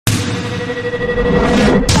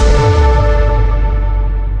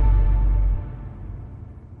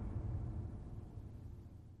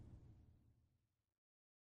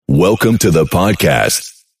Welcome to the podcast.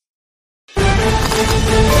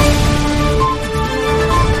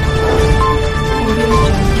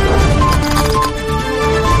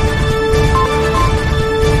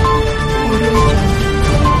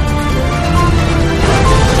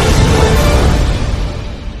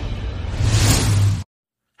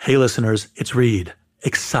 Hey listeners, it's Reed.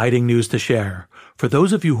 Exciting news to share. For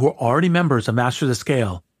those of you who are already members of Masters of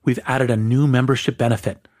Scale, we've added a new membership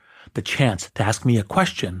benefit, the chance to ask me a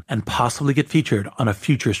question and possibly get featured on a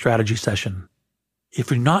future strategy session. If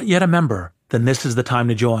you're not yet a member, then this is the time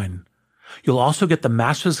to join. You'll also get the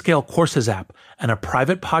Masters of Scale Courses app and a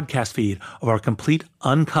private podcast feed of our complete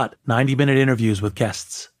uncut 90-minute interviews with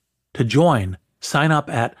guests. To join, sign up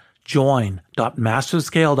at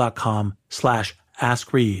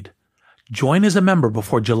join.masterscale.com/askreed. Join as a member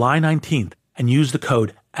before July 19th and use the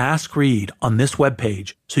code AskReed on this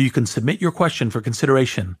webpage so you can submit your question for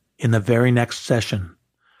consideration in the very next session.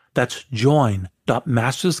 That's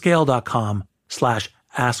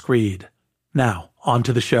join.masterscale.com/askreed. Now, on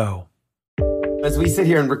to the show. As we sit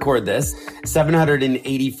here and record this,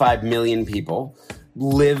 785 million people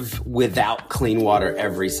live without clean water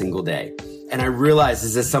every single day. And I realize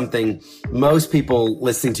this is something most people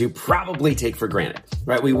listening to probably take for granted,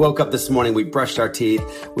 right? We woke up this morning, we brushed our teeth,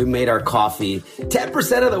 we made our coffee.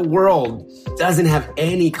 10% of the world doesn't have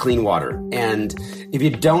any clean water. And if you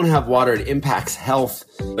don't have water, it impacts health,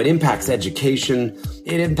 it impacts education,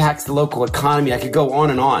 it impacts the local economy. I could go on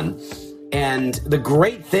and on. And the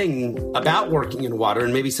great thing about working in water,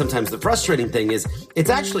 and maybe sometimes the frustrating thing, is it's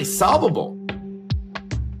actually solvable.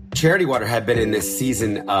 Charity Water had been in this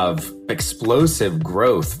season of explosive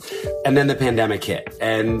growth, and then the pandemic hit,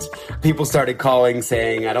 and people started calling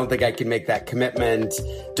saying, I don't think I can make that commitment.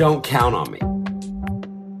 Don't count on me.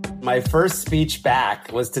 My first speech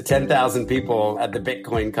back was to 10,000 people at the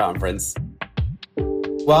Bitcoin conference.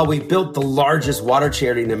 While we built the largest water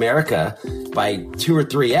charity in America by 2 or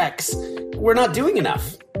 3x, we're not doing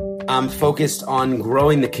enough. I'm focused on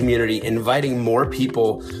growing the community, inviting more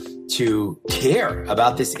people to care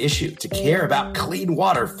about this issue, to care about clean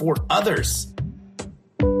water for others.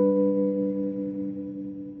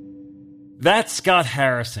 That's Scott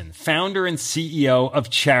Harrison, founder and CEO of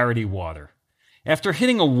Charity Water. After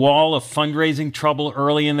hitting a wall of fundraising trouble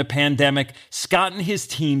early in the pandemic, Scott and his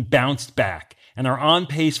team bounced back and are on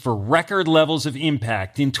pace for record levels of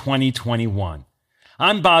impact in 2021.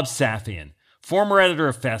 I'm Bob Safian, former editor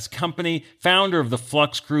of Fast Company, founder of the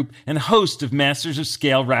Flux Group, and host of Masters of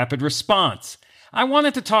Scale Rapid Response. I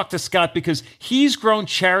wanted to talk to Scott because he's grown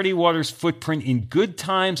Charity Water's footprint in good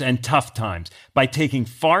times and tough times by taking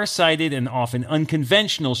far-sighted and often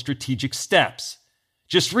unconventional strategic steps.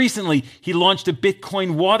 Just recently, he launched a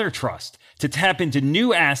Bitcoin Water Trust to tap into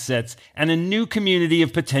new assets and a new community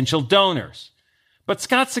of potential donors. But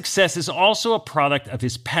Scott's success is also a product of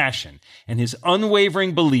his passion and his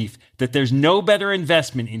unwavering belief that there's no better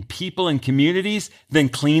investment in people and communities than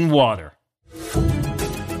clean water.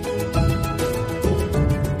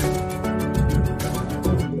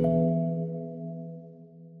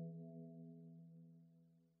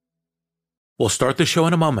 We'll start the show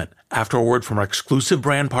in a moment after a word from our exclusive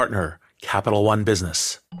brand partner, Capital One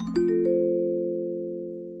Business.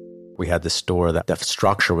 We had this store that the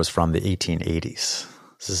structure was from the 1880s.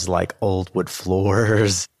 This is like old wood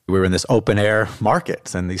floors. We were in this open air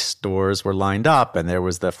market and these stores were lined up and there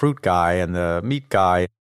was the fruit guy and the meat guy.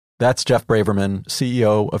 That's Jeff Braverman,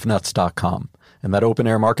 CEO of Nuts.com. And that open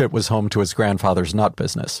air market was home to his grandfather's nut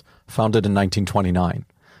business, founded in 1929.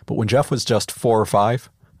 But when Jeff was just 4 or 5,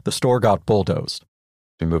 the store got bulldozed.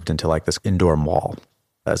 We moved into like this indoor mall.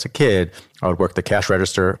 As a kid, I would work the cash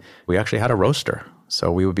register. We actually had a roaster. So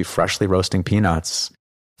we would be freshly roasting peanuts.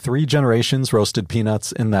 3 generations roasted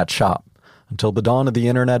peanuts in that shop until the dawn of the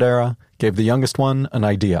internet era gave the youngest one an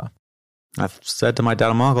idea. I've said to my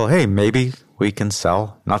dad and my uncle, hey, maybe we can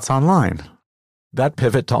sell nuts online. That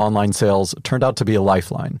pivot to online sales turned out to be a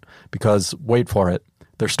lifeline because, wait for it,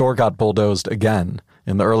 their store got bulldozed again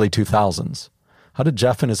in the early 2000s. How did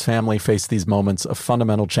Jeff and his family face these moments of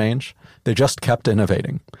fundamental change? They just kept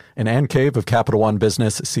innovating. And Ann Cave of Capital One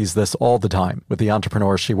Business sees this all the time with the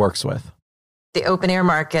entrepreneurs she works with. The open air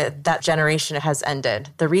market, that generation has ended.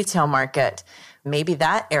 The retail market, maybe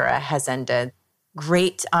that era has ended.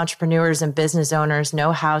 Great entrepreneurs and business owners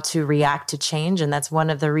know how to react to change, and that's one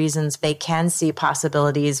of the reasons they can see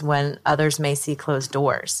possibilities when others may see closed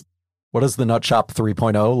doors. What does the Nut Shop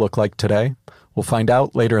 3.0 look like today? We'll find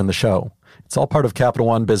out later in the show. It's all part of Capital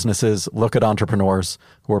One Business's look at entrepreneurs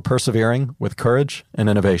who are persevering with courage and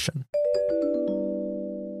innovation.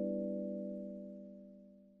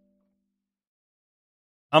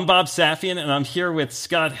 I'm Bob Safian, and I'm here with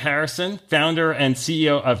Scott Harrison, founder and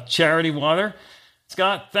CEO of Charity Water.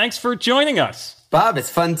 Scott, thanks for joining us. Bob, it's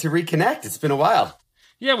fun to reconnect. It's been a while.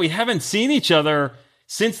 Yeah, we haven't seen each other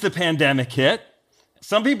since the pandemic hit.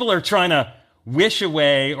 Some people are trying to wish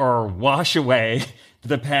away or wash away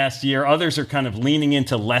the past year. Others are kind of leaning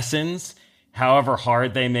into lessons, however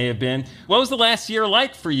hard they may have been. What was the last year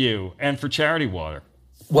like for you and for Charity Water?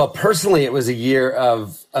 Well, personally, it was a year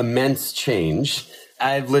of immense change.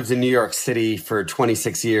 I've lived in New York City for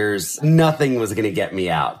 26 years. Nothing was going to get me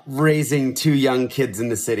out. Raising two young kids in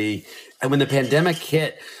the city. And when the pandemic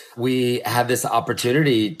hit, we had this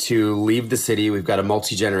opportunity to leave the city. We've got a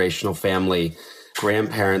multi-generational family,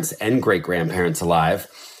 grandparents and great-grandparents alive.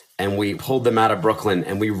 And we pulled them out of Brooklyn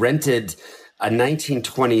and we rented a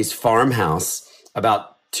 1920s farmhouse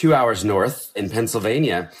about 2 hours north in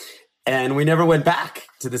Pennsylvania. And we never went back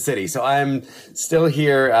to the city. So I'm still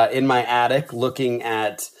here in my attic looking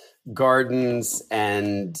at gardens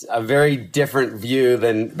and a very different view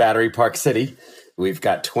than Battery Park City. We've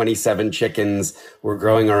got 27 chickens. We're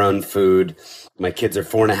growing our own food. My kids are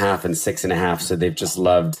 4.5 and 6.5, so they've just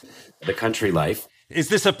loved the country life. Is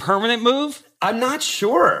this a permanent move? I'm not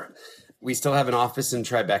sure. We still have an office in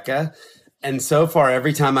Tribeca. And so far,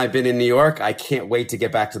 every time I've been in New York, I can't wait to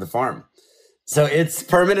get back to the farm. So it's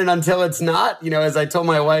permanent until it's not, as I told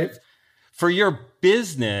my wife. For your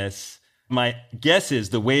business, my guess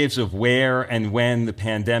is the waves of where and when the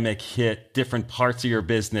pandemic hit different parts of your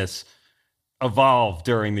business evolved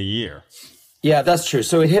during the year. Yeah, that's true.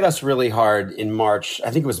 So it hit us really hard in March.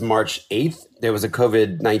 I think it was March 8th. There was a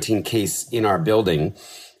COVID-19 case in our building,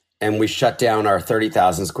 and we shut down our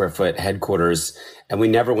 30,000 square foot headquarters, and we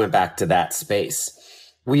never went back to that space.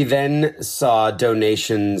 We then saw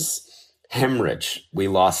donations hemorrhage. We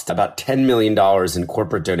lost about $10 million in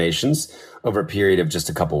corporate donations over a period of just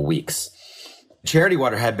a couple of weeks. Charity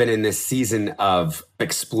Water had been in this season of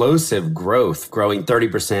explosive growth, growing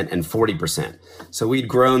 30% and 40%. So we'd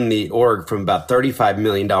grown the org from about $35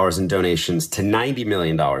 million in donations to $90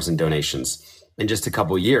 million in donations in just a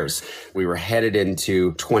couple of years. We were headed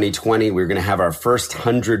into 2020. We were going to have our first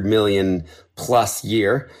 100 million plus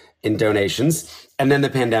year in donations. And then the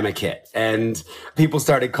pandemic hit and people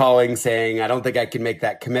started calling saying, I don't think I can make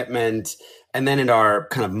that commitment. And then in our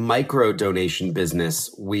kind of micro donation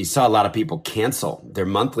business, we saw a lot of people cancel their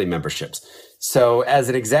monthly memberships. So as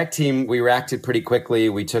an exec team, we reacted pretty quickly.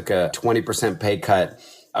 We took a 20% pay cut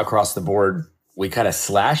across the board. We kind of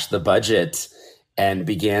slashed the budget and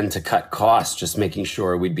began to cut costs, just making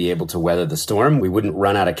sure we'd be able to weather the storm. We wouldn't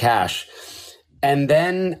run out of cash. And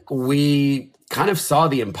then we kind of saw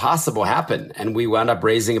the impossible happen. And we wound up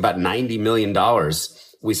raising about $90 million.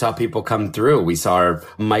 We saw people come through. We saw our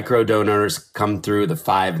micro donors come through, the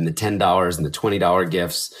 $5 and the $10 and the $20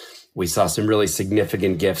 gifts. We saw some really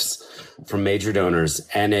significant gifts from major donors.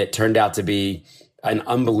 And it turned out to be an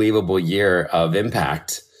unbelievable year of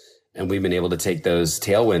impact. And we've been able to take those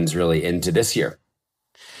tailwinds really into this year.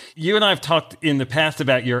 You and I have talked in the past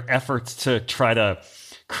about your efforts to try to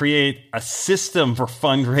create a system for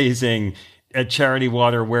fundraising at Charity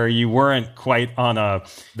Water where you weren't quite on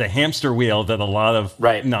the hamster wheel that a lot of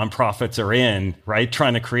nonprofits are in, right?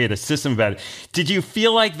 Trying to create a system about it. Did you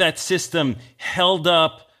feel like that system held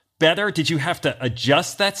up better? Did you have to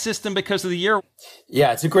adjust that system because of the year?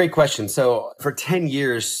 Yeah, it's a great question. So for 10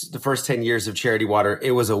 years, the first 10 years of Charity Water,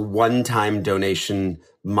 it was a one-time donation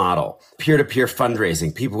model, peer-to-peer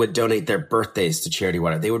fundraising. People would donate their birthdays to Charity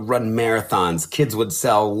Water. They would run marathons. Kids would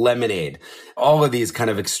sell lemonade. All of these kind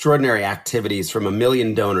of extraordinary activities from 1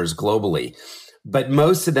 million donors globally. But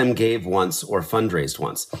most of them gave once or fundraised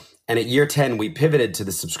once. And at year 10, we pivoted to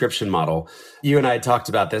the subscription model. You and I had talked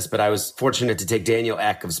about this, but I was fortunate to take Daniel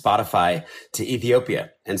Ek of Spotify to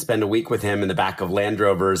Ethiopia and spend a week with him in the back of Land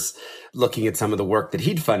Rovers, looking at some of the work that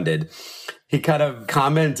he'd funded. He kind of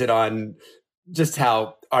commented on just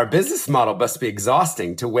how our business model must be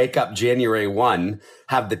exhausting to wake up January 1,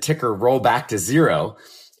 have the ticker roll back to 0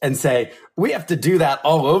 and say, we have to do that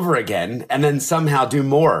all over again and then somehow do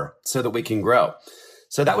more so that we can grow.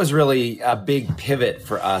 So that was really a big pivot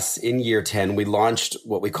for us in year 10. We launched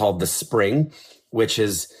what we called the Spring, which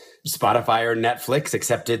is Spotify or Netflix,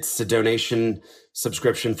 except it's a donation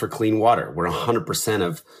subscription for clean water, where 100%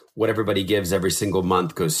 of what everybody gives every single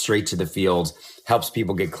month goes straight to the field, helps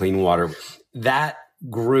people get clean water. That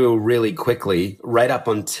grew really quickly right up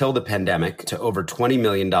until the pandemic to over $20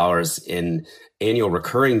 million in annual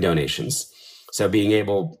recurring donations. So being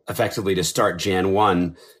able effectively to start Jan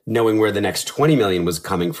 1, knowing where the next 20 million was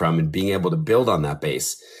coming from and being able to build on that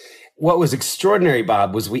base. What was extraordinary,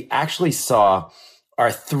 Bob, was we actually saw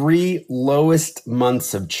our 3 lowest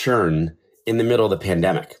months of churn in the middle of the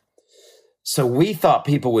pandemic. So we thought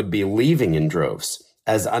people would be leaving in droves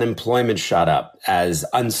as unemployment shot up, as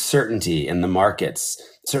uncertainty in the markets,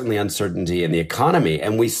 certainly uncertainty in the economy.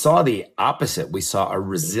 And we saw the opposite. We saw a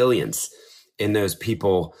resilience in those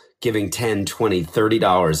people giving $10, $20,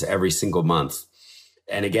 $30 every single month.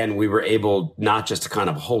 And again, we were able not just to kind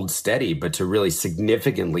of hold steady, but to really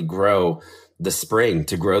significantly grow the Spring,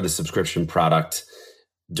 to grow the subscription product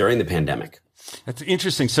during the pandemic. That's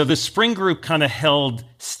interesting. So the Spring group kind of held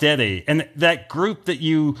steady. And that group that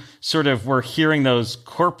you sort of were hearing those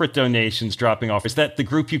corporate donations dropping off, is that the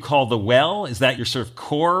group you call the Well? Is that your sort of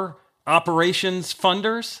core operations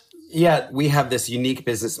funders? Yeah, we have this unique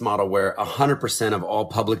business model where 100% of all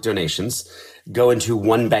public donations go into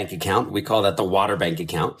one bank account. We call that the Water Bank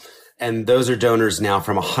account. And those are donors now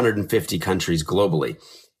from 150 countries globally.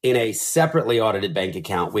 In a separately audited bank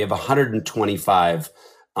account, we have 125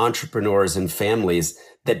 entrepreneurs and families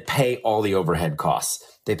that pay all the overhead costs.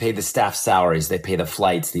 They pay the staff salaries, they pay the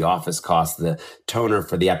flights, the office costs, the toner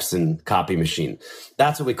for the Epson copy machine.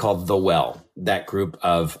 That's what we call the Well, that group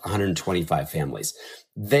of 125 families.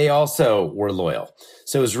 They also were loyal.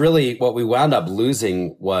 So it was really what we wound up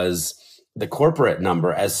losing was the corporate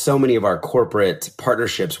number, as so many of our corporate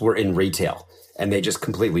partnerships were in retail and they just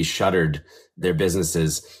completely shuttered their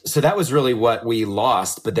businesses. So that was really what we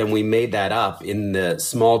lost. But then we made that up in the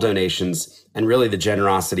small donations and really the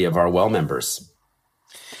generosity of our Well members.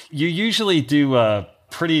 You usually do a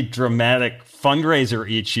pretty dramatic fundraiser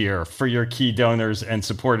each year for your key donors and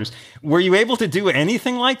supporters. Were you able to do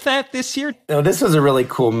anything like that this year? No, this was a really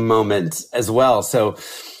cool moment as well. So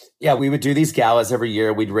yeah, we would do these galas every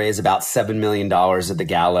year. We'd raise about $7 million at the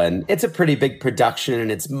gala. And it's a pretty big production,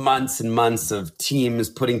 and it's months and months of teams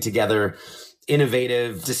putting together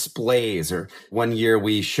innovative displays. Or one year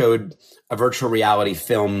we showed a virtual reality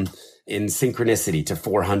film in Synchronicity to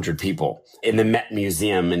 400 people in the Met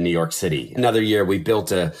Museum in New York City. Another year we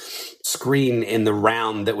built a screen in the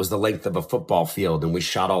round that was the length of a football field, and we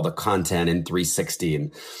shot all the content in 360.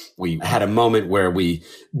 And we had a moment where we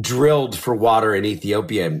drilled for water in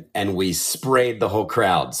Ethiopia and we sprayed the whole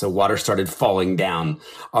crowd. So water started falling down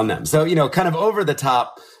on them. So, kind of over the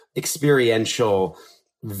top, experiential,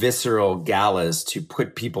 visceral galas to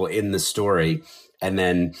put people in the story and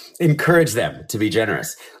then encourage them to be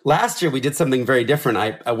generous. Last year, we did something very different.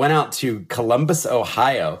 I went out to Columbus,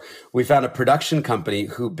 Ohio. We found a production company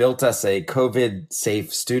who built us a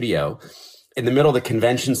COVID-safe studio in the middle of the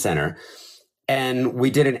convention center. And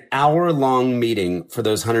we did an hour-long meeting for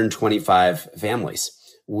those 125 families.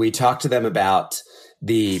 We talked to them about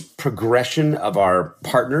the progression of our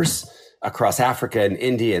partners across Africa and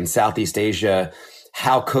India and Southeast Asia,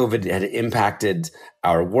 how COVID had impacted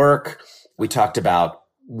our work. We talked about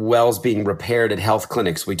wells being repaired at health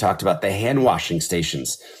clinics. We talked about the hand washing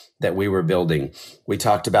stations that we were building. We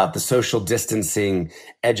talked about the social distancing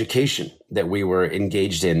education that we were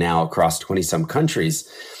engaged in now across 20 some countries.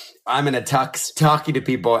 I'm in a tux talking to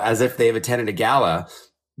people as if they've attended a gala,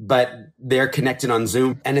 but they're connected on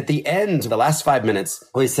Zoom. And at the end, the last 5 minutes,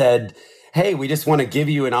 we said, hey, we just want to give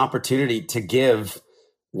you an opportunity to give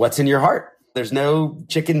what's in your heart. There's no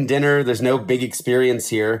chicken dinner. There's no big experience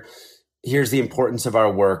here. Here's the importance of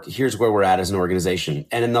our work. Here's where we're at as an organization.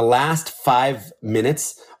 And in the last 5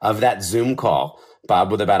 minutes of that Zoom call,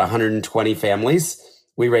 Bob, with about 120 families,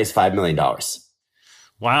 we raised $5 million.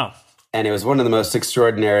 Wow. And it was one of the most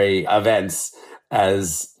extraordinary events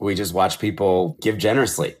as we just watched people give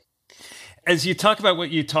generously. As you talk about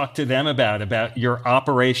what you talked to them about your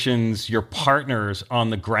operations, your partners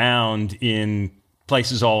on the ground in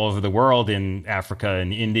places all over the world, in Africa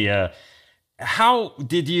and India, how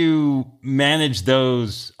did you manage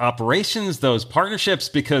those operations, those partnerships?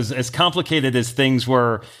 Because as complicated as things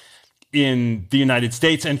were in the United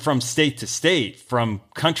States and from state to state, from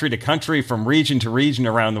country to country, from region to region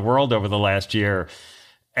around the world over the last year,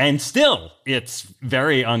 and still it's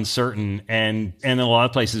very uncertain and in a lot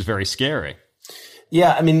of places very scary.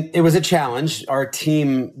 Yeah, I mean, it was a challenge. Our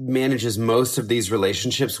team manages most of these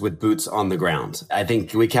relationships with boots on the ground. I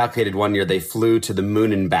think we calculated one year they flew to the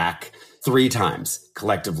moon and back 3 times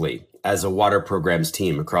collectively as a water programs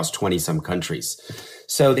team across 20 some countries.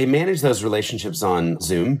 So they manage those relationships on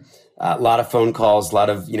Zoom, a lot of phone calls, a lot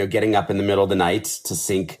of, getting up in the middle of the night to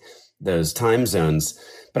sync those time zones.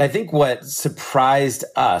 But I think what surprised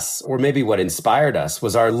us, or maybe what inspired us,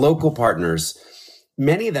 was our local partners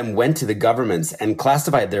many of them went to the governments and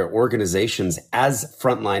classified their organizations as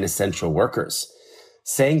frontline essential workers.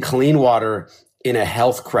 Saying clean water in a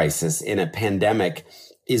health crisis, in a pandemic,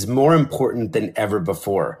 is more important than ever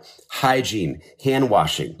before. Hygiene, hand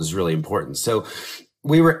washing is really important. So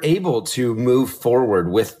we were able to move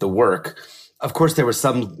forward with the work. Of course, there were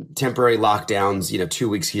some temporary lockdowns, 2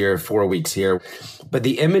 weeks here, 4 weeks here. But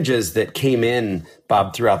the images that came in,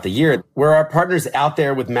 Bob, throughout the year were our partners out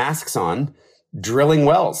there with masks on, drilling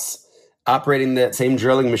wells, operating the same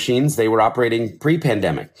drilling machines they were operating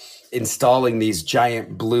pre-pandemic, installing these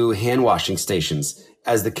giant blue hand washing stations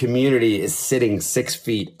as the community is sitting 6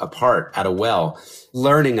 feet apart at a well,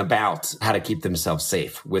 learning about how to keep themselves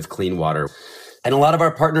safe with clean water. And a lot of our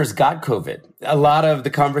partners got COVID. A lot of the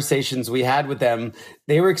conversations we had with them,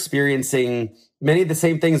 they were experiencing many of the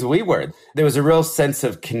same things we were. There was a real sense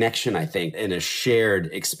of connection, I think, and a shared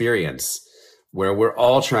experience where we're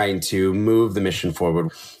all trying to move the mission forward.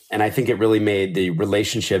 And I think it really made the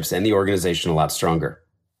relationships and the organization a lot stronger.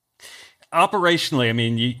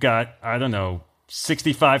 Operationally, you got,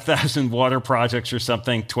 65,000 water projects or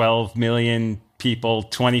something, 12 million people,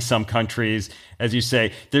 20 some countries. As you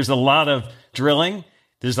say, there's a lot of drilling.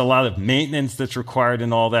 There's a lot of maintenance that's required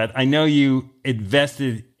and all that. I know you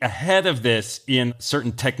invested ahead of this in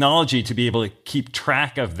certain technology to be able to keep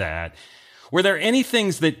track of that. Were there any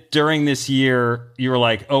things that during this year you were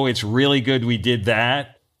like, oh, it's really good we did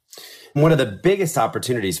that? One of the biggest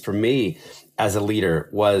opportunities for me as a leader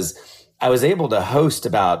was I was able to host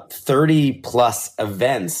about 30 plus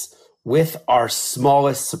events with our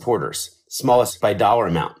smallest supporters, smallest by dollar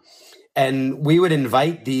amount. And we would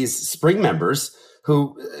invite these spring members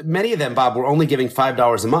who, many of them, Bob, were only giving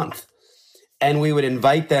 $5 a month. And we would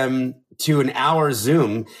invite them to an hour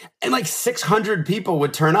Zoom, and like 600 people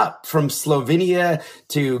would turn up from Slovenia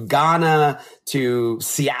to Ghana to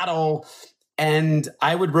Seattle. And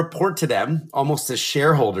I would report to them almost as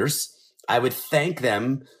shareholders. I would thank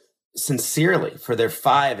them sincerely for their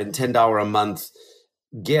 $5 and $10 a month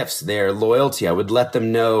gifts, their loyalty. I would let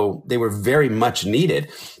them know they were very much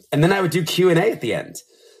needed. And then I would do Q&A at the end.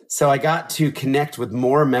 So I got to connect with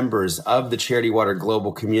more members of the Charity Water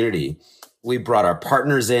global community. We brought our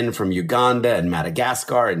partners in from Uganda and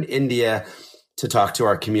Madagascar and India to talk to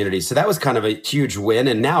our community. So that was kind of a huge win.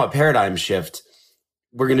 And now a paradigm shift.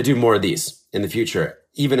 We're going to do more of these in the future,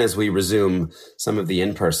 even as we resume some of the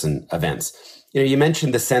in-person events. You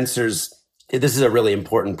mentioned the sensors. This is a really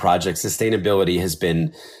important project. Sustainability has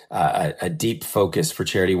been a deep focus for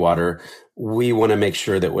Charity Water. We want to make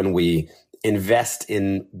sure that when we invest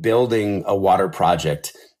in building a water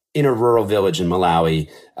project in a rural village in Malawi,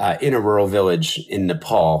 in a rural village in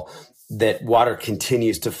Nepal, that water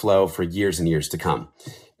continues to flow for years and years to come.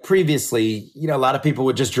 Previously, a lot of people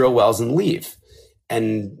would just drill wells and leave.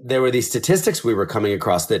 And there were these statistics we were coming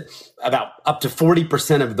across that about up to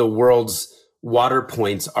 40% of the world's water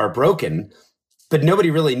points are broken, but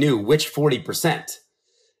nobody really knew which 40%.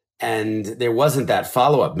 And there wasn't that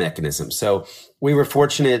follow-up mechanism. So we were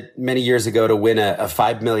fortunate many years ago to win a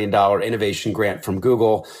 $5 million innovation grant from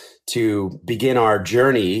Google to begin our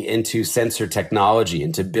journey into sensor technology,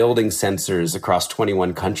 into building sensors across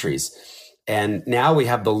 21 countries. And now we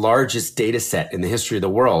have the largest data set in the history of the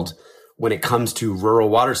world when it comes to rural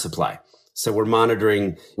water supply. So we're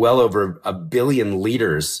monitoring well over 1 billion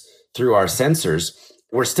liters through our sensors.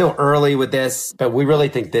 We're still early with this, but we really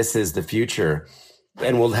think this is the future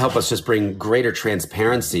and will help us just bring greater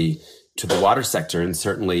transparency to the water sector and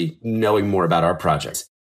certainly knowing more about our projects.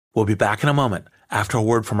 We'll be back in a moment after a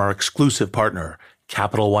word from our exclusive partner,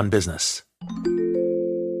 Capital One Business.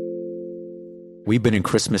 We've been in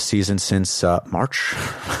Christmas season since March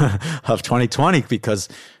of 2020 because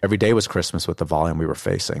every day was Christmas with the volume we were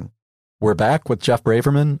facing. We're back with Jeff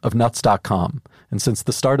Braverman of Nuts.com. And since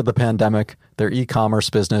the start of the pandemic, their e-commerce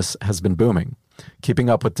business has been booming. Keeping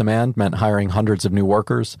up with demand meant hiring hundreds of new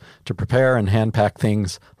workers to prepare and hand-pack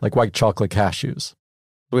things like white chocolate cashews.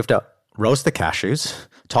 We have to roast the cashews,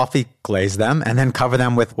 toffee glaze them, and then cover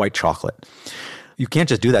them with white chocolate. You can't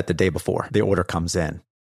just do that the day before the order comes in.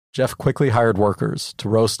 Jeff quickly hired workers to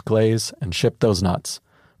roast, glaze, and ship those nuts.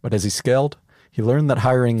 But as he scaled, he learned that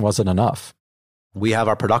hiring wasn't enough. We have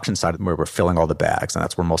our production side where we're filling all the bags, and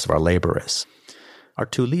that's where most of our labor is. Our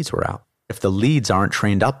 2 leads were out. If the leads aren't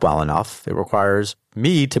trained up well enough, it requires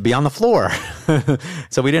me to be on the floor.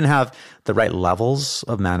 So we didn't have the right levels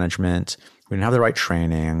of management. We didn't have the right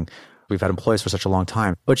training. We've had employees for such a long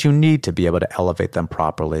time, but you need to be able to elevate them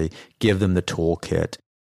properly, give them the toolkit.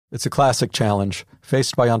 It's a classic challenge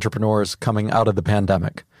faced by entrepreneurs coming out of the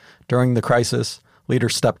pandemic. During the crisis,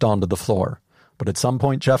 leaders stepped onto the floor. But at some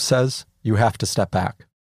point, Jeff says, you have to step back.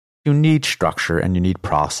 You need structure and you need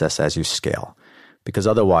process as you scale, because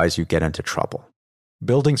otherwise you get into trouble.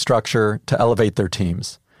 Building structure to elevate their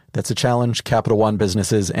teams. That's a challenge Capital One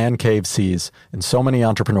businesses and Cave sees in so many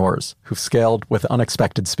entrepreneurs who've scaled with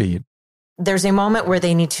unexpected speed. There's a moment where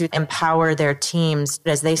they need to empower their teams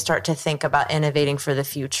as they start to think about innovating for the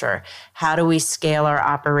future. How do we scale our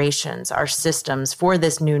operations, our systems for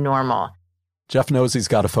this new normal? Jeff knows he's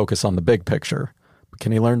got to focus on the big picture, but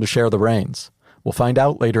can he learn to share the reins? We'll find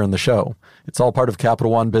out later in the show. It's all part of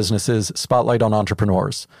Capital One Business's Spotlight on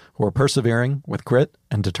Entrepreneurs, who are persevering with grit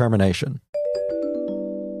and determination.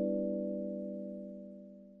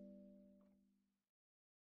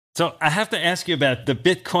 So I have to ask you about the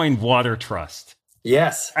Bitcoin Water Trust.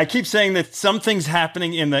 Yes. I keep saying that some things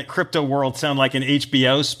happening in the crypto world sound like an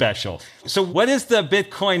HBO special. So what is the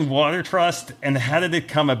Bitcoin Water Trust and how did it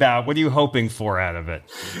come about? What are you hoping for out of it?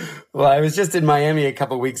 Well, I was just in Miami a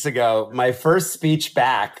couple of weeks ago. My first speech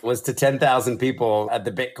back was to 10,000 people at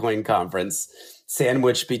the Bitcoin conference,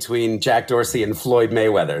 sandwiched between Jack Dorsey and Floyd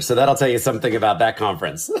Mayweather. So that'll tell you something about that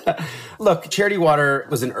conference. Look, Charity Water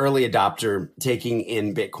was an early adopter taking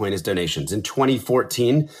in Bitcoin as donations. In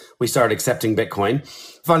 2014, we started accepting Bitcoin.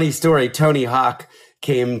 Funny story, Tony Hawk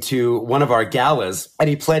came to one of our galas and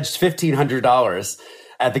he pledged $1,500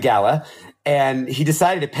 at the gala. And he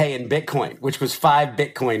decided to pay in Bitcoin, which was 5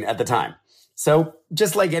 Bitcoin at the time. So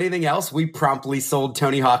just like anything else, we promptly sold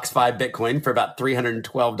Tony Hawk's 5 Bitcoin for about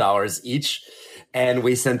 $312 each. And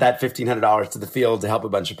we sent that $1,500 to the field to help a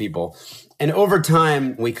bunch of people. And over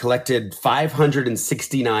time, we collected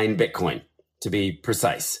 569 Bitcoin, to be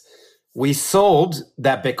precise. We sold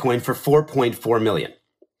that Bitcoin for $4.4 million.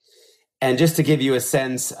 And just to give you a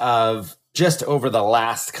sense of just over the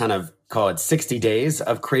last kind of, call it 60 days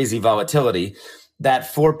of crazy volatility, that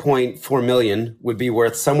 4.4 million would be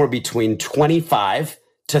worth somewhere between 25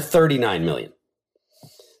 to 39 million.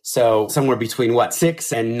 So somewhere between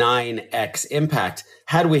 6 and 9x impact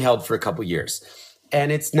had we held for a couple years.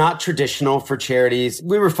 And it's not traditional for charities.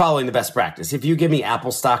 We were following the best practice. If you give me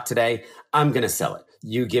Apple stock today, I'm going to sell it.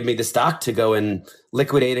 You give me the stock to go and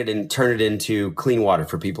liquidate it and turn it into clean water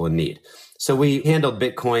for people in need. So we handled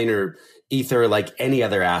Bitcoin or Ether like any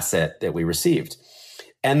other asset that we received.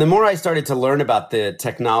 And the more I started to learn about the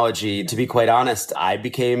technology, to be quite honest, I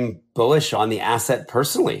became bullish on the asset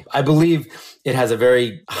personally. I believe it has a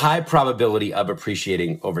very high probability of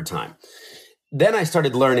appreciating over time. Then I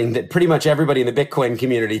started learning that pretty much everybody in the Bitcoin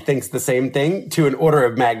community thinks the same thing to an order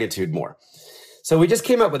of magnitude more. So we just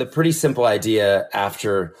came up with a pretty simple idea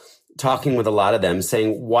after talking with a lot of them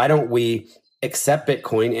saying, why don't we accept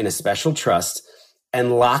Bitcoin in a special trust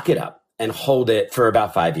and lock it up and hold it for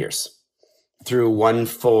about 5 years through one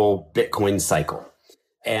full Bitcoin cycle.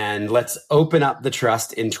 And let's open up the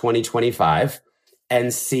trust in 2025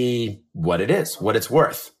 and see what it is, what it's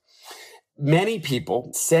worth. Many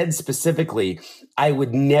people said specifically, I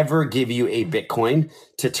would never give you a Bitcoin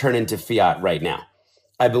to turn into fiat right now.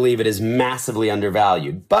 I believe it is massively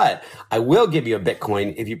undervalued, but I will give you a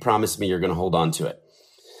Bitcoin if you promise me you're going to hold on to it.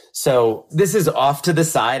 So this is off to the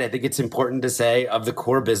side. I think it's important to say of the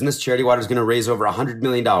core business, Charity Water is going to raise over $100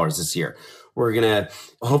 million this year. We're going to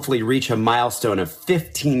hopefully reach a milestone of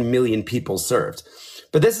 15 million people served.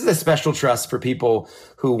 But this is a special trust for people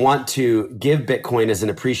who want to give Bitcoin as an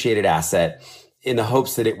appreciated asset in the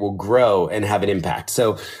hopes that it will grow and have an impact.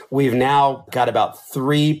 So we've now got about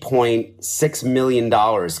 $3.6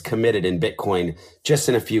 million committed in Bitcoin just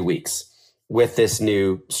in a few weeks with this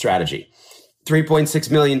new strategy.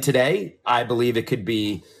 3.6 million today, I believe it could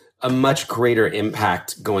be a much greater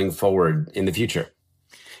impact going forward in the future.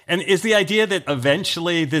 And is the idea that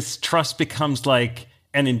eventually this trust becomes like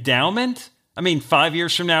an endowment? I mean, 5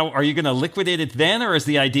 years from now, are you going to liquidate it then? Or is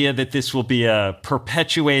the idea that this will be a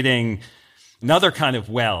perpetuating another kind of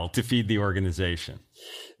well to feed the organization?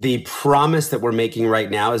 The promise that we're making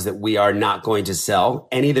right now is that we are not going to sell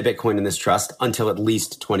any of the Bitcoin in this trust until at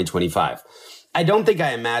least 2025. I don't think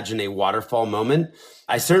I imagine a waterfall moment.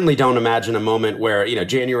 I certainly don't imagine a moment where,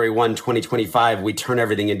 January 1, 2025, we turn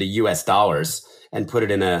everything into US dollars and put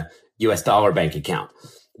it in a US dollar bank account.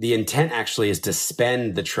 The intent actually is to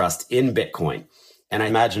spend the trust in Bitcoin. And I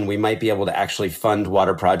imagine we might be able to actually fund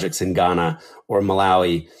water projects in Ghana or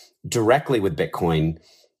Malawi directly with Bitcoin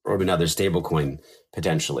or another stablecoin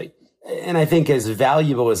potentially. And I think as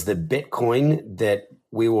valuable as the Bitcoin that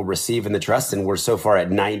we will receive in the trust, and we're so far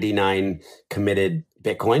at 99 committed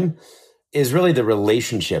Bitcoin, is really the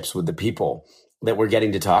relationships with the people that we're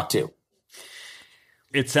getting to talk to.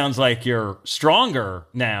 It sounds like you're stronger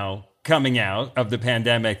now coming out of the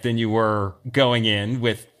pandemic than you were going in,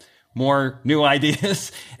 with more new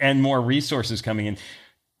ideas and more resources coming in.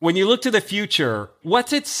 When you look to the future,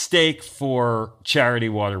 what's at stake for Charity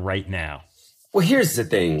Water right now? Well, here's the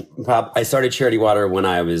thing, Bob. I started Charity Water when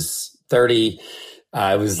I was 30.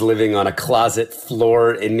 I was living on a closet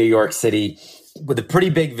floor in New York City with a pretty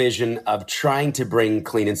big vision of trying to bring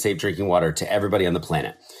clean and safe drinking water to everybody on the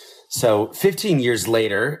planet. So 15 years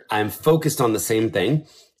later, I'm focused on the same thing.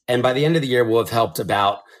 And by the end of the year, we'll have helped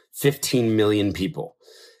about 15 million people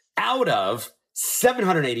out of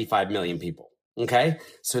 785 million people. Okay.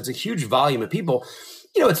 So it's a huge volume of people.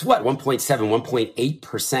 It's what, 1.7,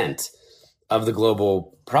 1.8% of the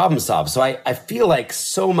global problem solved. So I feel like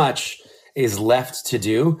so much is left to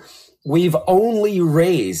do. We've only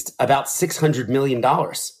raised about $600 million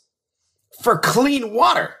for clean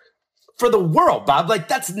water for the world, Bob. Like,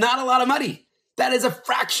 that's not a lot of money. That is a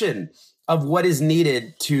fraction of what is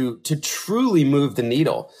needed to truly move the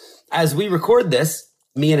needle. As we record this,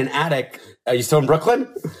 me and an addict, are you still in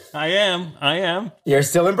Brooklyn? I am. You're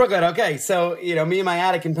still in Brooklyn. Okay. So, me and my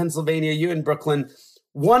addict in Pennsylvania, you in Brooklyn,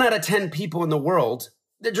 1 out of 10 people in the world,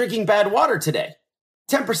 they're drinking bad water today.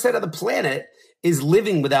 10% of the planet is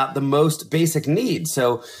living without the most basic needs.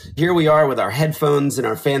 So here we are with our headphones and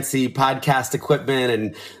our fancy podcast equipment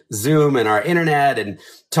and Zoom and our internet and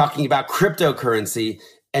talking about cryptocurrency,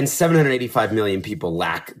 and 785 million people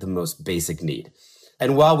lack the most basic need.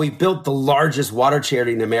 And while we built the largest water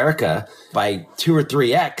charity in America by 2 or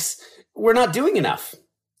 3x, we're not doing enough.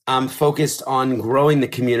 I'm focused on growing the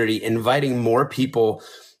community, inviting more people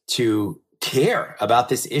to care about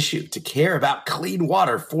this issue, to care about clean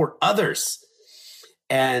water for others,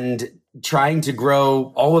 and trying to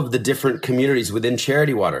grow all of the different communities within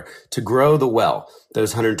Charity Water, to grow the well,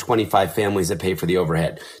 those 125 families that pay for the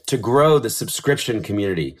overhead, to grow the subscription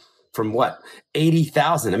community from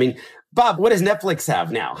 80,000. I mean, Bob, what does Netflix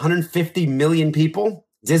have now? 150 million people?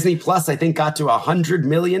 Disney Plus, I think, got to 100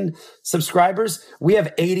 million subscribers. We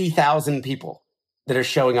have 80,000 people that are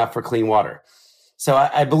showing up for clean water. So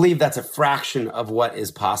I believe that's a fraction of what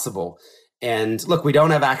is possible. And look, we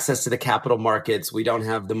don't have access to the capital markets. We don't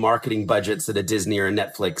have the marketing budgets that a Disney or a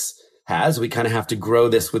Netflix has. We kind of have to grow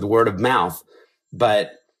this with word of mouth.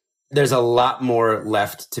 But there's a lot more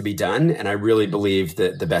left to be done. And I really believe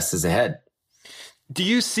that the best is ahead. Do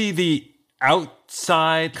you see the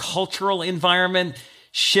outside cultural environment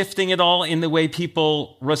shifting at all in the way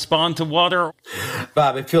people respond to water?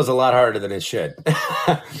 Bob, it feels a lot harder than it should.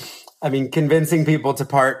 I mean, convincing people to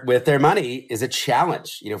part with their money is a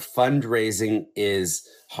challenge. Fundraising is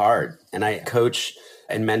hard. And I coach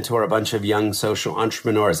and mentor a bunch of young social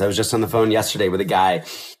entrepreneurs. I was just on the phone yesterday with a guy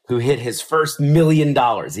who hit his first $1 million.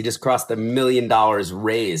 He just crossed the $1 million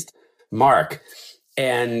raised mark.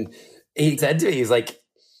 And he said to me, he's like,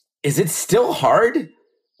 is it still hard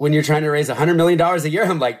when you're trying to raise $100 million a year?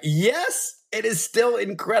 I'm like, yes, it is still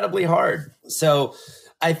incredibly hard. So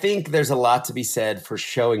I think there's a lot to be said for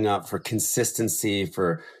showing up, for consistency,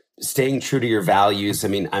 for staying true to your values. I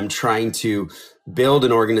mean, I'm trying to build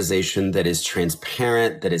an organization that is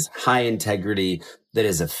transparent, that is high integrity, that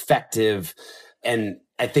is effective. And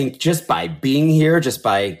I think just by being here, just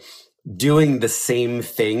by doing the same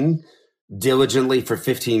thing diligently for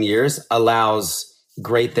 15 years allows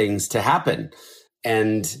great things to happen.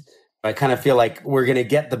 And I kind of feel like we're going to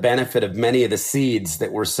get the benefit of many of the seeds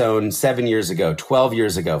that were sown 7 years ago, 12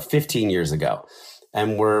 years ago, 15 years ago.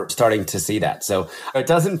 And we're starting to see that. So it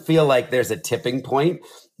doesn't feel like there's a tipping point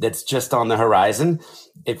that's just on the horizon.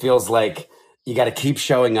 It feels like you got to keep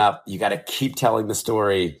showing up. You got to keep telling the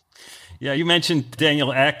story. Yeah, you mentioned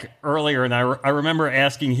Daniel Ek earlier, and I remember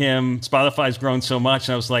asking him, Spotify's grown so much,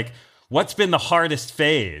 and I was like, what's been the hardest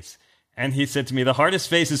phase? And he said to me, the hardest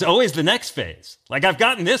phase is always the next phase. Like, I've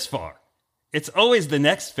gotten this far. It's always the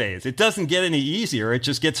next phase. It doesn't get any easier. It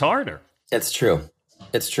just gets harder. It's true.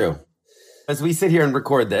 It's true. As we sit here and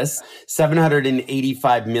record this,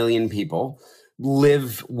 785 million people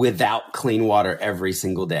live without clean water every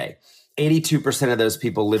single day. 82% of those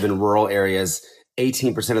people live in rural areas.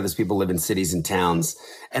 18% of those people live in cities and towns.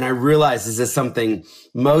 And I realize this is something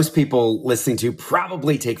most people listening to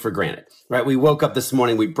probably take for granted, right? We woke up this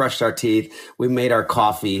morning, we brushed our teeth, we made our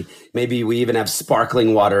coffee. Maybe we even have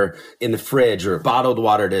sparkling water in the fridge or bottled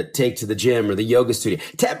water to take to the gym or the yoga studio.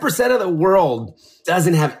 10% of the world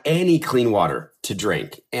doesn't have any clean water to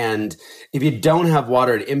drink. And if you don't have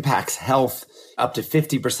water, it impacts health. Up to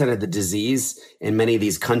 50% of the disease in many of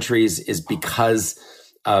these countries is because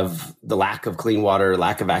of the lack of clean water,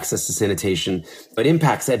 lack of access to sanitation. It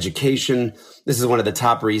impacts education. This is one of the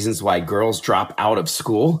top reasons why girls drop out of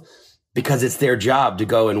school, because it's their job to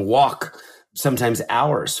go and walk sometimes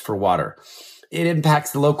hours for water. It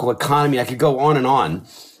impacts the local economy. I could go on.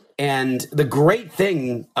 And the great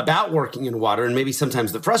thing about working in water, and maybe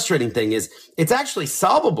sometimes the frustrating thing, is it's actually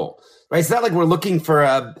solvable, right? It's not like we're looking for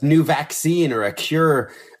a new vaccine or a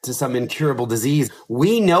cure to some incurable disease.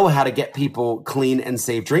 We know how to get people clean and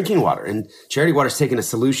safe drinking water. And Charity Water's taken a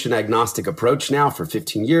solution agnostic approach now for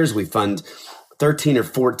 15 years. We fund 13 or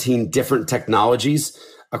 14 different technologies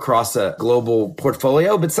across a global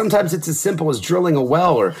portfolio, but sometimes it's as simple as drilling a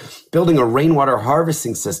well or building a rainwater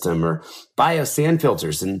harvesting system or bio sand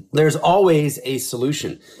filters. And there's always a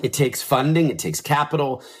solution. It takes funding, it takes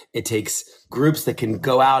capital, it takes groups that can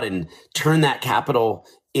go out and turn that capital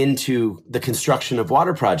into the construction of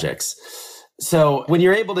water projects. So when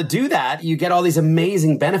you're able to do that, you get all these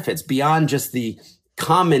amazing benefits beyond just the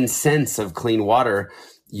common sense of clean water.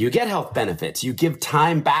 You get health benefits. You give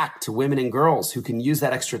time back to women and girls who can use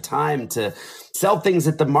that extra time to sell things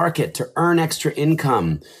at the market, to earn extra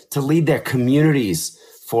income, to lead their communities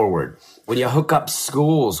forward. When you hook up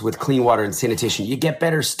schools with clean water and sanitation, you get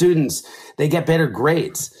better students. They get better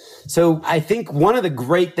grades. So I think one of the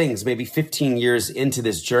great things, maybe 15 years into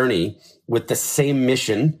this journey with the same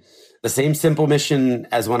mission, the same simple mission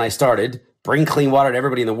as when I started, bring clean water to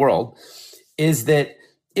everybody in the world, is that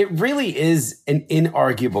it really is an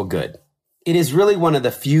inarguable good. It is really one of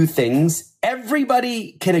the few things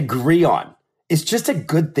everybody can agree on. It's just a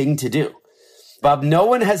good thing to do. Bob, no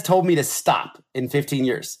one has told me to stop in 15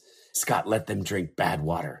 years. Scott, let them drink bad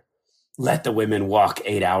water. Let the women walk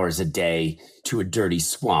 8 hours a day to a dirty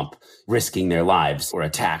swamp, risking their lives or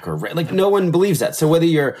attack or like no one believes that. So whether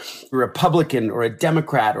you're a Republican or a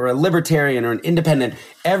Democrat or a Libertarian or an independent,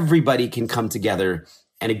 everybody can come together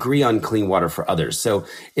and agree on clean water for others. So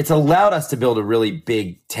it's allowed us to build a really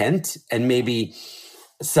big tent and maybe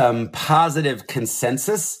some positive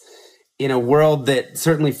consensus in a world that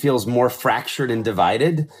certainly feels more fractured and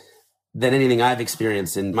divided than anything I've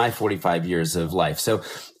experienced in my 45 years of life. So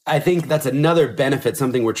I think that's another benefit,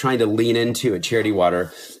 something we're trying to lean into at Charity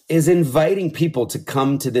Water, is inviting people to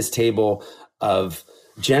come to this table of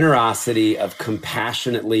generosity, of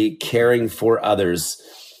compassionately caring for others,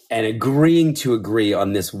 and agreeing to agree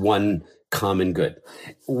on this one common good.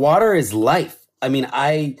 Water is life. I mean,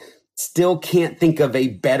 I still can't think of a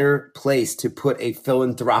better place to put a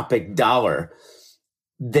philanthropic dollar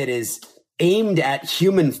that is aimed at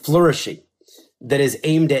human flourishing, that is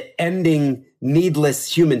aimed at ending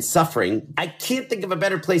needless human suffering. I can't think of a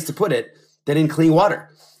better place to put it than in clean water.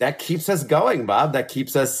 That keeps us going, Bob. That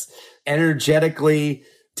keeps us energetically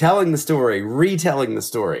telling the story, retelling the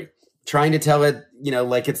story, trying to tell it,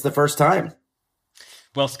 like it's the first time.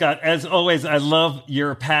 Well, Scott, as always, I love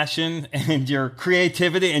your passion and your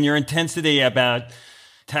creativity and your intensity about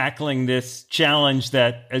tackling this challenge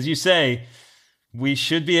that, as you say, we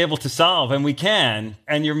should be able to solve, and we can,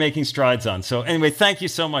 and you're making strides on. So anyway, thank you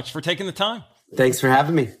so much for taking the time. Thanks for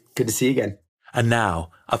having me. Good to see you again. And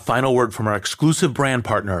now, a final word from our exclusive brand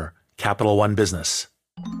partner, Capital One Business.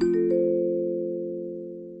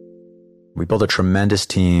 We built a tremendous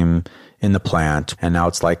team in the plant, and now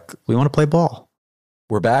it's like we want to play ball.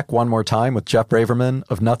 We're back one more time with Jeff Braverman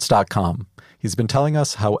of Nuts.com. He's been telling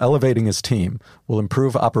us how elevating his team will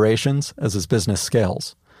improve operations as his business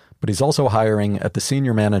scales. But he's also hiring at the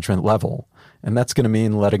senior management level, and that's going to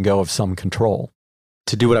mean letting go of some control.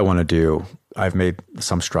 To do what I want to do, I've made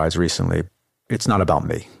some strides recently. It's not about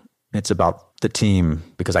me. It's about the team,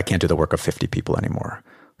 because I can't do the work of 50 people anymore.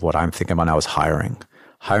 What I'm thinking about now is hiring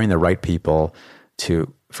the right people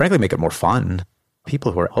to, frankly, make it more fun.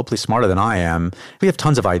 People who are hopefully smarter than I am. We have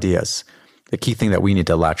tons of ideas. The key thing that we need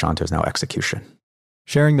to latch onto is now execution.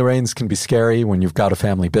 Sharing the reins can be scary when you've got a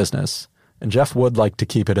family business, and Jeff would like to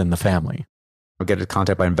keep it in the family. I get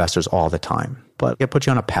contacted by investors all the time, but it puts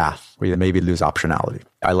you on a path where you maybe lose optionality.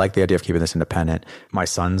 I like the idea of keeping this independent. My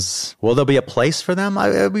sons, will there be a place for them?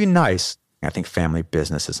 It would be nice. I think family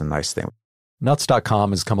business is a nice thing.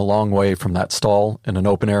 Nuts.com has come a long way from that stall in an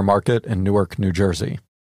open-air market in Newark, New Jersey.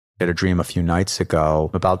 I had a dream a few nights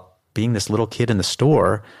ago about being this little kid in the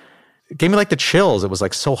store. It gave me like the chills. It was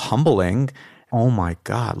like so humbling. Oh my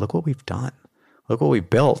God, look what we've done. Look what we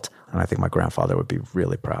built. And I think my grandfather would be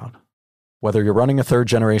really proud. Whether you're running a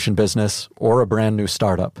third-generation business or a brand new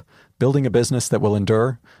startup, building a business that will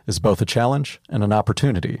endure is both a challenge and an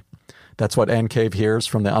opportunity. That's what Ann Cave hears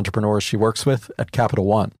from the entrepreneurs she works with at Capital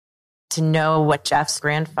One. To know what Jeff's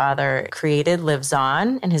grandfather created lives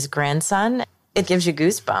on in his grandson, it gives you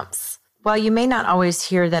goosebumps. While you may not always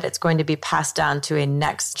hear that it's going to be passed down to a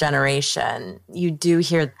next generation, you do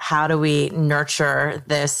hear, how do we nurture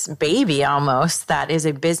this baby almost that is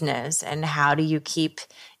a business, and how do you keep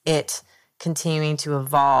it continuing to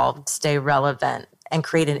evolve, stay relevant, and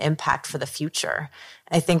create an impact for the future?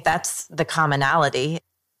 I think that's the commonality.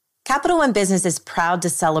 Capital One Business is proud to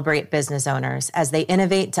celebrate business owners as they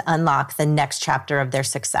innovate to unlock the next chapter of their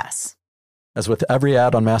success. As with every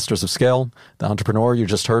ad on Masters of Scale, the entrepreneur you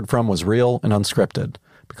just heard from was real and unscripted.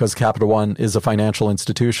 Because Capital One is a financial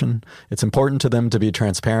institution, it's important to them to be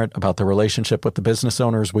transparent about their relationship with the business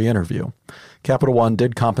owners we interview. Capital One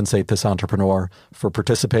did compensate this entrepreneur for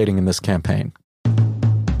participating in this campaign.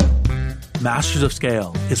 Masters of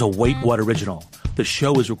Scale is a Wait What original. The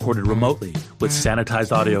show is recorded remotely with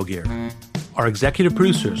sanitized audio gear. Our executive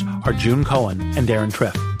producers are June Cohen and Darren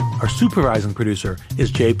Triff. Our supervising producer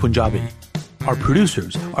is Jay Punjabi. Our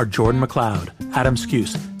producers are Jordan McLeod, Adam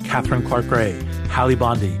Skuse, Catherine Clark-Gray, Hallie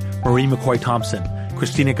Bondi, Marie McCoy-Thompson,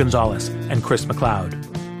 Christina Gonzalez, and Chris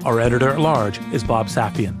McLeod. Our editor-at-large is Bob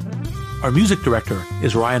Safian. Our music director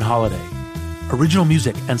is Ryan Holiday. Original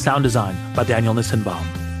music and sound design by Daniel Nissenbaum.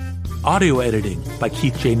 Audio editing by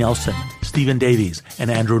Keith J. Nelson, Stephen Davies, and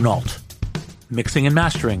Andrew Nault. Mixing and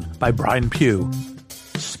mastering by Brian Pugh.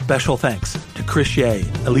 Special thanks to Chris Ye,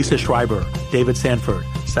 Elisa Schreiber, David Sanford,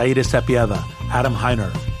 Saida Sepieva, Adam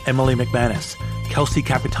Heiner, Emily McManus, Kelsey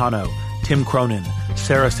Capitano, Tim Cronin,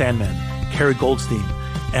 Sarah Sandman, Carrie Goldstein,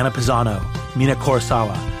 Anna Pisano, Mina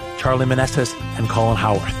Kurosawa, Charlie Meneses, and Colin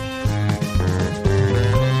Howarth.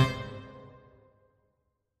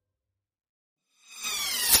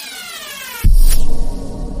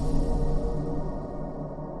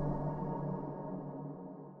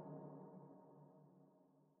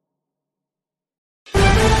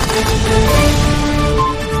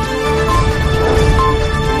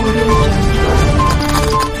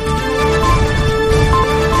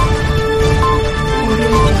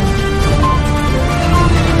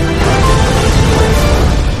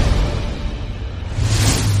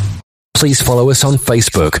 Please follow us on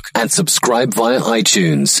Facebook and subscribe via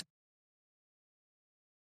iTunes.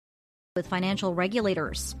 With financial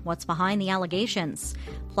regulators, what's behind the allegations?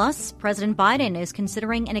 Plus, President Biden is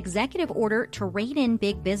considering an executive order to rein in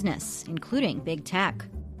big business, including big tech.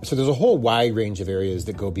 So there's a whole wide range of areas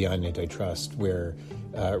that go beyond antitrust where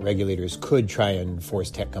regulators could try and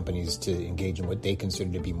force tech companies to engage in what they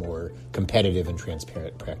consider to be more competitive and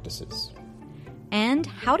transparent practices. And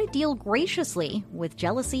how to deal graciously with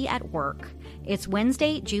jealousy at work. It's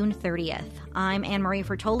Wednesday, June 30th. I'm Anne-Marie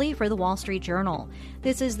Fertoli for The Wall Street Journal.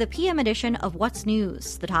 This is the PM edition of What's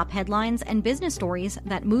News, the top headlines and business stories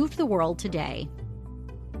that moved the world today.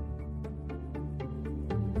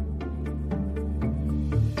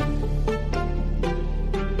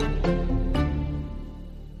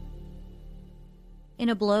 In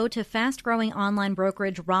a blow to fast-growing online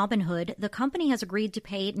brokerage Robinhood, the company has agreed to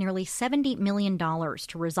pay nearly $70 million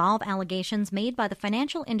to resolve allegations made by the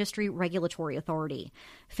Financial Industry Regulatory Authority.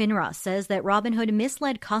 FINRA says that Robinhood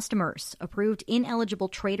misled customers, approved ineligible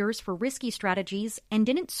traders for risky strategies, and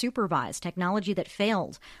didn't supervise technology that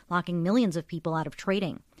failed, locking millions of people out of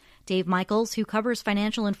trading. Dave Michaels, who covers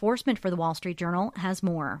financial enforcement for The Wall Street Journal, has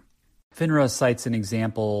more. FINRA cites an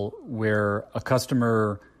example where a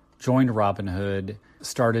customer joined Robinhood,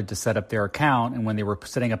 started to set up their account, and when they were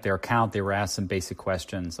setting up their account, they were asked some basic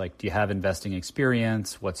questions like, do you have investing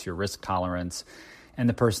experience? What's your risk tolerance? And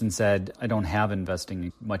the person said, I don't have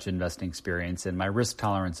much investing experience, and my risk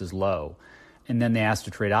tolerance is low. And then they asked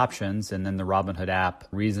to trade options, and then the Robinhood app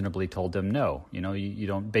reasonably told them, no, you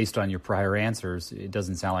don't, based on your prior answers, it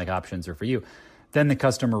doesn't sound like options are for you. Then the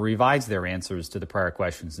customer revised their answers to the prior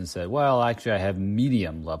questions and said, well, actually, I have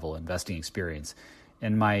medium level investing experience,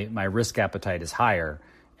 and my risk appetite is higher.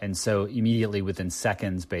 And so immediately within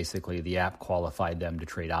seconds, basically, the app qualified them to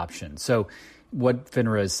trade options. So what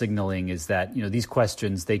FINRA is signaling is that, these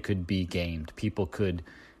questions, they could be gamed. People could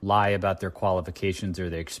lie about their qualifications or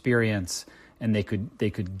their experience, and they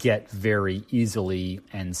could get very easily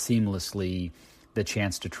and seamlessly the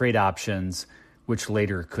chance to trade options, which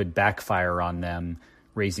later could backfire on them,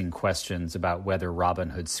 raising questions about whether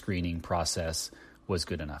Robinhood's screening process was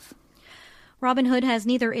good enough. Robinhood has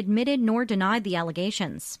neither admitted nor denied the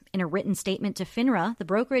allegations. In a written statement to FINRA, the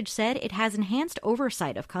brokerage said it has enhanced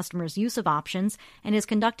oversight of customers' use of options and is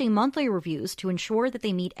conducting monthly reviews to ensure that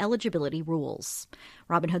they meet eligibility rules.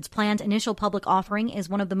 Robinhood's planned initial public offering is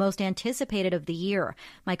one of the most anticipated of the year.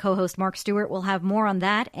 My co-host Mark Stewart will have more on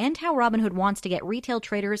that and how Robinhood wants to get retail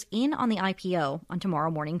traders in on the IPO on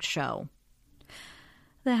tomorrow morning's show.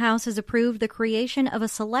 The House has approved the creation of a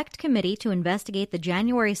select committee to investigate the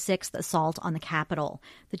January 6th assault on the Capitol.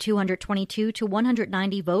 The 222 to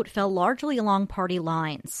 190 vote fell largely along party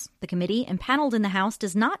lines. The committee, impaneled in the House,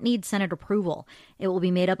 does not need Senate approval. It will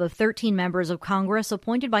be made up of 13 members of Congress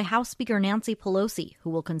appointed by House Speaker Nancy Pelosi,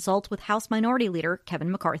 who will consult with House Minority Leader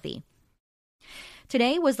Kevin McCarthy.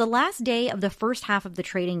 Today was the last day of the first half of the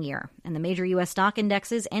trading year, and the major U.S. stock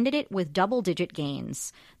indexes ended it with double-digit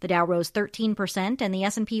gains. The Dow rose 13%, and the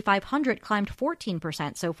S&P 500 climbed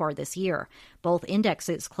 14% so far this year. Both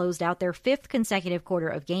indexes closed out their fifth consecutive quarter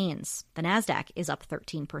of gains. The Nasdaq is up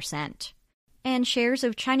 13%. And shares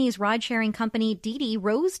of Chinese ride-sharing company Didi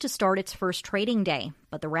rose to start its first trading day,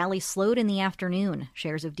 but the rally slowed in the afternoon.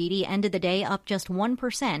 Shares of Didi ended the day up just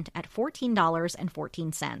 1% at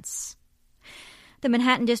 $14.14. The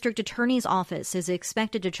Manhattan District Attorney's Office is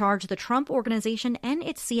expected to charge the Trump Organization and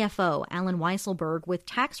its CFO, Alan Weisselberg, with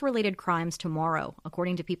tax-related crimes tomorrow,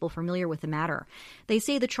 according to people familiar with the matter. They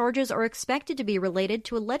say the charges are expected to be related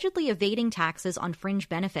to allegedly evading taxes on fringe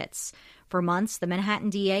benefits. For months, the Manhattan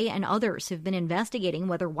DA and others have been investigating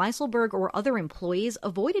whether Weisselberg or other employees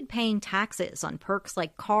avoided paying taxes on perks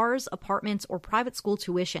like cars, apartments, or private school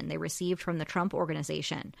tuition they received from the Trump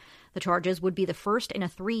Organization. The charges would be the first in a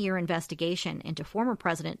 3-year investigation into former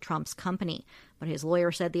President Trump's company, but his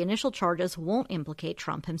lawyer said the initial charges won't implicate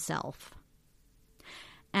Trump himself.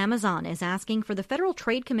 Amazon is asking for the Federal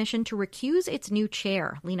Trade Commission to recuse its new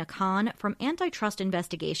chair, Lina Khan, from antitrust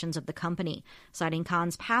investigations of the company, citing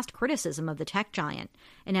Khan's past criticism of the tech giant.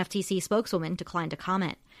 An FTC spokeswoman declined to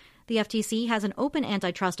comment. The FTC has an open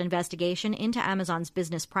antitrust investigation into Amazon's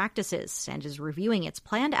business practices and is reviewing its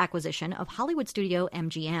planned acquisition of Hollywood studio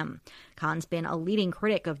MGM. Khan's been a leading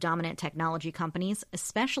critic of dominant technology companies,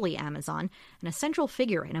 especially Amazon, and a central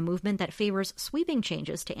figure in a movement that favors sweeping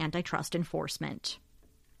changes to antitrust enforcement.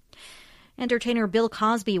 Entertainer Bill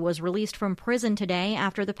Cosby was released from prison today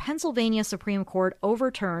after the Pennsylvania Supreme Court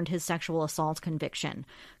overturned his sexual assault conviction.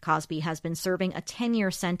 Cosby has been serving a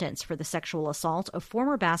 10-year sentence for the sexual assault of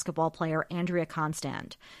former basketball player Andrea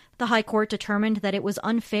Constand. The High Court determined that it was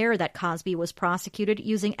unfair that Cosby was prosecuted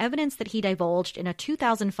using evidence that he divulged in a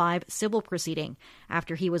 2005 civil proceeding,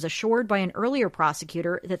 after he was assured by an earlier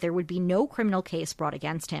prosecutor that there would be no criminal case brought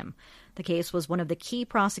against him. The case was one of the key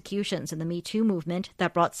prosecutions in the Me Too movement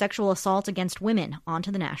that brought sexual assault against women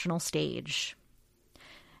onto the national stage.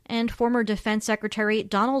 And former Defense Secretary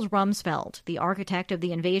Donald Rumsfeld, the architect of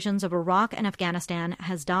the invasions of Iraq and Afghanistan,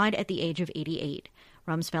 has died at the age of 88.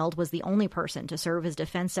 Rumsfeld was the only person to serve as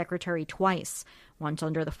defense secretary twice, once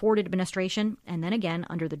under the Ford administration and then again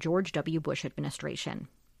under the George W. Bush administration.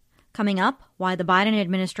 Coming up, why the Biden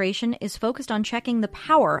administration is focused on checking the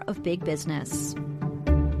power of big business.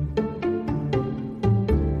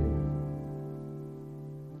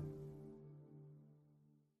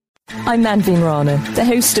 I'm Manveen Rana, the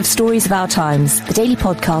host of Stories of Our Times, the daily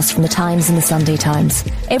podcast from The Times and The Sunday Times.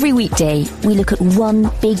 Every weekday, we look at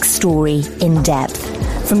one big story in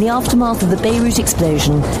depth, from the aftermath of the Beirut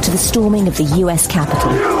explosion to the storming of the US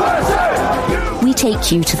Capitol. We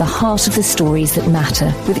take you to the heart of the stories that matter,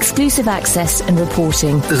 with exclusive access and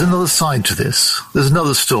reporting. There's another side to this. There's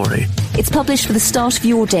another story. It's published for the start of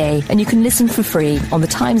your day, and you can listen for free on the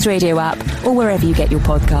Times Radio app or wherever you get your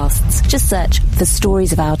podcasts. Just search for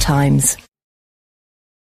Stories of Our Times.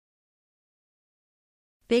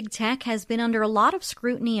 Big tech has been under a lot of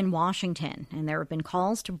scrutiny in Washington, and there have been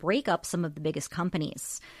calls to break up some of the biggest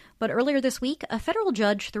companies. But earlier this week, a federal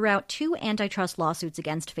judge threw out 2 antitrust lawsuits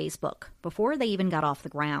against Facebook before they even got off the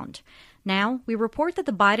ground. Now, we report that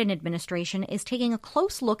the Biden administration is taking a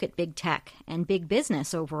close look at big tech and big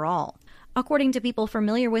business overall. According to people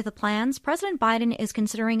familiar with the plans, President Biden is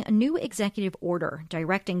considering a new executive order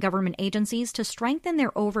directing government agencies to strengthen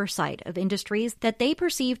their oversight of industries that they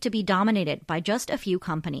perceive to be dominated by just a few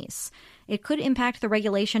companies. It could impact the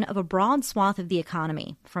regulation of a broad swath of the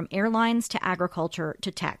economy, from airlines to agriculture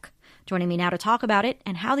to tech. Joining me now to talk about it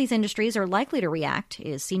and how these industries are likely to react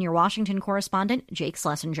is senior Washington correspondent Jake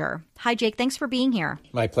Schlesinger. Hi, Jake. Thanks for being here.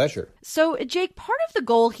 My pleasure. So, Jake, part of the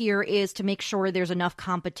goal here is to make sure there's enough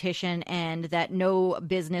competition and that no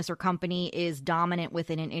business or company is dominant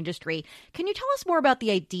within an industry. Can you tell us more about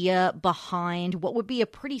the idea behind what would be a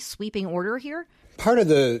pretty sweeping order here? Part of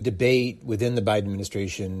the debate within the Biden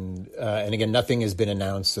administration, and again, nothing has been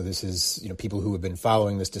announced, so this is, people who have been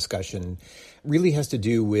following this discussion, really has to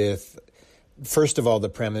do with, first of all, the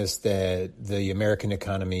premise that the American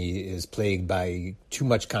economy is plagued by too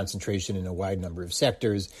much concentration in a wide number of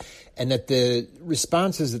sectors, and that the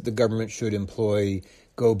responses that the government should employ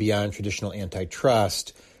go beyond traditional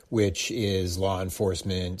antitrust, which is law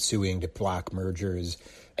enforcement, suing to block mergers,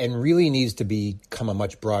 and really needs to become a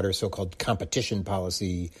much broader so-called competition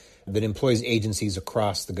policy that employs agencies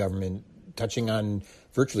across the government, touching on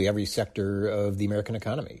virtually every sector of the American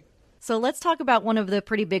economy. So let's talk about one of the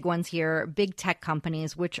pretty big ones here, big tech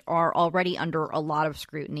companies, which are already under a lot of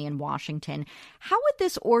scrutiny in Washington. How would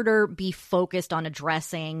this order be focused on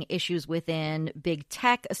addressing issues within big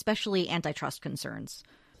tech, especially antitrust concerns?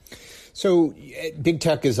 So big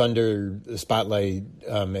tech is under the spotlight,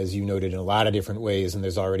 as you noted, in a lot of different ways. And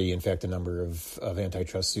there's already, in fact, a number of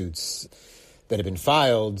antitrust suits that have been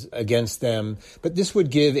filed against them. But this would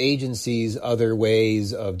give agencies other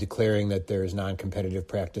ways of declaring that there's non-competitive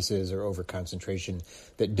practices or overconcentration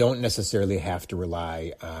that don't necessarily have to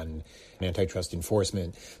rely on antitrust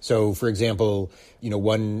enforcement. So, for example,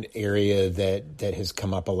 one area that has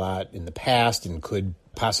come up a lot in the past and could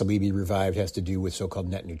possibly be revived has to do with so-called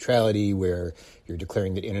net neutrality, where you're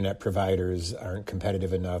declaring that internet providers aren't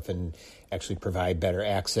competitive enough and actually provide better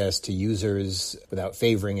access to users without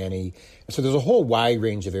favoring any. So there's a whole wide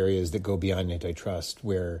range of areas that go beyond antitrust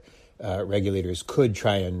where regulators could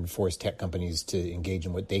try and force tech companies to engage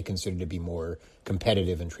in what they consider to be more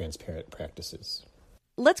competitive and transparent practices.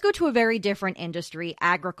 Let's go to a very different industry,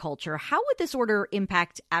 agriculture. How would this order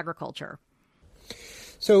impact agriculture?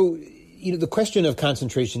 So, the question of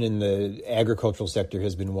concentration in the agricultural sector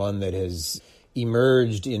has been one that has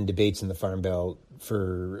emerged in debates in the Farm Belt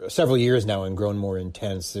for several years now and grown more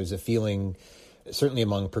intense. There's a feeling, certainly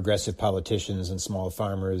among progressive politicians and small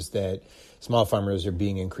farmers, that small farmers are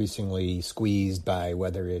being increasingly squeezed by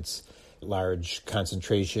whether it's large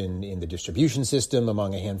concentration in the distribution system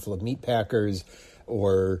among a handful of meat packers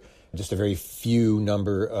or just a very few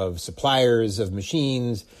number of suppliers of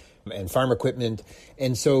machines and farm equipment.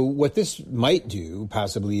 And so what this might do,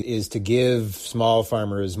 possibly, is to give small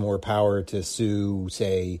farmers more power to sue,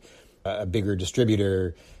 say, a bigger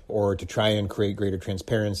distributor, or to try and create greater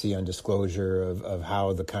transparency on disclosure of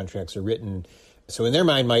how the contracts are written. So in their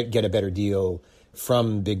mind, might get a better deal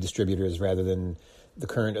from big distributors rather than the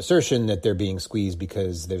current assertion that they're being squeezed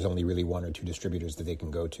because there's only really one or two distributors that they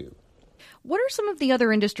can go to. What are some of the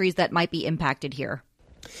other industries that might be impacted here?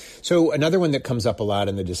 So another one that comes up a lot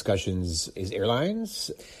in the discussions is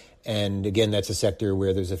airlines. And again, that's a sector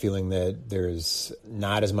where there's a feeling that there's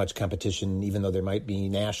not as much competition, even though there might be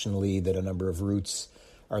nationally, that a number of routes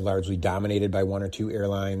are largely dominated by one or two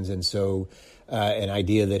airlines. And so an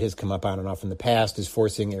idea that has come up on and off in the past is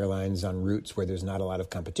forcing airlines on routes where there's not a lot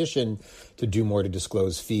of competition to do more to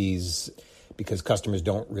disclose fees, because customers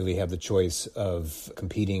don't really have the choice of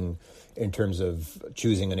competing in terms of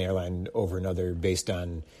choosing an airline over another based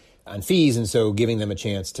on fees. And so giving them a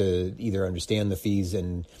chance to either understand the fees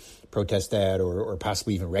and protest that, or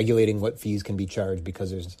possibly even regulating what fees can be charged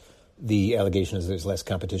because there's the allegation is there's less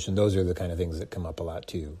competition. Those are the kind of things that come up a lot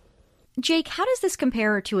too. Jake, how does this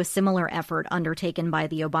compare to a similar effort undertaken by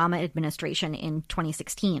the Obama administration in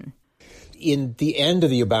 2016? In the end of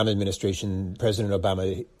the Obama administration, President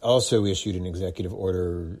Obama also issued an executive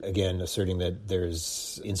order, again, asserting that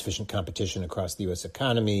there's insufficient competition across the U.S.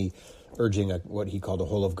 economy, urging what he called a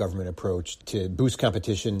whole-of-government approach to boost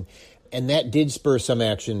competition. And that did spur some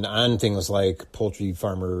action on things like poultry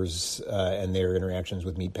farmers and their interactions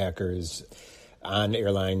with meat packers, on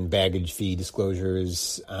airline baggage fee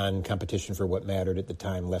disclosures, on competition for what mattered at the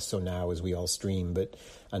time, less so now as we all stream, but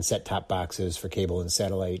on set-top boxes for cable and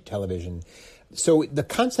satellite television. So the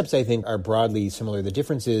concepts, I think, are broadly similar. The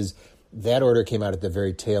difference is that order came out at the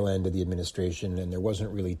very tail end of the administration, and there wasn't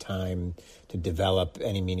really time to develop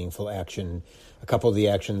any meaningful action. A couple of the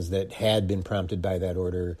actions that had been prompted by that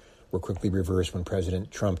order were quickly reversed when President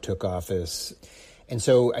Trump took office. And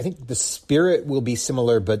so I think the spirit will be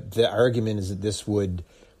similar, but the argument is that this would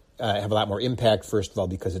have a lot more impact, first of all,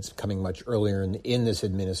 because it's coming much earlier in this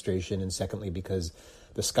administration, and secondly, because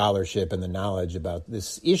the scholarship and the knowledge about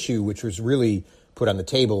this issue, which was really put on the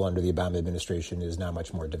table under the Obama administration, is now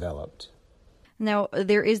much more developed. Now,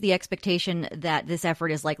 there is the expectation that this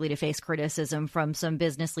effort is likely to face criticism from some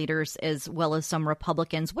business leaders as well as some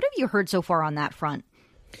Republicans. What have you heard so far on that front?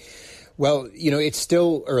 Well, it's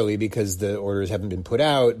still early because the orders haven't been put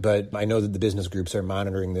out, but I know that the business groups are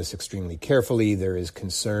monitoring this extremely carefully. There is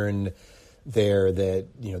concern there that,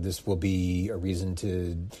 this will be a reason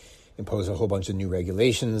to impose a whole bunch of new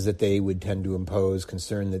regulations that they would tend to impose,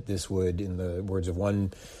 concern that this would, in the words of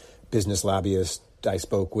one business lobbyist I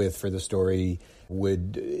spoke with for the story,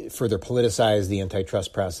 would further politicize the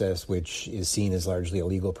antitrust process, which is seen as largely a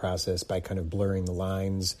legal process, by kind of blurring the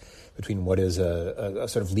lines between what is a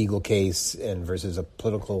sort of legal case and versus a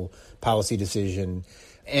political policy decision.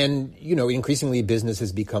 And, increasingly business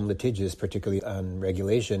has become litigious, particularly on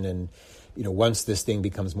regulation. And, once this thing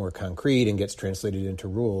becomes more concrete and gets translated into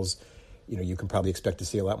rules, you can probably expect to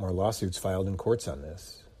see a lot more lawsuits filed in courts on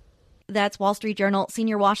this. That's Wall Street Journal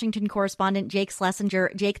senior Washington correspondent Jake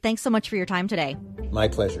Schlesinger. Jake, thanks so much for your time today. My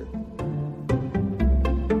pleasure.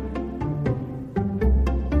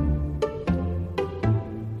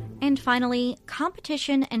 finally,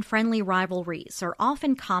 competition and friendly rivalries are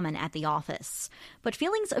often common at the office. But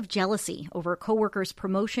feelings of jealousy over a coworker's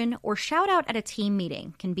promotion or shout out at a team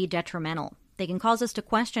meeting can be detrimental. They can cause us to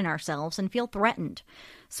question ourselves and feel threatened.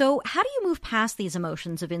 So how do you move past these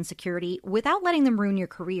emotions of insecurity without letting them ruin your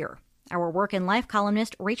career? Our work and life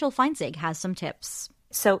columnist Rachel Feinzig has some tips.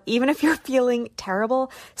 So even if you're feeling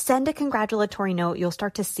terrible, send a congratulatory note. You'll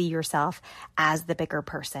start to see yourself as the bigger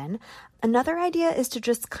person. Another idea is to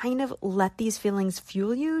just kind of let these feelings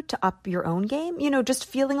fuel you to up your own game. Just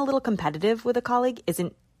feeling a little competitive with a colleague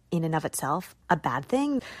isn't in and of itself a bad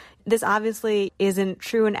thing. This obviously isn't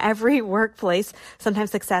true in every workplace.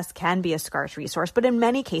 Sometimes success can be a scarce resource, but in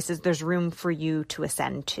many cases, there's room for you to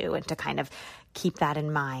ascend to and to kind of keep that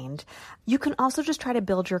in mind. You can also just try to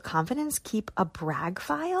build your confidence. Keep a brag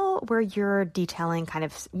file where you're detailing kind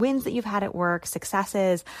of wins that you've had at work,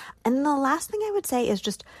 successes. And the last thing I would say is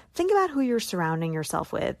just think about who you're surrounding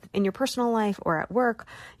yourself with in your personal life or at work.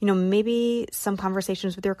 Maybe some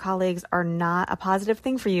conversations with your colleagues are not a positive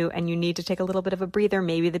thing for you and you need to take a little bit of a breather.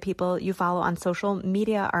 Maybe the people you follow on social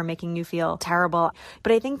media are making you feel terrible.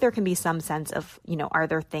 But I think there can be some sense of, are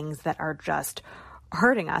there things that are just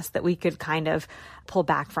hurting us that we could kind of pull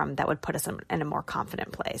back from that would put us in a more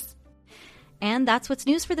confident place. And that's what's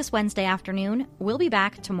news for this Wednesday afternoon. We'll be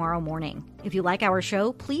back tomorrow morning. If you like our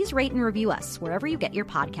show, please rate and review us wherever you get your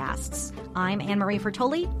podcasts. I'm Anne-Marie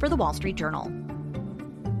Fertoli for The Wall Street Journal.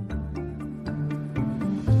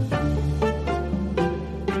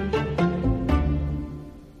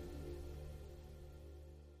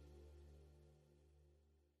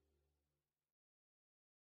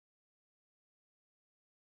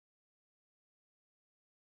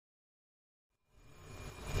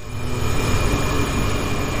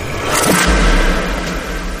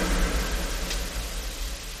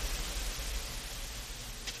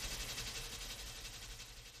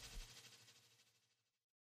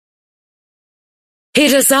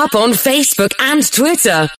 Hit us up on Facebook and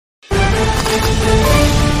Twitter.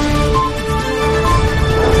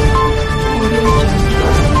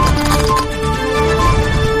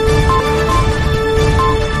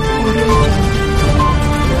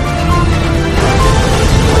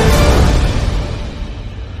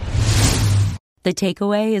 The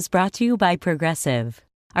Takeaway is brought to you by Progressive.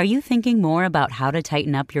 Are you thinking more about how to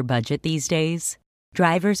tighten up your budget these days?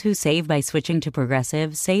 Drivers who save by switching to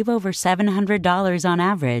Progressive save over $700 on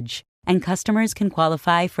average, and customers can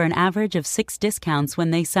qualify for an average of 6 discounts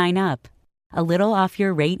when they sign up. A little off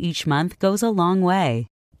your rate each month goes a long way.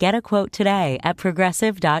 Get a quote today at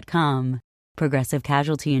Progressive.com. Progressive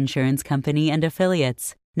Casualty Insurance Company and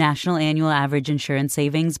Affiliates. National annual average insurance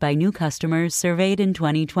savings by new customers surveyed in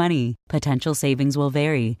 2020. Potential savings will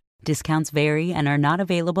vary. Discounts vary and are not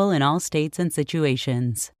available in all states and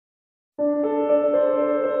situations.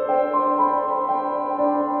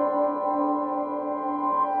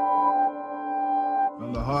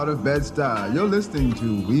 From the heart of Bed-Stuy, you're listening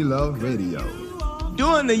to We Love Radio.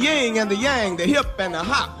 Doing the yin and the yang, the hip and the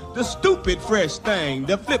hop, the stupid fresh thing,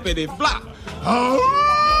 the flippity flop.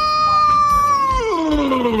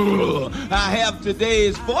 I have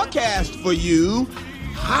today's forecast for you.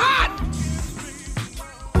 Hot!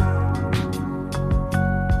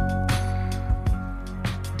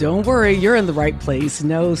 Don't worry, you're in the right place.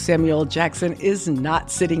 No, Samuel Jackson is not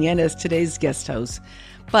sitting in as today's guest host.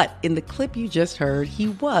 But in the clip you just heard, he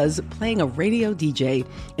was playing a radio DJ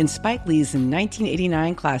in Spike Lee's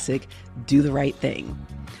 1989 classic, Do the Right Thing,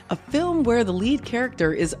 a film where the lead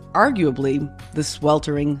character is arguably the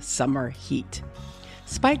sweltering summer heat.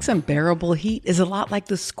 Spike's unbearable heat is a lot like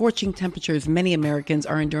the scorching temperatures many Americans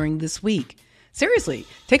are enduring this week. Seriously,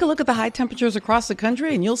 take a look at the high temperatures across the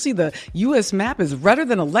country and you'll see the U.S. map is redder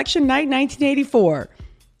than election night 1984.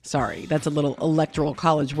 Sorry, that's a little electoral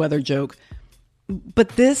college weather joke. But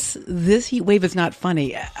this heat wave is not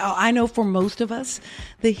funny. I know for most of us,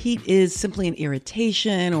 the heat is simply an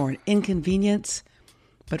irritation or an inconvenience.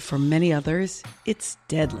 But for many others, it's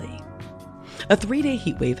deadly. A 3-day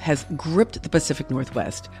heat wave has gripped the Pacific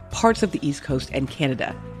Northwest, parts of the East Coast, and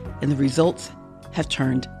Canada, and the results have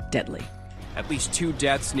turned deadly. At least 2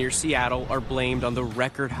 deaths near Seattle are blamed on the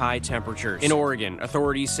record-high temperatures. In Oregon,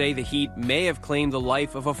 authorities say the heat may have claimed the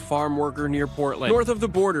life of a farm worker near Portland. North of the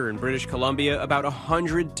border in British Columbia, about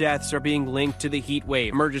 100 deaths are being linked to the heat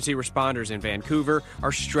wave. Emergency responders in Vancouver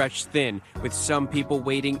are stretched thin, with some people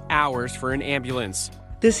waiting hours for an ambulance.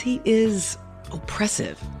 This heat is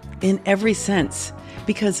oppressive in every sense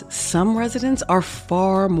because some residents are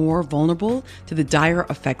far more vulnerable to the dire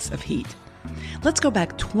effects of heat. Let's go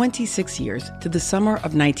back 26 years to the summer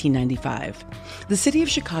of 1995. The city of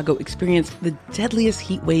Chicago experienced the deadliest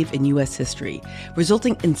heat wave in U.S. history,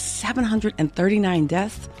 resulting in 739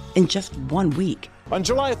 deaths in just 1 week. On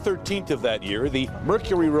July 13th of that year, the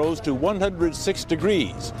mercury rose to 106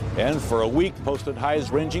 degrees, and for a week posted highs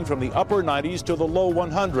ranging from the upper 90s to the low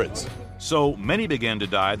 100s. So many began to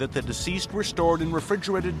die that the deceased were stored in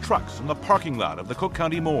refrigerated trucks in the parking lot of the Cook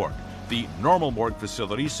County Morgue. The normal morgue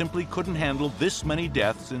facility simply couldn't handle this many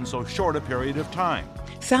deaths in so short a period of time.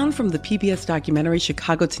 Sound from the PBS documentary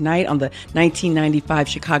Chicago Tonight on the 1995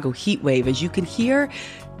 Chicago heat wave. As you can hear,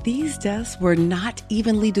 these deaths were not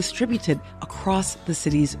evenly distributed across the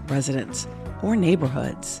city's residents or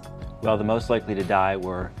neighborhoods. Well, the most likely to die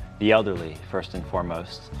were the elderly, first and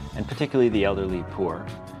foremost, and particularly the elderly poor,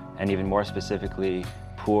 and even more specifically,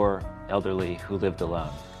 poor elderly who lived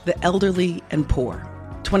alone. The elderly and poor,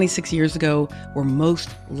 26 years ago, were most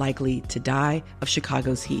likely to die of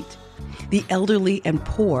Chicago's heat. The elderly and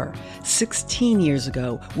poor, 16 years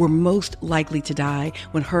ago, were most likely to die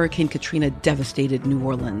when Hurricane Katrina devastated New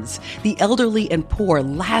Orleans. The elderly and poor,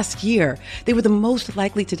 last year, they were the most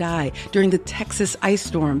likely to die during the Texas ice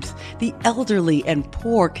storms. The elderly and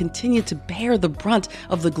poor continue to bear the brunt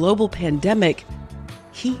of the global pandemic.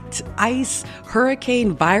 Heat, ice,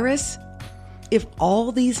 hurricane, virus. If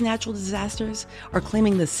all these natural disasters are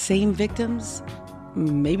claiming the same victims,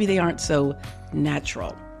 maybe they aren't so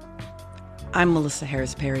natural. I'm Melissa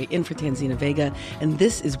Harris Perry, in for Tanzina Vega, and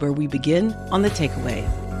this is where we begin on The Takeaway.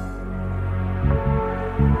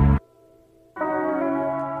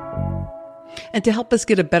 And to help us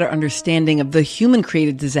get a better understanding of the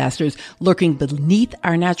human-created disasters lurking beneath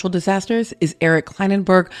our natural disasters is Eric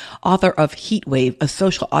Klinenberg, author of Heat Wave, A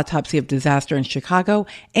Social Autopsy of Disaster in Chicago,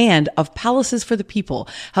 and of Palaces for the People,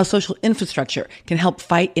 How Social Infrastructure Can Help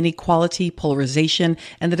Fight Inequality, Polarization,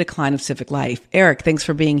 and the Decline of Civic Life. Eric, thanks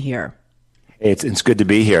for being here. It's good to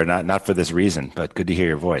be here, not for this reason, but good to hear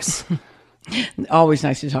your voice. Always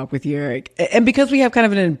nice to talk with you, Eric. And because we have kind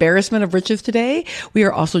of an embarrassment of riches today, we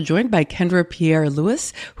are also joined by Kendra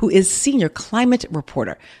Pierre-Louis, who is senior climate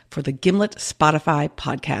reporter for the Gimlet Spotify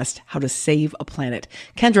podcast, How to Save a Planet.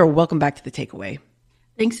 Kendra, welcome back to The Takeaway.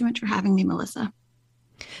 Thanks so much for having me, Melissa.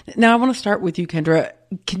 Now, I want to start with you, Kendra.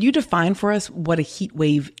 Can you define for us what a heat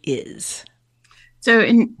wave is? So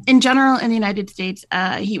in general, in the United States,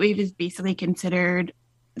 a heat wave is basically considered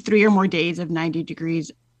 3 or more days of 90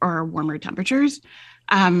 degrees or warmer temperatures.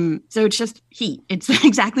 So it's just heat. It's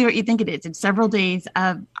exactly what you think it is. It's several days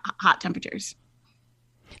of hot temperatures.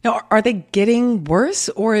 Now, are they getting worse,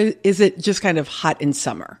 or is it just kind of hot in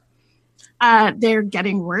summer? They're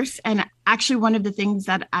getting worse. And actually, one of the things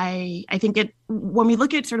that I think when we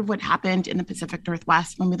look at sort of what happened in the Pacific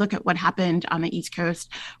Northwest, when we look at what happened on the East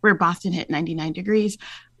Coast, where Boston hit 99 degrees,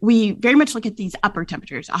 we very much look at these upper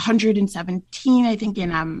temperatures, 117, I think,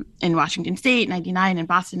 in Washington State, 99 in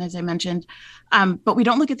Boston, as I mentioned. But we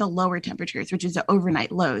don't look at the lower temperatures, which is the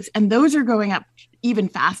overnight lows. And those are going up even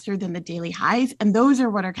faster than the daily highs. And those are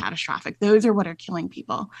what are catastrophic. Those are what are killing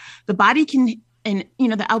people. The body can, and,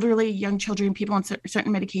 the elderly, young children, people on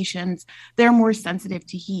certain medications, they're more sensitive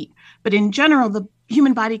to heat. But in general, the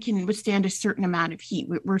human body can withstand a certain amount of heat.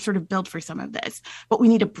 We're sort of built for some of this, but we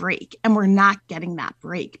need a break. And we're not getting that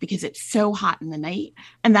break because it's so hot in the night.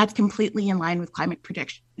 And that's completely in line with climate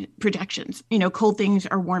projections. Cold things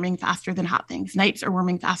are warming faster than hot things. Nights are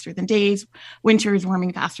warming faster than days. Winter is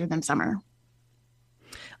warming faster than summer.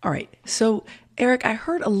 All right. So, Eric, I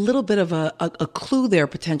heard a little bit of a clue there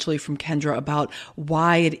potentially from Kendra about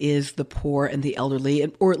why it is the poor and the elderly,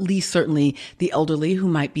 or at least certainly the elderly, who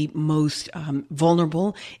might be most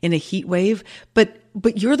vulnerable in a heat wave. But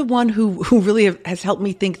you're the one who really has helped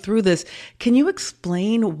me think through this. Can you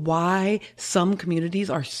explain why some communities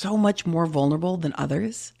are so much more vulnerable than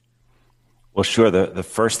others? Well, sure. The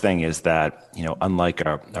first thing is that, unlike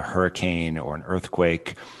a hurricane or an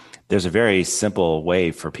earthquake, there's a very simple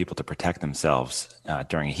way for people to protect themselves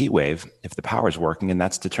during a heat wave if the power is working, and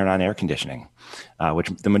that's to turn on air conditioning, which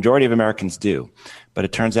the majority of Americans do. But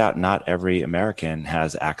it turns out not every American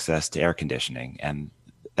has access to air conditioning, and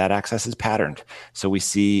that access is patterned. So we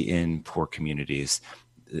see in poor communities,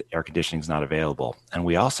 air conditioning is not available. And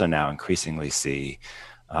we also now increasingly see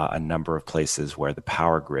a number of places where the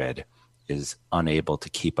power grid is unable to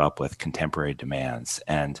keep up with contemporary demands.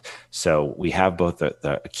 And so we have both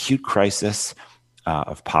the acute crisis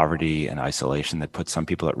of poverty and isolation that puts some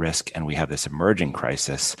people at risk, and we have this emerging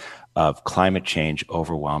crisis of climate change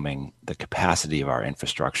overwhelming the capacity of our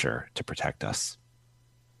infrastructure to protect us.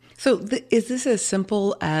 So is this as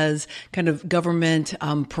simple as kind of government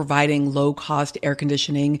providing low-cost air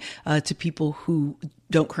conditioning to people who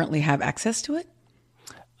don't currently have access to it?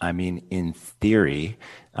 I mean, in theory,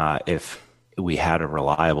 if we had a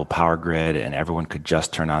reliable power grid and everyone could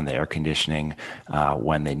just turn on the air conditioning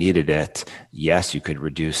when they needed it, yes, you could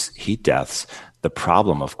reduce heat deaths. The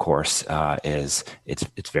problem, of course, is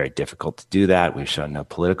it's very difficult to do that. We've shown no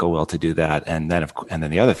political will to do that. And then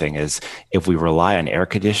the other thing is, if we rely on air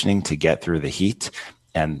conditioning to get through the heat,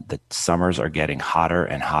 and the summers are getting hotter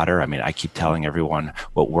and hotter. I mean, I keep telling everyone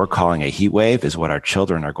what we're calling a heat wave is what our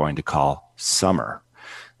children are going to call summer.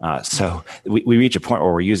 So we reach a point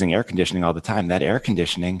where we're using air conditioning all the time. That air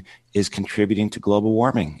conditioning is contributing to global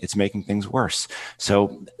warming. It's making things worse.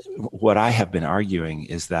 So what I have been arguing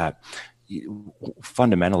is that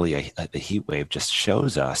fundamentally the heat wave just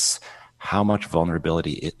shows us how much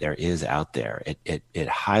vulnerability there is out there. It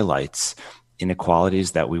highlights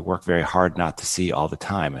inequalities that we work very hard not to see all the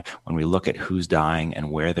time. When we look at who's dying and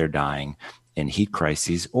where they're dying in heat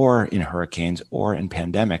crises or in hurricanes or in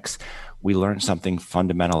pandemics, we learn something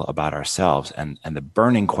fundamental about ourselves. And the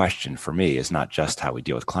burning question for me is not just how we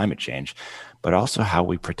deal with climate change, but also how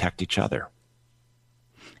we protect each other.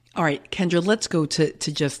 All right, Kendra, let's go to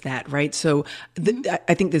just that, right? So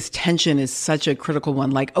I think this tension is such a critical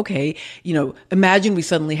one. Like, okay, imagine we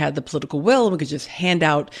suddenly had the political will and we could just hand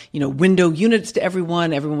out, window units to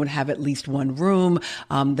everyone. Everyone would have at least one room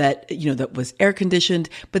that was air conditioned.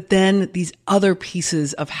 But then these other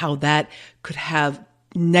pieces of how that could have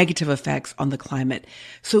negative effects on the climate.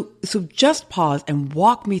 So just pause and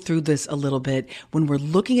walk me through this a little bit. When we're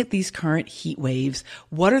looking at these current heat waves,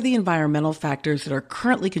 what are the environmental factors that are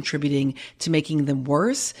currently contributing to making them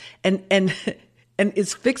worse? And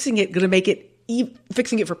is fixing it going to make it,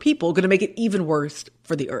 fixing it for people, going to make it even worse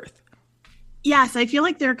for the Earth? Yes, I feel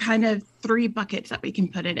like there are kind of three buckets that we can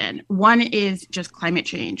put it in. One is just climate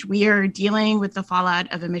change. We are dealing with the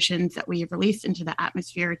fallout of emissions that we have released into the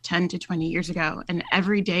atmosphere 10 to 20 years ago. And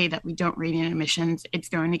every day that we don't rein in emissions, it's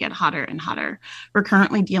going to get hotter and hotter. We're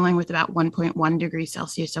currently dealing with about 1.1 degrees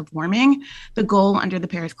Celsius of warming. The goal under the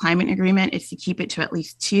Paris Climate Agreement is to keep it to at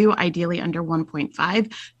least 2, ideally under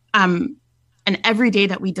 1.5. And every day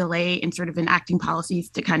that we delay in sort of enacting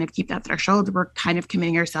policies to kind of keep that threshold, we're kind of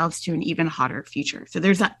committing ourselves to an even hotter future. So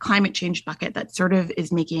there's that climate change bucket that sort of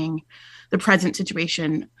is making the present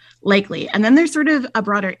situation likely. And then there's sort of a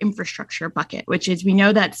broader infrastructure bucket, which is we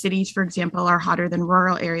know that cities, for example, are hotter than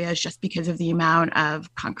rural areas just because of the amount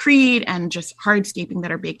of concrete and just hardscaping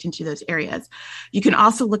that are baked into those areas. You can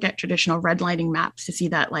also look at traditional redlining maps to see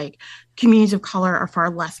that like communities of color are far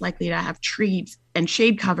less likely to have trees and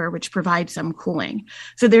shade cover, which provides some cooling.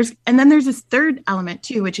 So there's this third element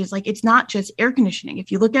too, which is like, it's not just air conditioning. If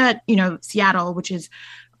you look at, Seattle, which is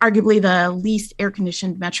arguably the least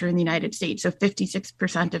air-conditioned metro in the United States. So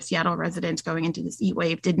 56% of Seattle residents going into this heat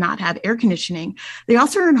wave did not have air conditioning. They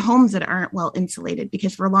also are in homes that aren't well insulated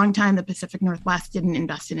because for a long time, the Pacific Northwest didn't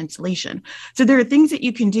invest in insulation. So there are things that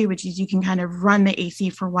you can do, which is you can kind of run the AC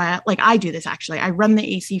for a while. Like I do this, actually. I run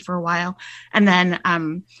the AC for a while and then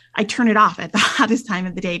I turn it off at the hottest time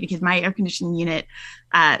of the day because my air conditioning unit,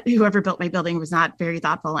 whoever built my building was not very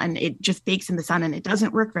thoughtful and it just bakes in the sun and it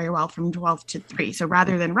doesn't work very well from 12 to 3. So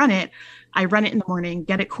rather than run it, I run it in the morning,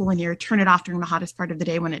 get it cool in here, turn it off during the hottest part of the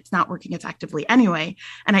day when it's not working effectively anyway.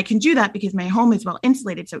 And I can do that because my home is well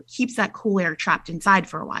insulated. So it keeps that cool air trapped inside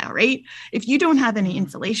for a while, right? If you don't have any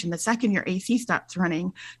insulation, the second your AC stops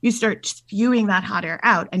running, you start spewing that hot air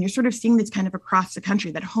out. And you're sort of seeing this kind of across the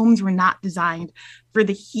country that homes were not designed for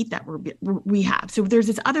the heat that we have. So there's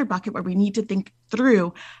this other bucket where we need to think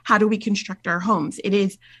through how do we construct our homes. It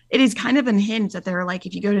is kind of unhinged that there are like,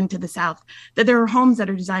 if you go into the South, that there are homes that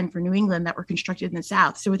are designed for New England that were constructed in the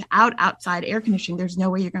South. So without outside air conditioning, there's no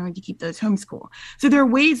way you're going to keep those homes cool. So there are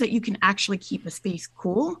ways that you can actually keep a space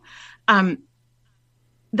cool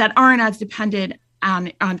that aren't as dependent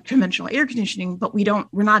on conventional air conditioning, but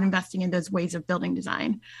we're not investing in those ways of building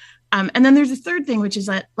design. And then there's a third thing, which is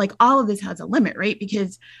that like all of this has a limit, right?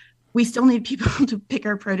 Because we still need people to pick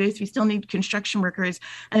our produce. We still need construction workers.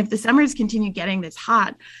 And if the summers continue getting this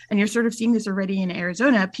hot, and you're sort of seeing this already in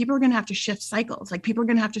Arizona, people are going to have to shift cycles. Like people are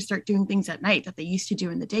going to have to start doing things at night that they used to do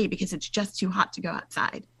in the day because it's just too hot to go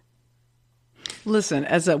outside. Listen,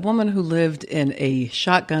 as a woman who lived in a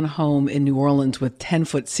shotgun home in New Orleans with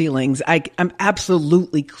 10-foot ceilings, I'm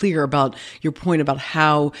absolutely clear about your point about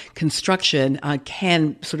how construction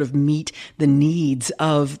can sort of meet the needs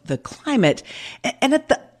of the climate. And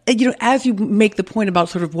as you make the point about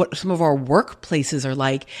sort of what some of our workplaces are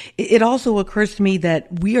like, it also occurs to me that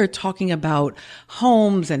we are talking about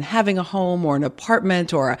homes and having a home or an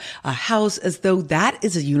apartment or a house as though that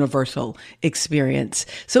is a universal experience.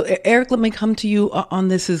 So Eric, let me come to you on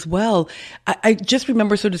this as well. I just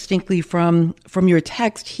remember so distinctly from your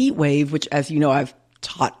text, Heat Wave, which, as you know, I've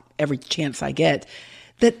taught every chance I get,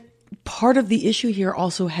 that part of the issue here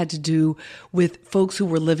also had to do with folks who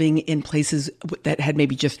were living in places that had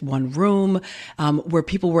maybe just one room, where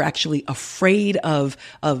people were actually afraid of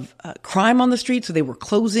crime on the street, so they were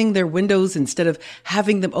closing their windows instead of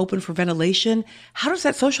having them open for ventilation. How does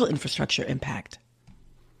that social infrastructure impact?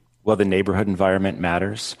 Well, the neighborhood environment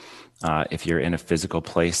matters. If you're in a physical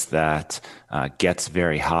place that gets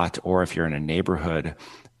very hot, or if you're in a neighborhood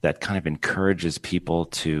that kind of encourages people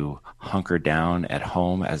to hunker down at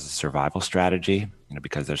home as a survival strategy,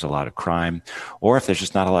 because there's a lot of crime, or if there's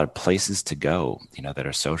just not a lot of places to go, that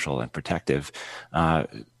are social and protective,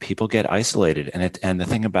 people get isolated. And the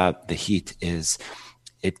thing about the heat is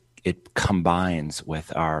it combines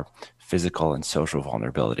with our physical and social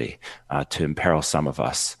vulnerability to imperil some of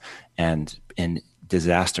us. And in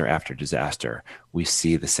disaster after disaster, we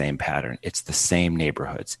see the same pattern. It's the same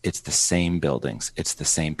neighborhoods, it's the same buildings, it's the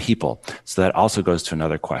same people. So that also goes to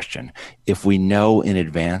another question. If we know in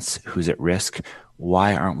advance who's at risk,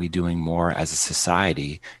 why aren't we doing more as a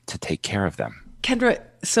society to take care of them? Kendra,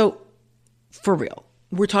 so for real,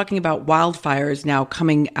 we're talking about wildfires now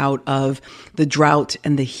coming out of the drought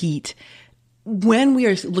and the heat. When we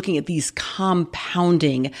are looking at these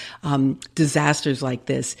compounding disasters like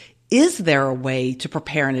this, is there a way to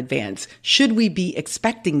prepare in advance? Should we be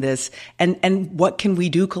expecting this? And what can we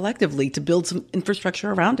do collectively to build some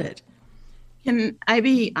infrastructure around it? Can I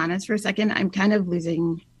be honest for a second? I'm kind of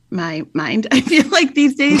losing my mind, I feel like,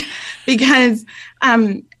 these days, because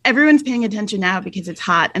everyone's paying attention now because it's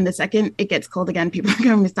hot. And the second it gets cold again, people are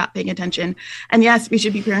going to stop paying attention. And yes, we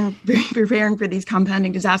should be preparing for these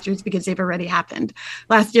compounding disasters because they've already happened.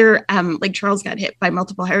 Last year, Lake Charles got hit by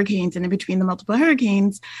multiple hurricanes. And in between the multiple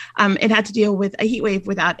hurricanes, it had to deal with a heat wave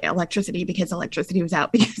without electricity because electricity was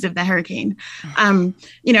out because of the hurricane.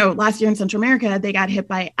 Last year in Central America, they got hit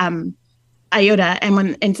by Iota, and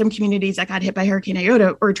when in some communities that got hit by Hurricane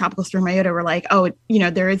Iota or Tropical Storm Iota were like,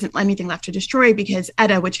 there isn't anything left to destroy because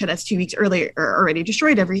Eta, which hit us 2 weeks earlier, already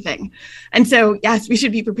destroyed everything. And so, yes, we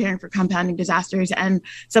should be preparing for compounding disasters. And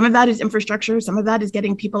some of that is infrastructure. Some of that is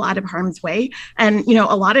getting people out of harm's way. And,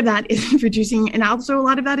 a lot of that is reducing, and also a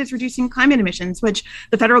lot of that is reducing climate emissions, which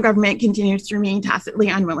the federal government continues to remain tacitly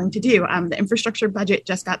unwilling to do. The infrastructure budget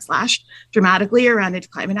just got slashed dramatically around its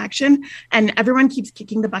climate action, and everyone keeps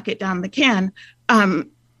kicking the bucket down the can.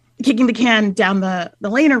 Kicking the can down the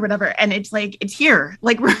lane or whatever. And it's like, it's here.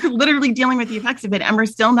 Like, we're literally dealing with the effects of it. And we're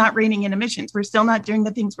still not reining in emissions. We're still not doing the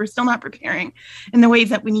things. We're still not preparing in the ways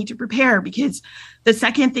that we need to prepare, because the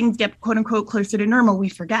second things get quote unquote closer to normal, we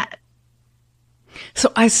forget.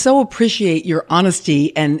 So I so appreciate your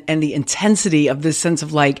honesty and the intensity of this sense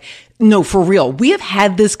of like, no, for real. We have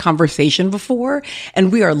had this conversation before,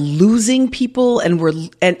 and we are losing people, and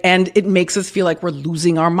and it makes us feel like we're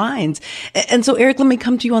losing our minds. And so, Eric, let me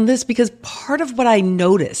come to you on this, because part of what I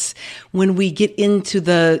notice when we get into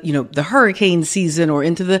the hurricane season or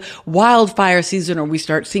into the wildfire season, or we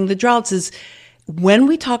start seeing the droughts, is when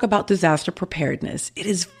we talk about disaster preparedness, it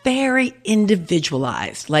is very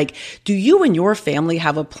individualized. Like, do you and your family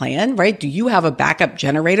have a plan, right? Do you have a backup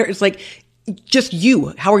generator? It's like, just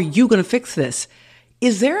you. How are you going to fix this?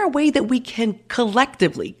 Is there a way that we can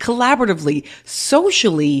collectively, collaboratively,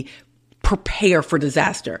 socially prepare for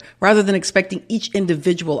disaster rather than expecting each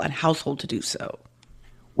individual and household to do so?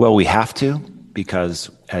 Well, we have to, because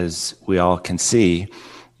as we all can see,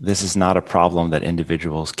 this is not a problem that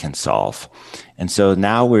individuals can solve. And so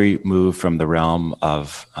now we move from the realm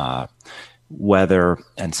of weather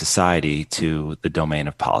and society to the domain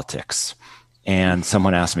of politics. And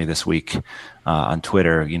someone asked me this week on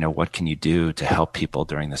Twitter, what can you do to help people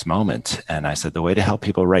during this moment? And I said, the way to help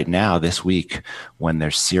people right now, this week, when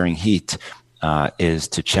there's searing heat, is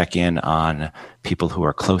to check in on people who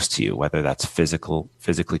are close to you, whether that's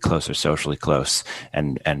physically close or socially close,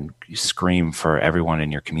 and scream for everyone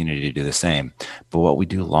in your community to do the same. But what we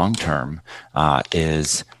do long term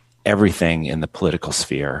is everything in the political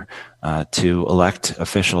sphere to elect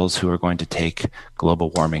officials who are going to take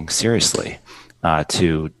global warming seriously.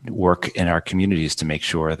 to work in our communities to make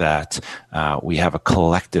sure that we have a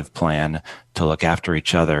collective plan to look after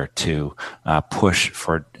each other, to push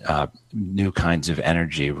for new kinds of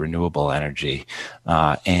energy, renewable energy,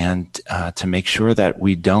 and to make sure that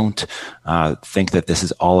we don't think that this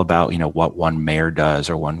is all about, what one mayor does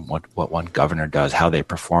or what one governor does, how they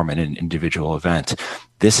perform in an individual event.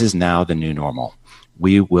 This is now the new normal.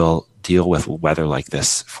 We will deal with weather like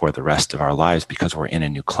this for the rest of our lives because we're in a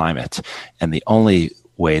new climate, and the only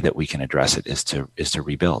way that we can address it is to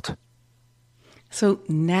rebuild. So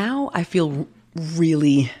now I feel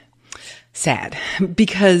really sad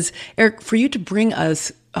because, Eric, for you to bring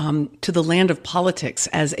us to the land of politics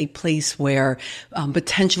as a place where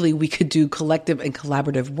potentially we could do collective and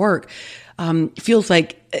collaborative work feels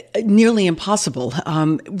like nearly impossible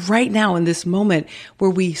right now in this moment where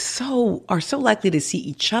we are so likely to see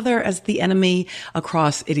each other as the enemy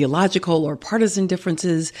across ideological or partisan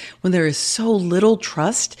differences, when there is so little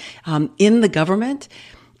trust in the government.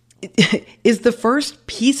 Is the first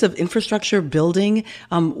piece of infrastructure building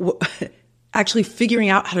actually figuring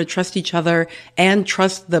out how to trust each other and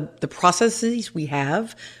trust the processes we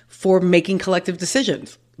have for making collective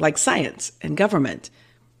decisions, like science and government?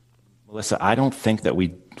 Melissa, I don't think that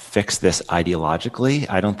we fix this ideologically.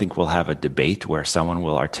 I don't think we'll have a debate where someone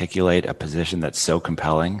will articulate a position that's so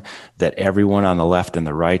compelling that everyone on the left and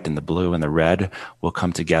the right and the blue and the red will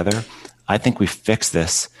come together. I think we fix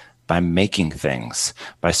this by making things,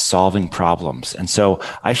 by solving problems. And so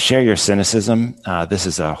I share your cynicism. This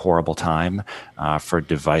is a horrible time for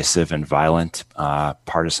divisive and violent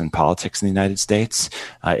partisan politics in the United States.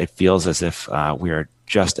 It feels as if we are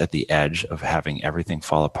just at the edge of having everything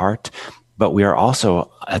fall apart. But we are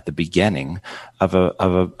also at the beginning of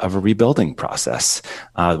a rebuilding process.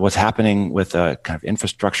 What's happening with a kind of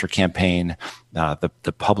infrastructure campaign,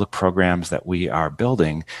 the public programs that we are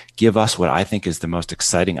building give us what I think is the most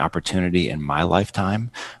exciting opportunity in my lifetime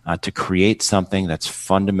to create something that's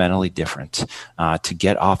fundamentally different, to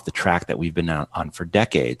get off the track that we've been on for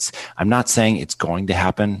decades. I'm not saying it's going to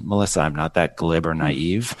happen, Melissa. I'm not that glib or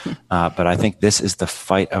naive, but I think this is the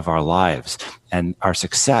fight of our lives. And our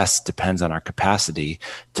success depends on our capacity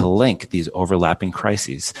to link these overlapping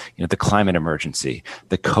crises, the climate emergency,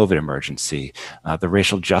 the COVID emergency, the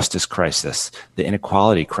racial justice crisis, the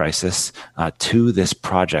inequality crisis, to this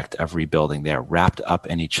project of rebuilding. They are wrapped up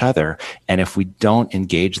in each other. And if we don't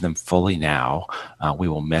engage them fully now, we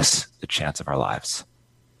will miss the chance of our lives.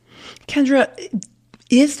 Kendra,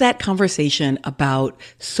 is that conversation about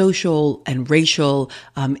social and racial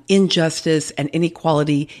injustice and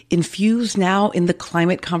inequality infused now in the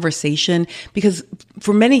climate conversation? Because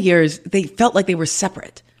for many years, they felt like they were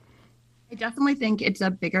separate. I definitely think it's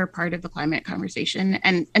a bigger part of the climate conversation.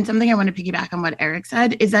 And something I want to piggyback on what Eric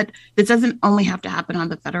said is that this doesn't only have to happen on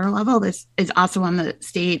the federal level. This is also on the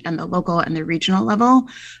state and the local and the regional level.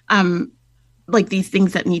 Like these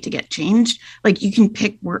things that need to get changed, like you can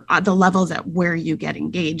pick the levels at where you get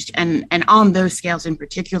engaged, and on those scales in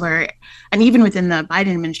particular, and even within the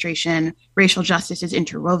Biden administration, racial justice is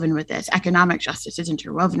interwoven with this, economic justice is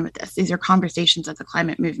interwoven with this. These are conversations that the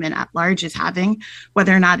climate movement at large is having.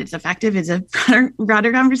 Whether or not it's effective is a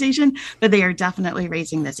broader conversation, but they are definitely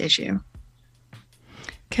raising this issue.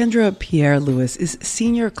 Kendra Pierre-Louis is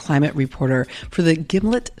senior climate reporter for the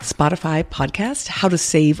Gimlet Spotify podcast, How to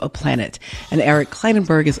Save a Planet. And Eric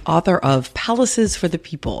Klinenberg is author of Palaces for the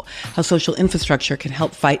People, How Social Infrastructure Can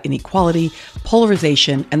Help Fight Inequality,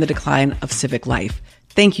 Polarization, and the Decline of Civic Life.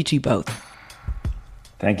 Thank you to you both.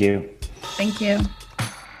 Thank you. Thank you.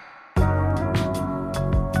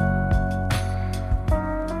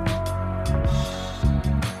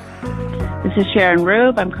 This is Sharon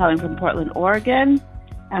Rube. I'm calling from Portland, Oregon.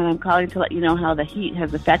 And I'm calling to let you know how the heat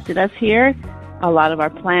has affected us here. A lot of our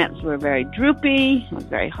plants were very droopy. It was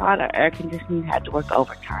very hot. Our air conditioning had to work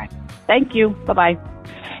overtime. Thank you. Bye-bye.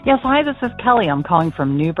 Yes, hi, this is Kelly. I'm calling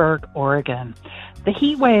from Newberg, Oregon. The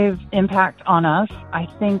heat wave impact on us, I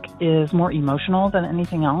think, is more emotional than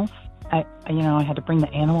anything else. I had to bring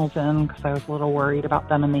the animals in because I was a little worried about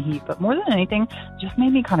them in the heat. But more than anything, it just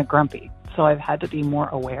made me kind of grumpy. So I've had to be more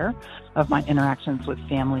aware of my interactions with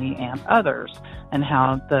family and others and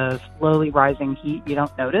how the slowly rising heat you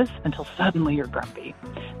don't notice until suddenly you're grumpy.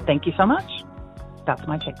 Thank you so much. That's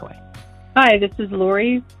my takeaway. Hi, this is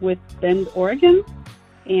Lori with Bend, Oregon.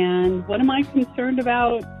 And what am I concerned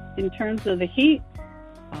about in terms of the heat?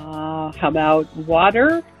 How about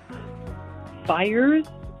water, fires,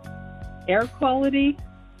 air quality?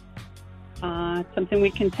 Something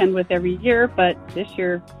we contend with every year, but this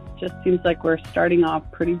year just seems like we're starting off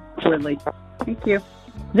pretty poorly. Thank you.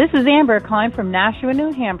 This is Amber calling from Nashua,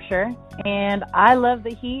 New Hampshire, and I love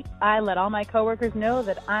the heat. I let all my coworkers know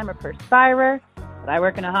that I'm a perspirer, but I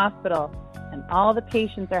work in a hospital, and all the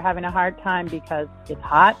patients are having a hard time because it's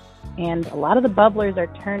hot, and a lot of the bubblers are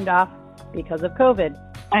turned off because of COVID.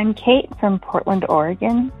 I'm Kate from Portland,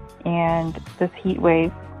 Oregon, and this heat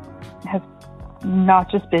wave has not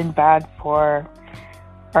just been bad for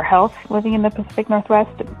our health living in the Pacific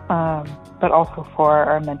Northwest, but also for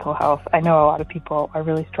our mental health. I know a lot of people are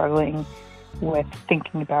really struggling with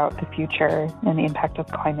thinking about the future and the impact of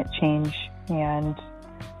climate change, and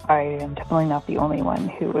I am definitely not the only one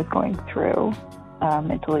who is going through a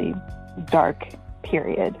mentally dark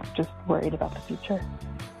period, just worried about the future.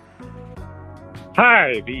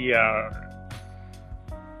 Hi, the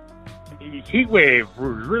heat wave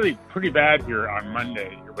was really pretty bad here on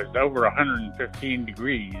Monday. It was over 115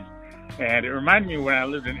 degrees, and it reminded me when I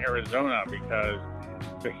lived in Arizona because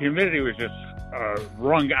the humidity was just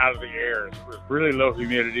wrung out of the air. It was really low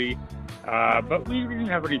humidity, but we didn't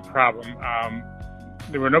have any problem.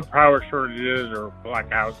 There were no power shortages or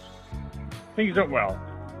blackouts. Things went well.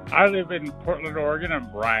 I live in Portland, Oregon.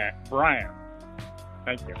 I'm Brian.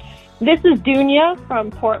 Thank you. This is Dunya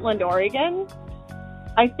from Portland, Oregon.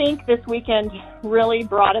 I think this weekend really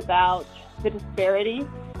brought about the disparity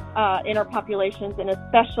in our populations, and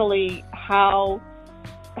especially how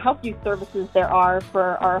few services there are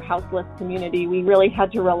for our houseless community. We really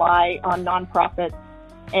had to rely on nonprofits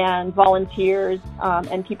and volunteers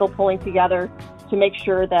and people pulling together to make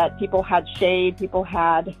sure that people had shade, people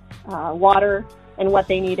had water, and what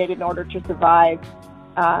they needed in order to survive.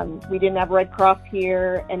 We didn't have Red Cross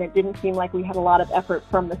here, and it didn't seem like we had a lot of effort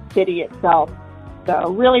from the city itself.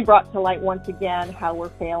 So really brought to light once again how we're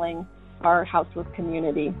failing our houseless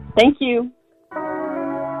community. Thank you.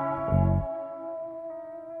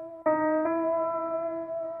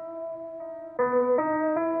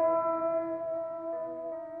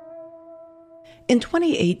 In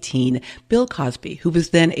 2018, Bill Cosby, who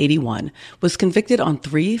was then 81, was convicted on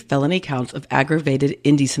 3 felony counts of aggravated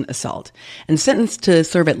indecent assault and sentenced to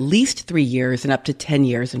serve at least 3 years and up to 10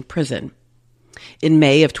 years in prison. In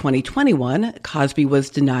May of 2021, Cosby was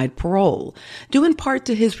denied parole, due in part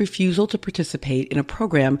to his refusal to participate in a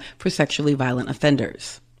program for sexually violent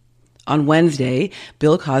offenders. On Wednesday,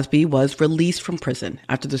 Bill Cosby was released from prison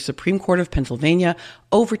after the Supreme Court of Pennsylvania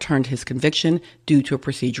overturned his conviction due to a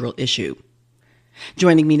procedural issue.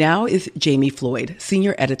 Joining me now is Jamie Floyd,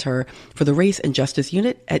 senior editor for the Race and Justice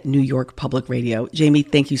Unit at New York Public Radio. Jamie,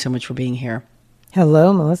 thank you so much for being here.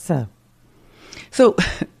 Hello, Melissa. So,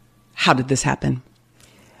 how did this happen?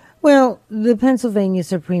 Well, the Pennsylvania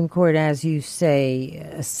Supreme Court, as you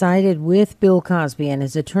say, sided with Bill Cosby and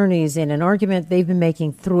his attorneys in an argument they've been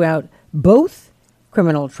making throughout both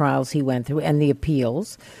criminal trials he went through and the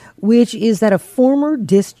appeals, which is that a former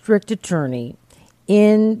district attorney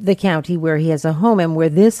in the county where he has a home and where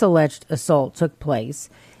this alleged assault took place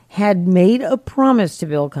had made a promise to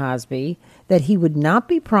Bill Cosby that he would not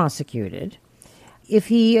be prosecuted if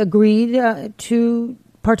he agreed to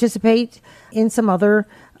participate in some other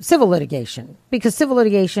civil litigation, because civil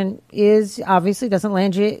litigation is obviously doesn't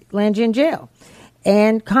land you in jail.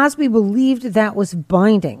 And Cosby believed that was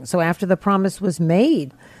binding. So after the promise was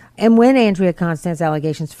made, and when Andrea Constand's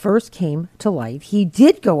allegations first came to light, he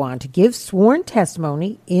did go on to give sworn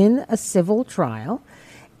testimony in a civil trial,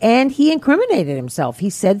 and he incriminated himself. He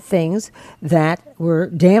said things that were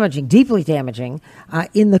damaging, deeply damaging,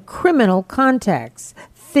 in the criminal context.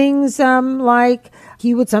 Things like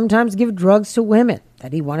he would sometimes give drugs to women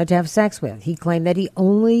that he wanted to have sex with. He claimed that he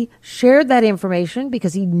only shared that information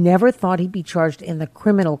because he never thought he'd be charged in the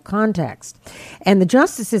criminal context. And the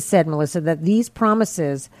justices said, Melissa, that these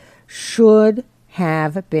promises should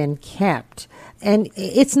have been kept. And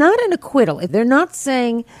it's not an acquittal. They're not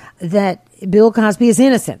saying that Bill Cosby is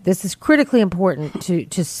innocent. This is critically important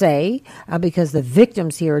to say because the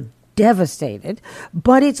victims here are devastated,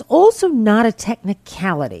 but it's also not a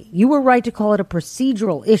technicality. You were right to call it a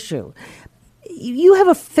procedural issue. You have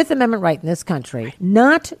a Fifth Amendment right in this country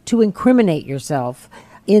not to incriminate yourself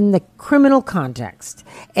in the criminal context,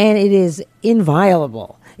 and it is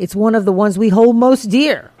inviolable. It's one of the ones we hold most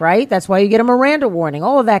dear, right? That's why you get a Miranda warning,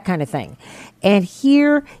 all of that kind of thing. And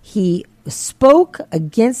here he spoke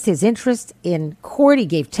against his interest in court. He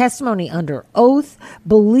gave testimony under oath,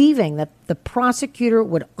 believing that the prosecutor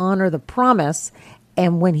would honor the promise.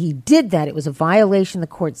 And when he did that, it was a violation, the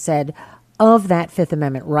court said, of that Fifth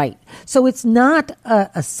Amendment right. So it's not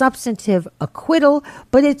a substantive acquittal,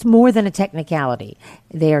 but it's more than a technicality.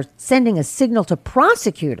 They are sending a signal to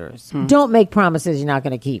prosecutors. Don't make promises you're not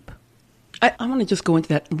going to keep. I want to just go into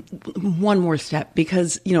that one more step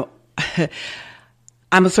because,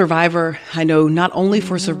 I'm a survivor. I know not only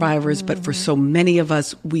for survivors, but for so many of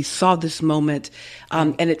us, we saw this moment,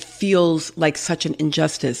 and it feels like such an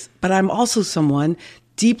injustice. But I'm also someone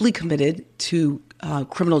deeply committed to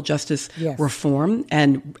criminal justice reform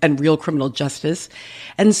and real criminal justice.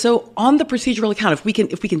 And so on the procedural account, if we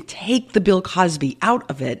can take the Bill Cosby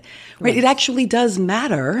out of it, right, it actually does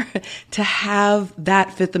matter to have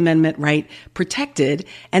that Fifth Amendment right protected.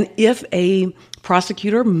 And if a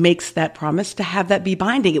prosecutor makes that promise, to have that be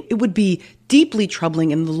binding, it would be deeply troubling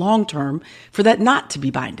in the long term for that not to be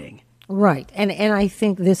binding. Right. And I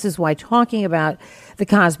think this is why talking about the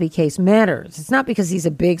Cosby case matters. It's not because he's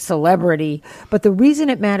a big celebrity, but the reason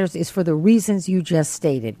it matters is for the reasons you just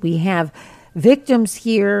stated. We have victims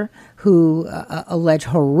here who allege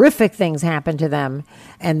horrific things happen to them,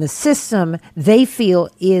 and the system they feel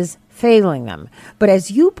is failing them. But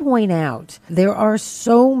as you point out, there are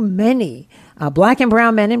so many black and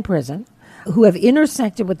brown men in prison who have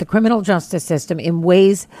intersected with the criminal justice system in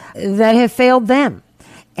ways that have failed them.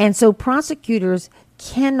 And so prosecutors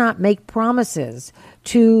cannot make promises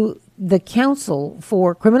to the counsel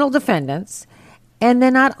for criminal defendants and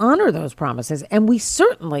then not honor those promises. And we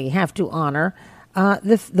certainly have to honor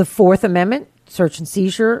the Fourth Amendment search and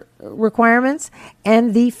seizure requirements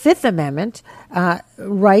and the Fifth Amendment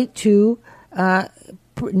right to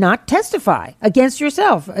not testify against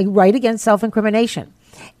yourself, a right against self-incrimination.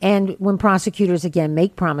 And when prosecutors, again,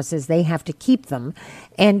 make promises, they have to keep them.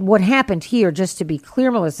 And what happened here, just to be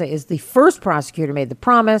clear, Melissa, is the first prosecutor made the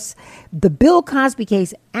promise. The Bill Cosby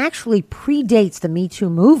case actually predates the Me Too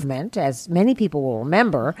movement, as many people will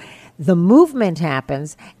remember. The movement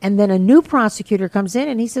happens, and then a new prosecutor comes in,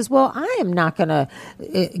 and he says, well, I am not going to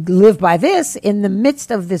live by this. In the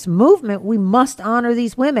midst of this movement, we must honor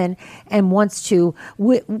these women, and wants to,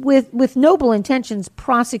 with noble intentions,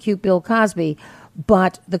 prosecute Bill Cosby.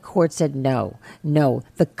 But the court said no.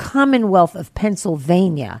 The Commonwealth of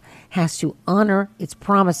Pennsylvania has to honor its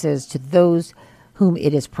promises to those whom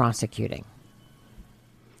it is prosecuting.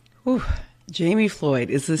 Ooh, Jamie Floyd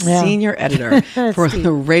is the senior editor for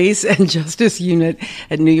the Race and Justice Unit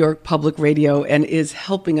at New York Public Radio and is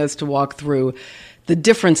helping us to walk through the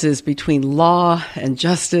differences between law and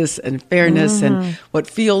justice and fairness and what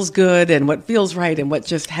feels good and what feels right and what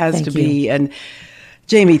just has to be. And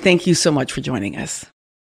Jamie, thank you so much for joining us.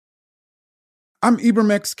 I'm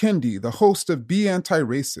Ibram X. Kendi, the host of Be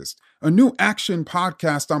Anti-Racist, a new action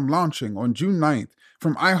podcast I'm launching on June 9th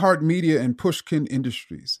from iHeartMedia and Pushkin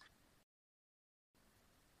Industries.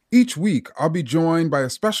 Each week, I'll be joined by a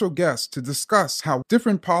special guest to discuss how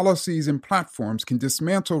different policies and platforms can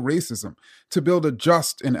dismantle racism to build a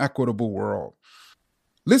just and equitable world.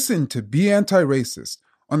 Listen to Be Anti-Racist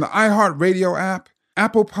on the iHeartRadio app,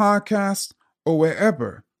 Apple Podcasts, or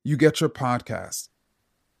wherever you get your podcasts.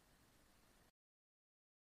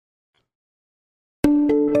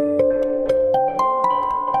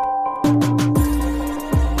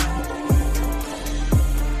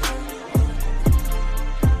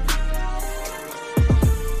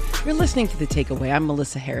 You're listening to The Takeaway. I'm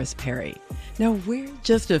Melissa Harris Perry. Now, we're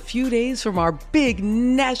just a few days from our big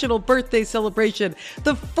national birthday celebration,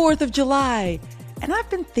 the 4th of July. And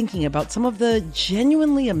I've been thinking about some of the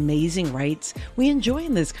genuinely amazing rights we enjoy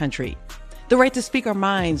in this country. The right to speak our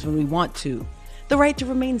minds when we want to. The right to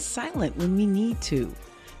remain silent when we need to.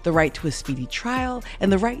 The right to a speedy trial,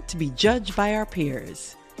 and the right to be judged by our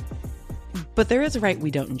peers. But there is a right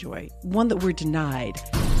we don't enjoy, one that we're denied.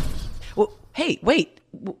 Well, hey, wait.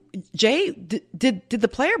 Jay, did the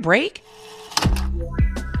player break?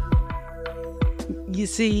 You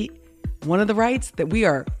see, one of the rights that we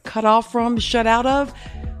are cut off from, shut out of,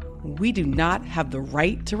 we do not have the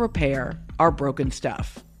right to repair our broken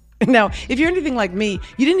stuff. Now, if you're anything like me,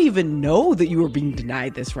 you didn't even know that you were being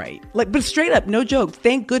denied this right. But straight up, no joke,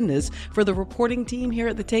 thank goodness for the reporting team here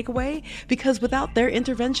at The Takeaway, because without their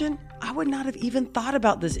intervention, I would not have even thought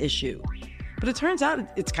about this issue. But it turns out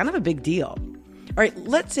it's kind of a big deal. All right,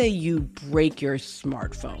 let's say you break your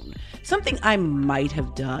smartphone. Something I might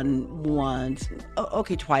have done once.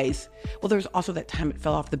 Okay, twice. Well, there's also that time it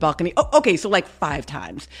fell off the balcony. Okay, so like 5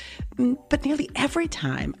 times. But nearly every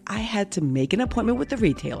time I had to make an appointment with the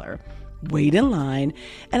retailer, wait in line,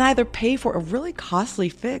 and either pay for a really costly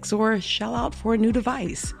fix or shell out for a new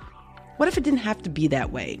device. What if it didn't have to be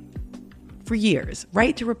that way? For years,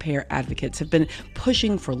 right to repair advocates have been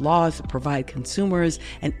pushing for laws that provide consumers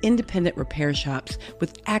and independent repair shops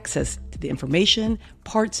with access to the information,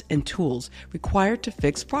 parts, and tools required to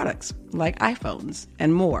fix products like iPhones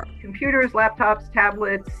and more. Computers, laptops,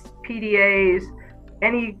 tablets, PDAs,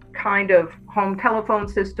 any kind of home telephone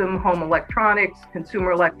system, home electronics,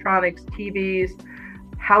 consumer electronics, TVs,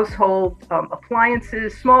 household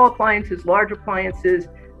appliances, small appliances, large appliances,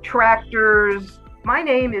 tractors. My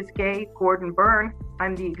name is Gay Gordon Byrne.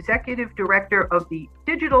 I'm the executive director of the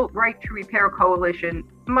Digital Right to Repair Coalition,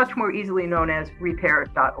 much more easily known as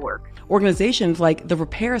repair.org. Organizations like the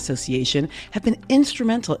Repair Association have been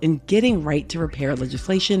instrumental in getting right to repair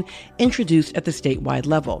legislation introduced at the statewide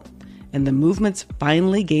level, and the movement's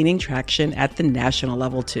finally gaining traction at the national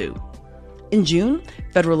level too. In June,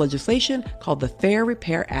 federal legislation called the Fair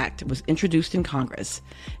Repair Act was introduced in Congress,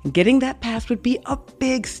 and getting that passed would be a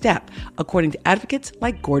big step, according to advocates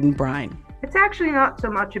like Gordon Brine. It's actually not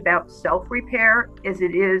so much about self-repair as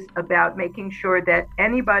it is about making sure that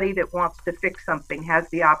anybody that wants to fix something has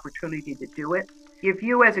the opportunity to do it. If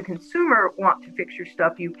you as a consumer want to fix your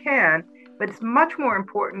stuff, you can, but it's much more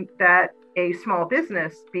important that a small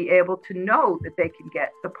business be able to know that they can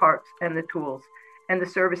get the parts and the tools and the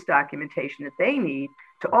service documentation that they need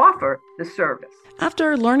to offer the service.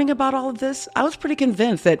 After learning about all of this, I was pretty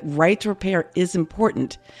convinced that right to repair is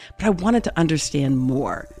important, but I wanted to understand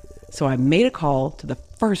more. So I made a call to the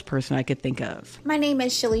first person I could think of. My name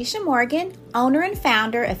is Shalisha Morgan, owner and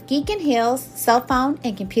founder of Geek and Hills Cell Phone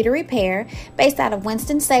and Computer Repair, based out of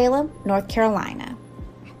Winston-Salem, North Carolina.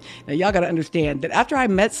 Now, y'all got to understand that after I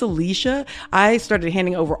met Shalisha, I started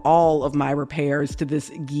handing over all of my repairs to this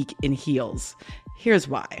Geek in Heels. Here's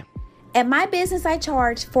why. At my business, I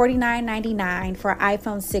charge $49.99 for an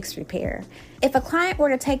iPhone 6 repair. If a client were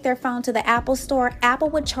to take their phone to the Apple store,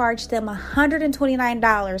 Apple would charge them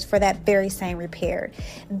 $129 for that very same repair.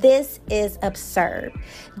 This is absurd.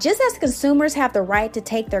 Just as consumers have the right to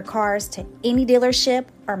take their cars to any dealership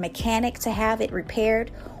or mechanic to have it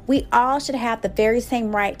repaired, we all should have the very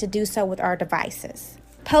same right to do so with our devices.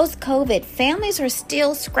 Post-COVID, families are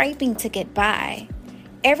still scraping to get by.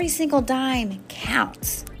 Every single dime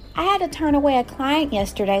counts. I had to turn away a client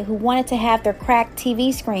yesterday who wanted to have their cracked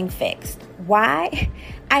TV screen fixed. Why?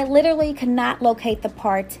 I literally could not locate the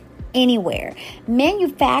parts anywhere.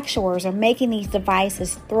 Manufacturers are making these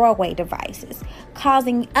devices throwaway devices,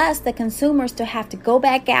 causing us, the consumers, to have to go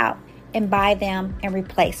back out and buy them and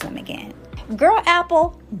replace them again. Girl,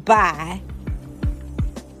 Apple, bye.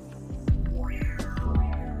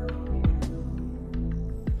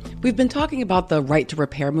 We've been talking about the right to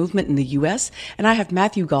repair movement in the U.S., and I have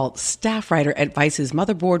Matthew Gault, staff writer at Vice's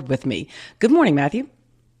Motherboard, with me. Good morning, Matthew.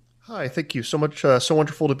 Hi, thank you so much. So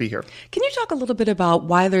wonderful to be here. Can you talk a little bit about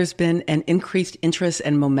why there's been an increased interest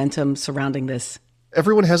and momentum surrounding this?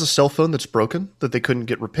 Everyone has a cell phone that's broken, that they couldn't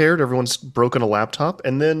get repaired. Everyone's broken a laptop.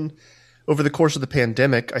 And then over the course of the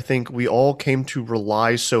pandemic, I think we all came to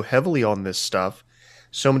rely so heavily on this stuff.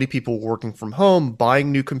 So many people working from home,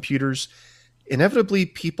 buying new computers. Inevitably,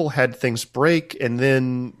 people had things break and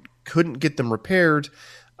then couldn't get them repaired.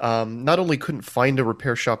 Not only couldn't find a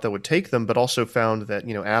repair shop that would take them, but also found that,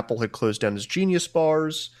 Apple had closed down its Genius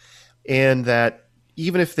bars, and that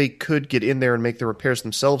even if they could get in there and make the repairs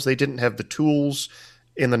themselves, they didn't have the tools,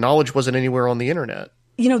 and the knowledge wasn't anywhere on the internet.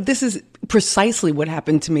 This is precisely what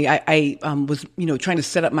happened to me. I was, trying to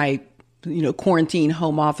set up my quarantine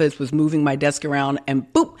home office, was moving my desk around, and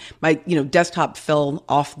boop, my, desktop fell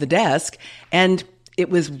off the desk, and it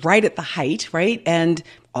was right at the height, right? And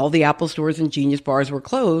all the Apple stores and Genius bars were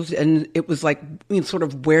closed, and it was like, sort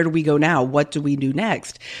of, where do we go now? What do we do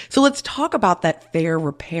next? So let's talk about that Fair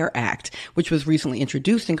Repair Act, which was recently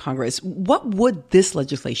introduced in Congress. What would this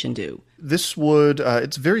legislation do? This would,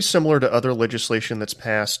 it's very similar to other legislation that's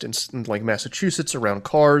passed in like Massachusetts around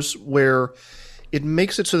cars, where it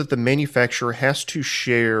makes it so that the manufacturer has to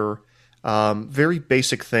share very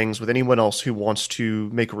basic things with anyone else who wants to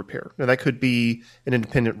make a repair. Now, that could be an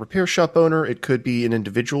independent repair shop owner. It could be an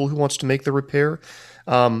individual who wants to make the repair.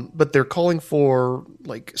 But they're calling for,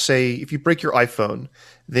 like, say, if you break your iPhone,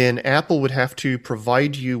 then Apple would have to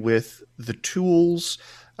provide you with the tools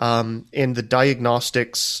and the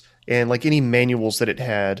diagnostics and like any manuals that it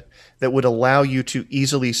had that would allow you to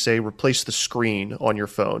easily, say, replace the screen on your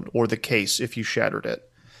phone or the case if you shattered it.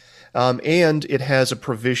 And it has a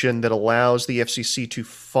provision that allows the FCC to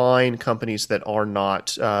fine companies that are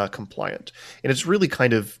not compliant. And it's really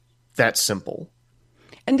kind of that simple.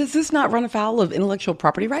 And does this not run afoul of intellectual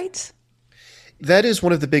property rights? That is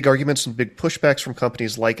one of the big arguments and big pushbacks from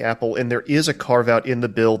companies like Apple. And there is a carve-out in the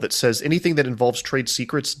bill that says anything that involves trade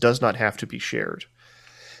secrets does not have to be shared.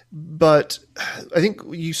 But I think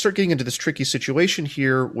you start getting into this tricky situation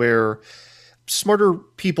here where smarter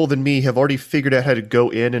people than me have already figured out how to go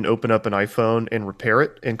in and open up an iPhone and repair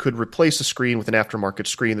it, and could replace a screen with an aftermarket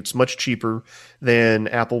screen that's much cheaper than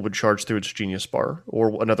Apple would charge through its Genius Bar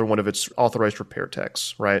or another one of its authorized repair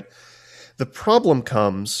techs, right? The problem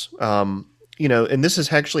comes, and this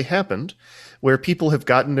has actually happened, where people have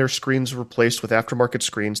gotten their screens replaced with aftermarket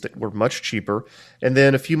screens that were much cheaper. And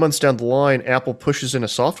then a few months down the line, Apple pushes in a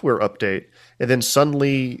software update, and then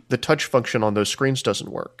suddenly the touch function on those screens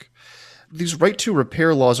doesn't work. These right to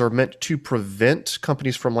repair laws are meant to prevent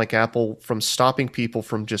companies from like Apple from stopping people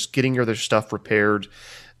from just getting their stuff repaired,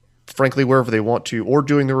 frankly, wherever they want to, or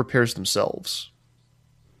doing the repairs themselves.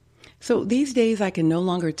 So these days, I can no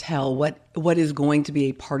longer tell what is going to be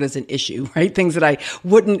a partisan issue, right? Things that I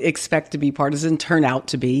wouldn't expect to be partisan turn out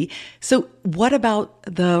to be. So what about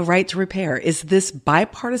the right to repair? Is this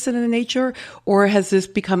bipartisan in nature, or has this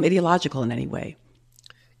become ideological in any way?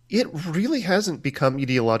 It really hasn't become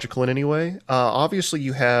ideological in any way. Obviously,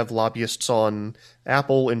 you have lobbyists on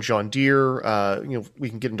Apple and John Deere. We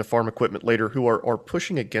can get into farm equipment later who are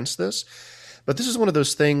pushing against this. But this is one of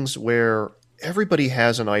those things where everybody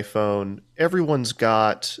has an iPhone. Everyone's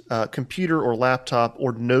got a computer or laptop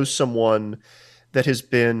or knows someone that has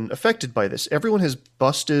been affected by this. Everyone has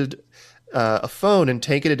busted a phone and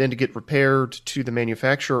taken it in to get repaired to the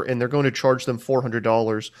manufacturer, and they're going to charge them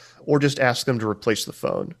 $400 or just ask them to replace the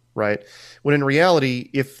phone, right? When in reality,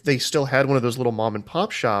 if they still had one of those little mom and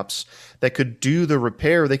pop shops that could do the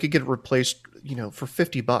repair, they could get it replaced, for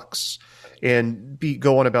 $50 and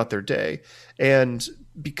go on about their day. And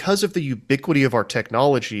because of the ubiquity of our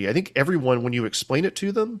technology, I think everyone, when you explain it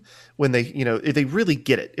to them, when they really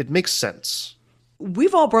get it, it makes sense.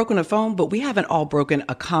 We've all broken a phone, but we haven't all broken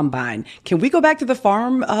a combine. Can we go back to the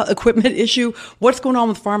farm equipment issue? What's going on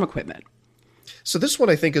with farm equipment? So this one,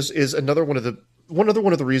 I think, is another one of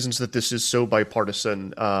the reasons that this is so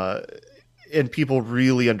bipartisan, and people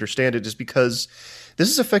really understand it, is because this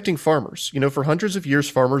is affecting farmers. For hundreds of years,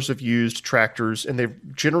 farmers have used tractors, and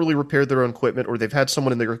they've generally repaired their own equipment, or they've had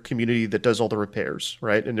someone in their community that does all the repairs,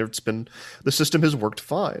 right? And the system has worked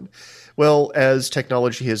fine. Well, as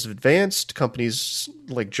technology has advanced, companies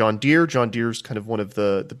like John Deere's kind of one of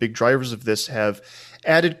the big drivers of this, have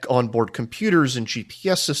added onboard computers and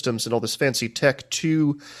GPS systems and all this fancy tech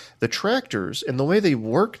to the tractors. And the way they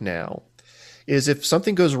work now is if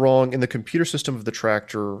something goes wrong in the computer system of the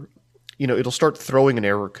tractor, it'll start throwing an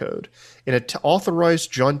error code. And an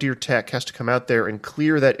authorized John Deere tech has to come out there and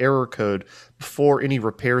clear that error code before any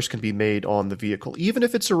repairs can be made on the vehicle. Even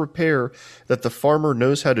if it's a repair that the farmer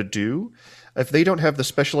knows how to do, if they don't have the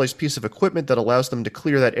specialized piece of equipment that allows them to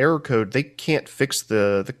clear that error code, they can't fix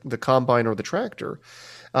the combine or the tractor.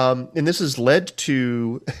 And this has led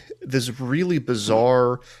to this really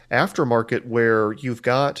bizarre aftermarket where you've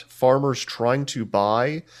got farmers trying to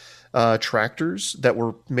buy tractors that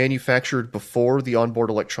were manufactured before the onboard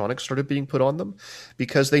electronics started being put on them,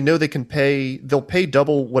 because they know they'll pay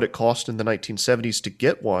double what it cost in the 1970s to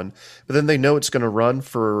get one, but then they know it's going to run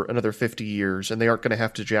for another 50 years and they aren't going to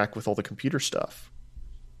have to jack with all the computer stuff.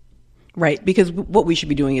 Right, because what we should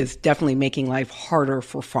be doing is definitely making life harder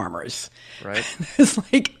for farmers. Right. It's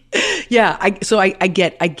like, yeah. I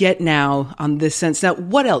get now on this sense. Now,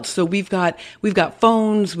 what else? So we've got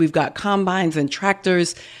phones, we've got combines and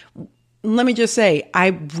tractors. Let me just say, I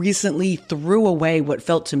recently threw away what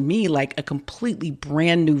felt to me like a completely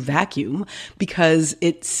brand new vacuum because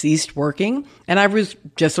it ceased working. And I was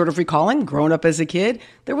just sort of recalling, growing up as a kid,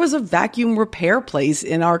 there was a vacuum repair place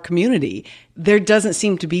in our community. There doesn't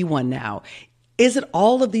seem to be one now. Is it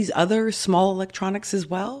all of these other small electronics as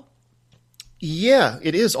well? Yeah,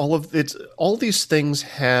 it is. All these things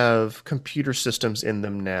have computer systems in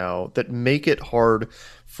them now that make it hard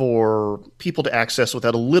for people to access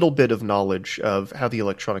without a little bit of knowledge of how the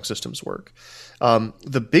electronic systems work.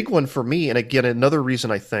 The big one for me, and again, another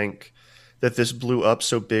reason I think that this blew up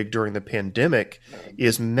so big during the pandemic,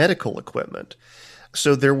 is medical equipment.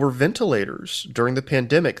 So there were ventilators during the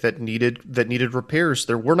pandemic that needed repairs.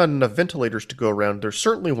 There were not enough ventilators to go around. There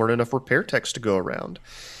certainly weren't enough repair techs to go around.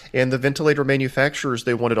 And the ventilator manufacturers,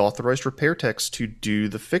 they wanted authorized repair techs to do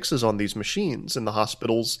the fixes on these machines. And the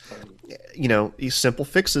hospitals, these simple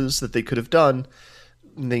fixes that they could have done,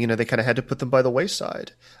 they kind of had to put them by the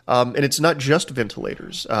wayside. And it's not just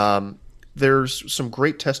ventilators. There's some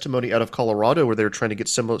great testimony out of Colorado where they were trying to get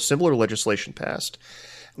similar legislation passed.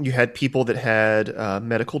 You had people that had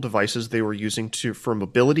medical devices they were using for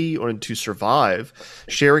mobility or to survive,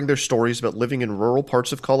 sharing their stories about living in rural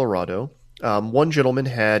parts of Colorado. One gentleman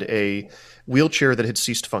had a wheelchair that had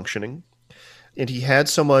ceased functioning, and he had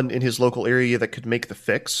someone in his local area that could make the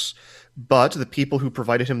fix, but the people who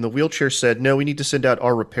provided him the wheelchair said, no, we need to send out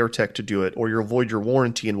our repair tech to do it, or you'll void your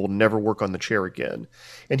warranty and will never work on the chair again.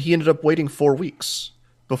 And he ended up waiting 4 weeks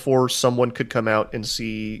before someone could come out and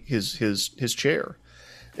see his chair.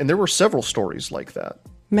 And there were several stories like that.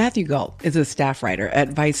 Matthew Gault is a staff writer at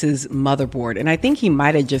Vice's Motherboard, and I think he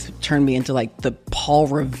might have just turned me into like the Paul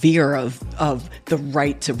Revere of the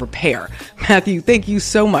right to repair. Matthew, thank you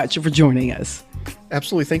so much for joining us.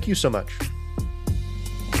 Absolutely. Thank you so much.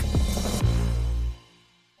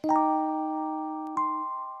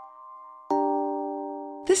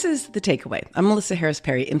 This is The Takeaway. I'm Melissa Harris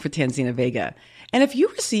Perry in for Tanzina Vega. And if you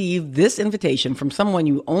receive this invitation from someone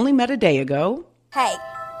you only met a day ago... Hey,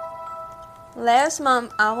 last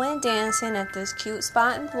month I went dancing at this cute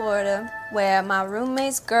spot in Florida where my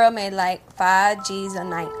roommate's girl made like 5 G's a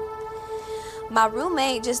night. My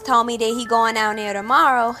roommate just told me that he going out there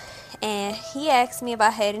tomorrow, and he asked me if I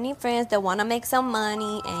had any friends that want to make some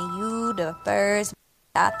money, and you the first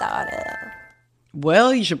I thought of.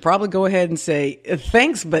 Well, you should probably go ahead and say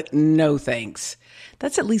thanks, but no thanks.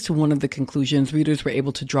 That's at least one of the conclusions readers were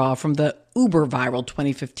able to draw from the uber viral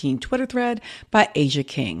 2015 Twitter thread by Asia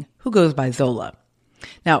King, who goes by Zola.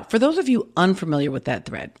 Now, for those of you unfamiliar with that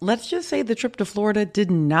thread, let's just say the trip to Florida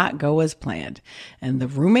did not go as planned. And the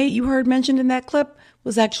roommate you heard mentioned in that clip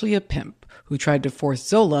was actually a pimp who tried to force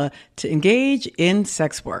Zola to engage in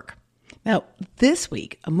sex work. Now, this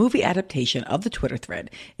week, a movie adaptation of the Twitter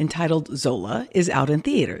thread entitled Zola is out in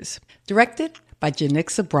theaters. Directed by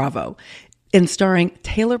Janixa Bravo and starring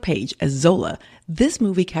Taylor Page as Zola, this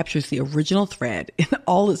movie captures the original thread in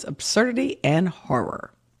all its absurdity and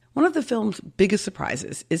horror. One of the film's biggest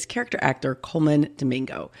surprises is character actor Colman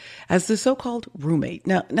Domingo as the so-called roommate.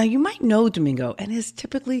 Now you might know Domingo and his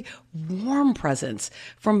typically warm presence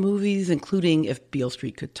from movies including If Beale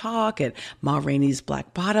Street Could Talk and Ma Rainey's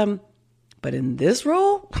Black Bottom. But in this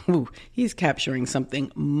role, he's capturing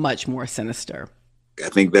something much more sinister. I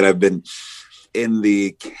think that I've been in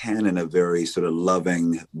the canon of very sort of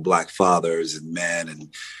loving Black fathers and men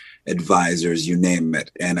and advisors, you name it.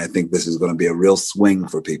 And I think this is going to be a real swing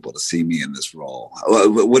for people to see me in this role.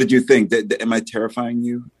 What did you think? Am I terrifying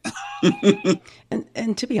you?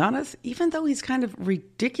 And to be honest, even though he's kind of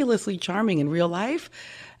ridiculously charming in real life,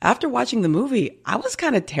 after watching the movie, I was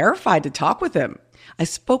kind of terrified to talk with him. I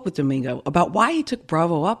spoke with Domingo about why he took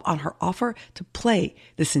Bravo up on her offer to play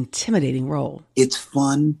this intimidating role. It's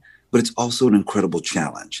fun, but it's also an incredible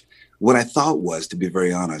challenge. What I thought was, to be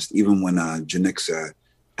very honest, even when Janixa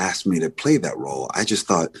asked me to play that role, I just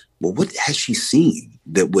thought, well, what has she seen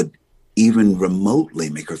that would even remotely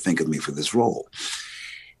make her think of me for this role?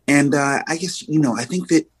 And I guess, I think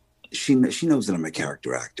that she knows that I'm a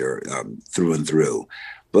character actor through and through,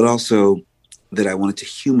 but also that I wanted to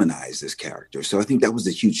humanize this character. So I think that was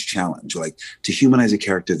a huge challenge, like to humanize a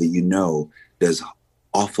character that does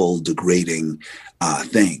awful, degrading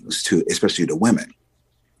things especially to women.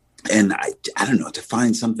 And I don't know, to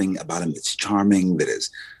find something about him that's charming, that is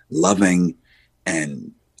loving,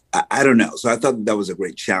 and I don't know. So I thought that was a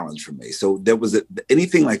great challenge for me. So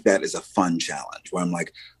anything like that is a fun challenge where I'm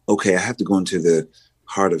like, okay, I have to go into the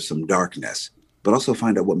heart of some darkness, but also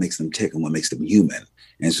find out what makes them tick and what makes them human.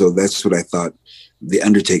 And so that's what I thought the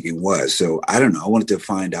undertaking was. So I don't know. I wanted to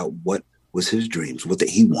find out what was his dreams. What did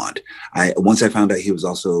he want? Once I found out he was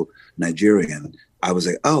also Nigerian, I was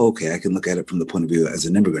like, oh, okay, I can look at it from the point of view as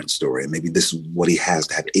an immigrant story. And maybe this is what he has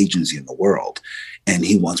to have agency in the world. And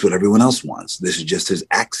he wants what everyone else wants. This is just his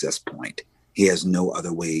access point. He has no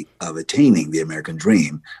other way of attaining the American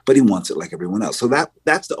dream, but he wants it like everyone else. So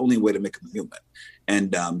that's the only way to make him human.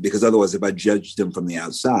 And because otherwise, if I judged him from the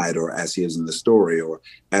outside or as he is in the story or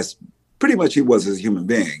as pretty much he was as a human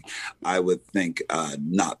being, I would think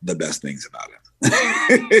not the best things about him.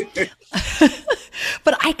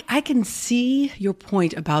 But I can see your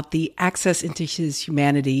point about the access into his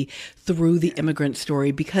humanity through the immigrant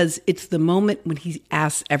story, because it's the moment when he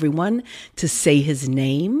asks everyone to say his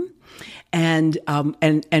name and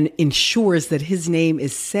ensures that his name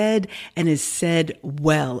is said and is said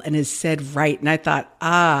well and is said right. And I thought,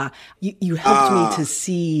 you helped me to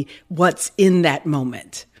see what's in that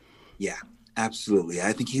moment. Yeah. Absolutely.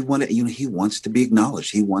 I think he wants to be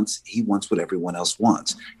acknowledged. He wants what everyone else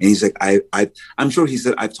wants. And he's like, I'm sure he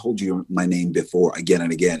said, I've told you my name before again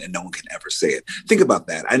and again, and no one can ever say it. Think about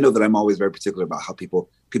that. I know that I'm always very particular about how people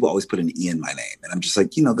always put an E in my name. And I'm just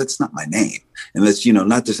like, that's not my name. And that's,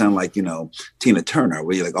 not to sound like, Tina Turner,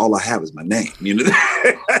 where you're like, all I have is my name,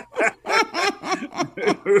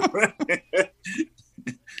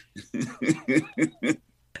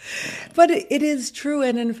 But it is true,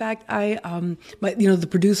 and in fact, the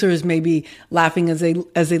producers may be laughing as they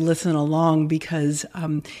listen along, because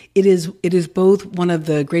it is both one of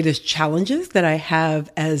the greatest challenges that I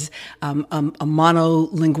have as a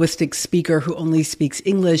monolinguistic speaker who only speaks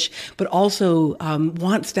English, but also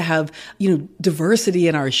wants to have diversity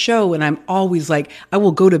in our show. And I'm always like, I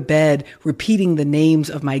will go to bed repeating the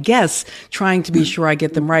names of my guests, trying to be sure I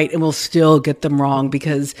get them right, and will still get them wrong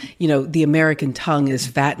because the American tongue is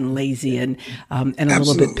fat and lazy and a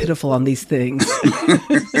little bit pitiful on these things.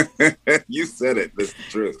 You said it. That's the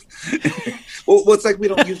truth. Well, it's like we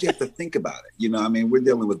don't usually have to think about it. I mean, we're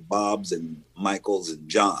dealing with Bobs and Michaels and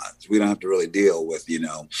Johns. We don't have to really deal with,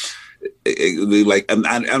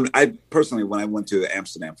 I personally, when I went to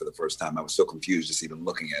Amsterdam for the first time, I was so confused just even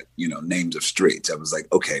looking at, names of streets. I was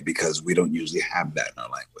like, okay, because we don't usually have that in our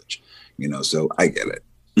language, so I get it.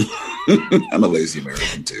 I'm a lazy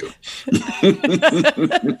American too.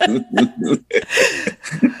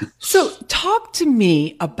 So talk to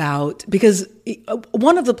me about, because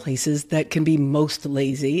one of the places that can be most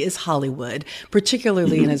lazy is Hollywood,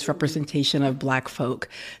 particularly in its representation of Black folk.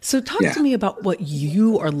 So talk to me about what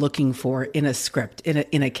you are looking for in a script,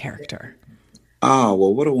 in a character. Oh,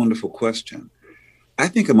 well, what a wonderful question. I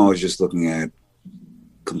think I'm always just looking at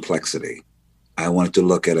complexity. I wanted to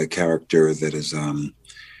look at a character that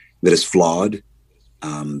is flawed.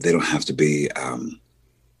 They don't have to be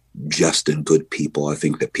just and good people. I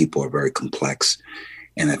think that people are very complex.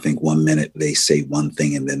 And I think one minute they say one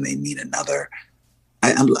thing and then they mean another.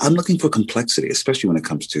 I'm looking for complexity, especially when it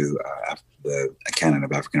comes to the canon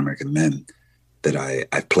of African-American men that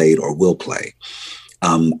I've played or will play.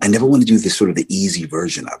 I never want to do this sort of the easy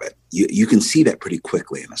version of it. You can see that pretty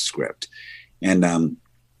quickly in a script. And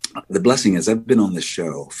the blessing is I've been on this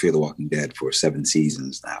show, Fear the Walking Dead, for 7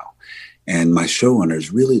 seasons now. And my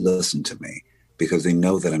showrunners really listen to me because they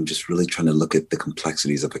know that I'm just really trying to look at the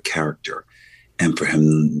complexities of a character and for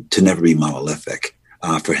him to never be monolithic,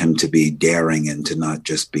 for him to be daring and to not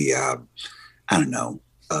just be, a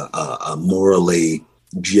morally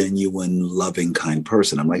genuine, loving, kind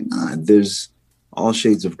person. I'm like, there's all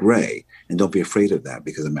shades of gray. And don't be afraid of that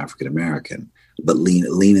because I'm African-American. But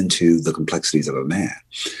lean into the complexities of a man.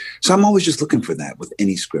 So I'm always just looking for that with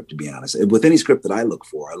any script, to be honest. And with any script that I look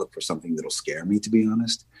for something that'll scare me, to be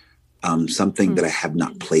honest. Something that I have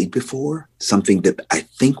not played before, something that I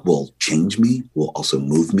think will change me, will also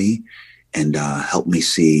move me, and help me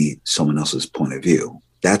see someone else's point of view.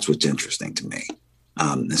 That's what's interesting to me.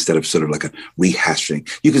 Instead of sort of like a rehashing.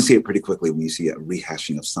 You can see it pretty quickly when you see a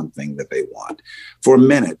rehashing of something that they want. For a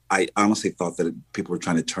minute, I honestly thought that people were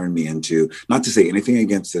trying to turn me into, not to say anything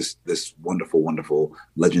against this wonderful, wonderful,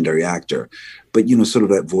 legendary actor, but, sort of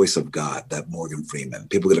that voice of God, that Morgan Freeman.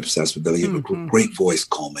 People get obsessed with that. You have a great voice,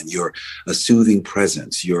 Coleman. You're a soothing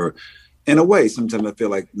presence. You're, in a way, sometimes I feel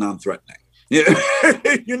like non-threatening. Yeah.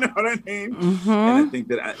 You know what I mean? Mm-hmm. And I think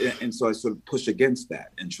that, and so I sort of push against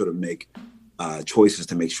that and sort of make choices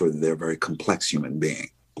to make sure that they're a very complex human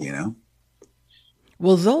being,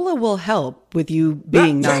 Well, Zola will help with you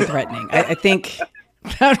being non-threatening. I think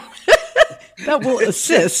that will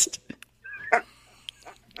assist.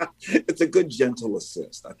 It's a good, gentle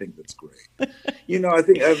assist. I think that's great. I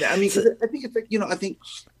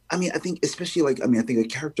think especially I think a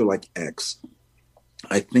character like X,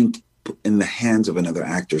 I think in the hands of another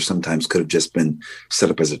actor sometimes could have just been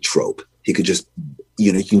set up as a trope. He could just,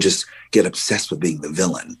 you can just get obsessed with being the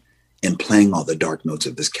villain and playing all the dark notes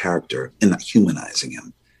of this character and not humanizing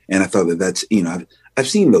him. And I thought that's, I've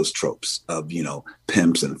seen those tropes of,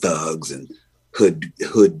 pimps and thugs and hood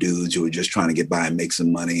dudes who are just trying to get by and make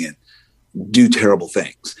some money and do terrible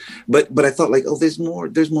things. But I thought there's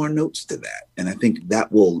more notes to that. And I think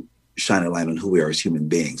that will shine a light on who we are as human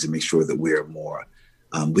beings and make sure that we're more,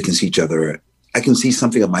 we can see each other. I can see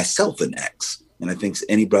something of myself in X. And I think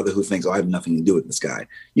any brother who thinks, I have nothing to do with this guy,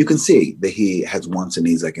 you can see that he has wants and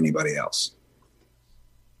needs like anybody else.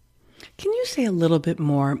 Can you say a little bit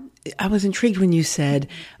more? I was intrigued when you said,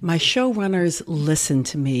 my showrunners listen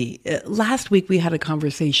to me. Last week, we had a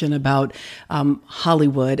conversation about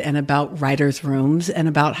Hollywood and about writers' rooms and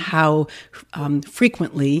about how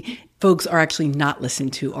frequently folks are actually not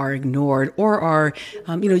listened to, are ignored, or are,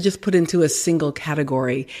 just put into a single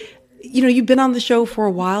category. You've been on the show for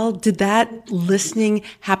a while. Did that listening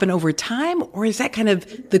happen over time, or is that kind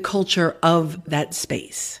of the culture of that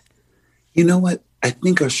space? You know what? I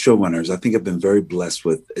think our showrunners, I've been very blessed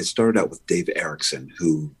with, it started out with Dave Erickson,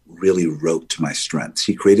 who really wrote to my strengths.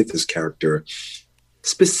 He created this character.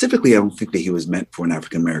 Specifically, I don't think that he was meant for an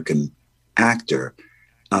African-American actor.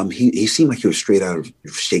 He seemed like he was straight out of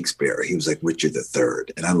Shakespeare. He was like Richard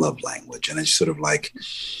III, and I love language. And I just sort of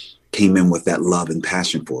came in with that love and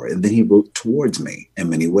passion for it. And then he wrote towards me in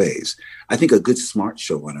many ways. I think a good, smart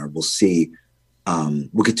showrunner will see,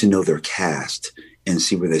 we'll get to know their cast and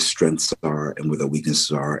see where their strengths are and where their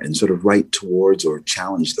weaknesses are and sort of write towards or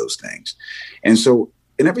challenge those things. And so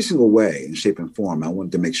in every single way, in shape and form, I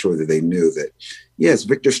wanted to make sure that they knew that, yes,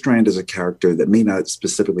 Victor Strand is a character that may not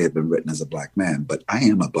specifically have been written as a Black man, but I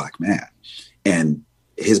am a Black man. And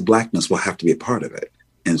his Blackness will have to be a part of it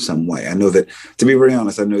in some way. I know that, to be very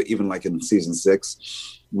honest, I know even like in season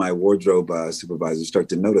 6, my wardrobe supervisor started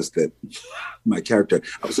to notice that my character,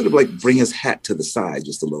 I would sort of like bring his hat to the side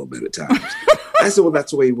just a little bit at times. I said, well,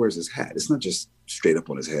 that's the way he wears his hat. It's not just straight up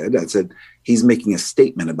on his head. I said, he's making a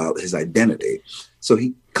statement about his identity. So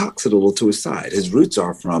he cocks it a little to his side. His roots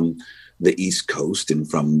are from the East Coast and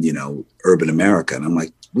from, urban America. And I'm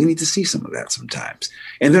like, we need to see some of that sometimes.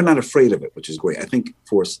 And they're not afraid of it, which is great. I think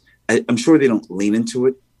I'm sure they don't lean into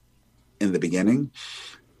it in the beginning,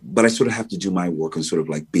 but I sort of have to do my work and sort of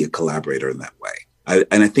like be a collaborator in that way.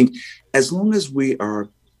 And I think as long as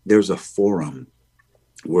there's a forum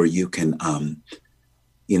where you can,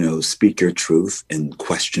 speak your truth and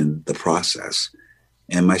question the process.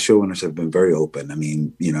 And my showrunners have been very open. I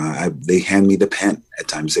mean, they hand me the pen at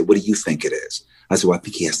times, say, what do you think it is? I said, well, I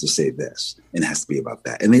think he has to say this and it has to be about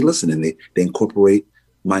that. And they listen and they incorporate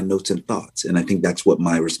my notes and thoughts. And I think that's what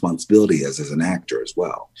my responsibility is as an actor as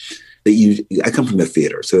well. I come from the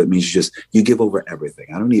theater, so it means you give over everything.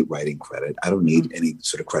 I don't need writing credit. I don't need any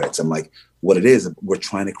sort of credits. I'm like, what it is, we're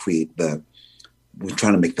trying to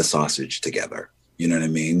make the sausage together. You know what I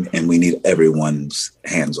mean? And we need everyone's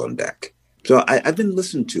hands on deck. So I've been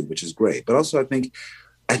listened to, which is great. But also I think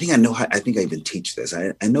I even teach this.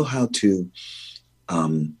 I know how to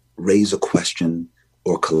raise a question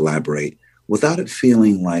or collaborate without it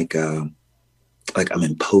feeling like I'm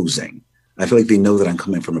imposing. I feel like they know that I'm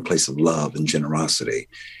coming from a place of love and generosity,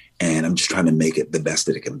 and I'm just trying to make it the best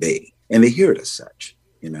that it can be. And they hear it as such,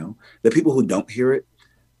 The people who don't hear it,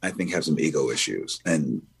 I think, have some ego issues.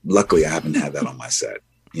 And luckily I haven't had that on my set,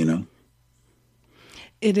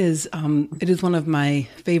 It is one of my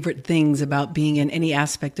favorite things about being in any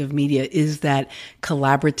aspect of media is that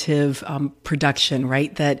collaborative production,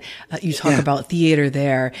 right? That you talk about theater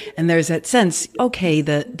there, and there's that sense, okay,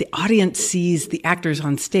 the audience sees the actors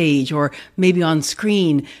on stage or maybe on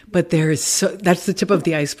screen, but that's the tip of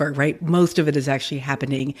the iceberg, right? Most of it is actually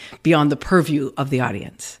happening beyond the purview of the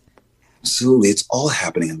audience. Absolutely, it's all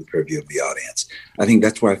happening in the purview of the audience. I think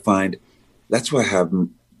that's where I have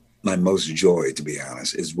my most joy, to be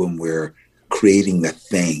honest, is when we're creating the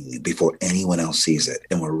thing before anyone else sees it.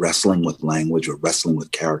 And we're wrestling with language, we're wrestling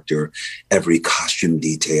with character, every costume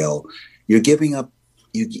detail. You're giving up,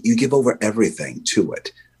 you give over everything to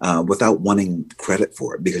it without wanting credit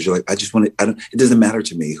for it, because you're like, it doesn't matter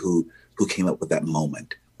to me who came up with that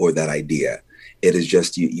moment or that idea. It is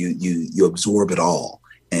just, you absorb it all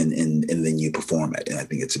and then you perform it. And I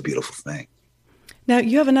think it's a beautiful thing. Now,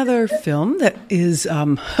 you have another film that is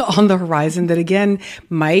on the horizon that, again,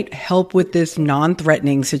 might help with this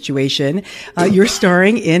non-threatening situation. You're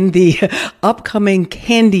starring in the upcoming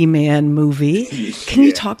Candyman movie. Can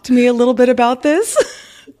you talk to me a little bit about this?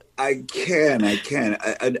 I can.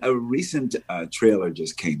 A recent trailer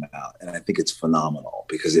just came out, and I think it's phenomenal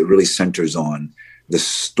because it really centers on the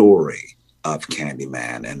story of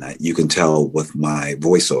Candyman. And you can tell with my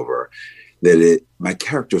voiceover that my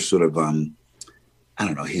character sort of... I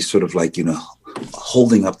don't know, he's sort of like,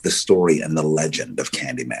 holding up the story and the legend of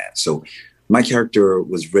Candyman. So my character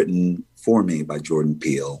was written for me by Jordan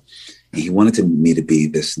Peele. And he wanted me to be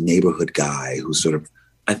this neighborhood guy who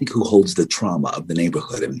who holds the trauma of the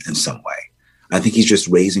neighborhood in some way. I think he's just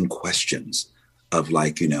raising questions of of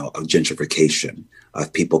gentrification,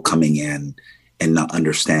 of people coming in and not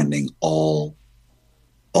understanding all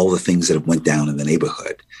the things that have went down in the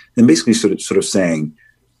neighborhood. And basically sort of saying,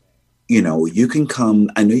 you can come.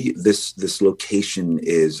 I know this location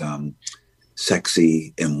is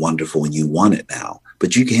sexy and wonderful and you want it now,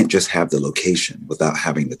 but you can't just have the location without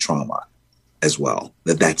having the trauma as well.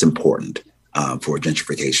 That's important for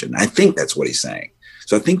gentrification. I think that's what he's saying.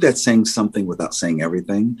 So I think that's saying something without saying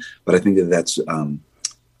everything, but I think that's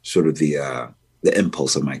sort of the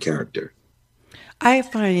impulse of my character. I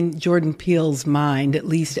find Jordan Peele's mind, at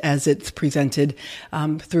least as it's presented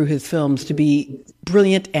through his films, to be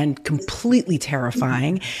brilliant and completely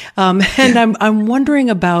terrifying. And I'm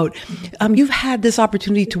wondering about, you've had this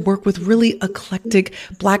opportunity to work with really eclectic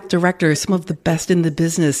Black directors, some of the best in the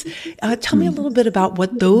business. Tell me a little bit about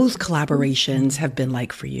what those collaborations have been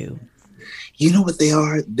like for you. You know what they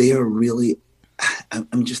are? They are really,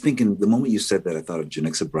 I'm just thinking, the moment you said that, I thought of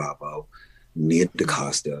Janixa Bravo. Nia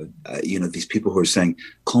DaCosta, these people who are saying,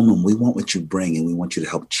 Coleman, we want what you bring and we want you to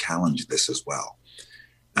help challenge this as well.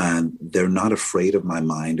 And they're not afraid of my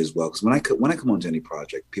mind as well. Because when I come onto any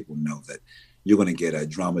project, people know that you're going to get a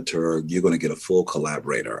dramaturg, you're going to get a full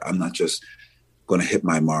collaborator. I'm not just going to hit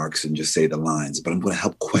my marks and just say the lines, but I'm going to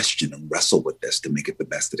help question and wrestle with this to make it the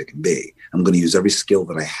best that it can be. I'm going to use every skill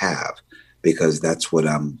that I have because that's what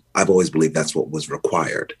I've always believed that's what was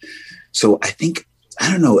required. So I think,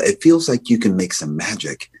 I don't know, it feels like you can make some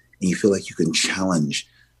magic and you feel like you can challenge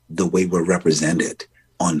the way we're represented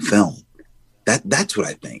on film. That's what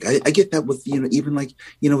I think. I get that with, even like,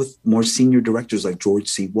 with more senior directors like George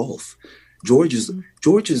C. Wolfe. George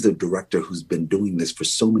is the director who's been doing this for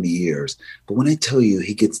so many years. But when I tell you,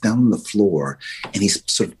 he gets down on the floor and he's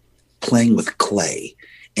sort of playing with clay,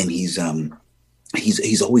 and he's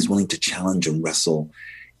always willing to challenge and wrestle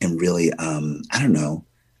and really,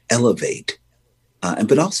 elevate,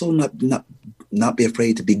 but also not be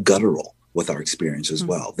afraid to be guttural with our experience as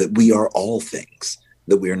well. That we are all things.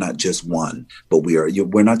 That we are not just one, but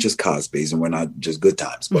we're not just Cosby's and we're not just Good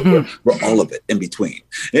Times, but we're all of it in between.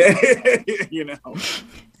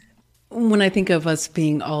 When I think of us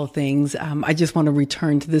being all things, I just want to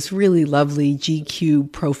return to this really lovely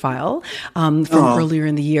GQ profile from earlier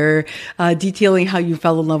in the year, detailing how you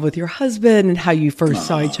fell in love with your husband and how you first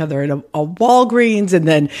saw each other at a Walgreens, and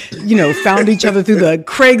then, found each other through the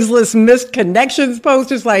Craigslist missed connections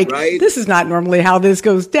posters. This is not normally how this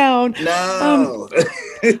goes down. No.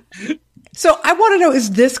 So I want to know,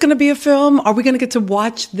 is this going to be a film? Are we going to get to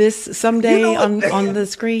watch this someday on the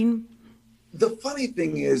screen? The funny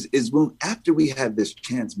thing is when after we had this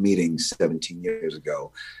chance meeting 17 years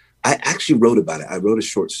ago, I actually wrote about it. I wrote a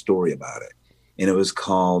short story about it, and it was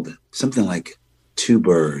called something like Two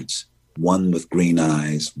Birds, One with Green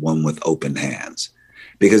Eyes, One with Open Hands,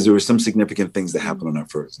 because there were some significant things that happened on our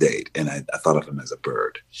first date, and I thought of him as a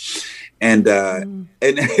bird, and a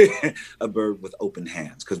bird with open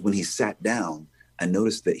hands. Because when he sat down, I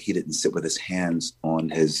noticed that he didn't sit with his hands on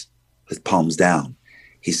his palms down.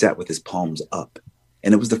 He sat with his palms up.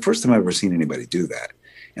 And it was the first time I've ever seen anybody do that.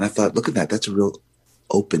 And I thought, look at that. That's a real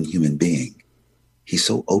open human being. He's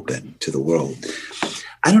so open to the world.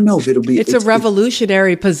 I don't know if it'll be... It's a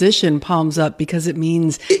revolutionary position, palms up, because it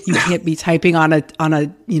means you can't be typing on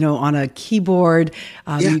a keyboard.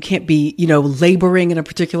 You can't be, laboring in a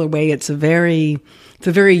particular way. It's a very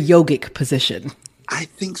yogic position. I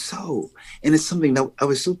think so. And it's something that I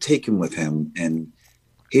was so taken with him, and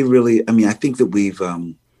he really, I think that we've,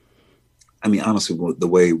 honestly, the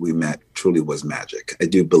way we met truly was magic. I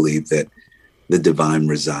do believe that the divine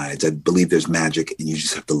resides. I believe there's magic and you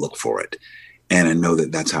just have to look for it. And I know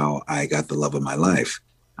that that's how I got the love of my life.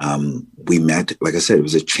 We met, like I said, it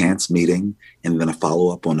was a chance meeting and then a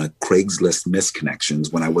follow-up on a Craigslist missed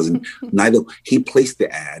connections when I wasn't, he placed the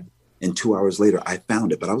ad and 2 hours later I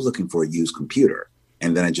found it, but I was looking for a used computer.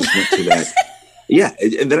 And then I just went to that. Yeah,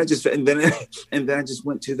 and then I just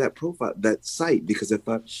went to that profile, that site, because I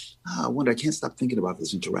thought, I wonder, I can't stop thinking about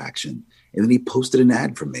this interaction. And then he posted an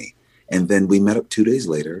ad for me, and then we met up 2 days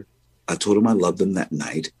later. I told him I loved him that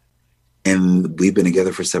night, and we've been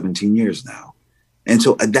together for 17 years now. And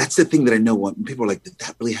so that's the thing that I know. When people are like, "Did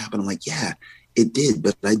that really happen?" I'm like, "Yeah, it did."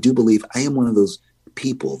 But I do believe I am one of those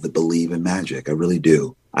people that believe in magic. I really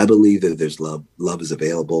do. I believe that there's love. Love is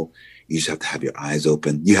available. You just have to have your eyes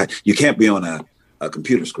open. You can't be on a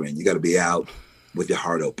computer screen. You got to be out with your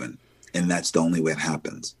heart open. And that's the only way it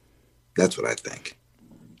happens. That's what I think.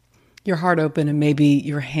 Your heart open and maybe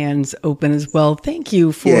your hands open as well. Thank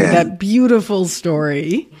you for that beautiful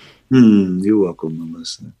story. You're welcome,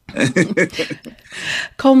 Melissa.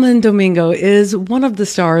 Colman Domingo is one of the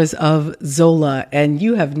stars of Zola, and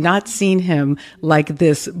you have not seen him like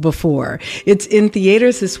this before. It's in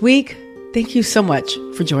theaters this week. Thank you so much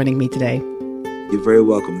for joining me today. You're very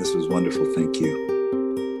welcome. This was wonderful. Thank you.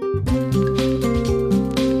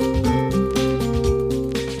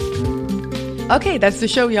 Okay, that's the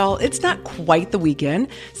show, y'all. It's not quite the weekend,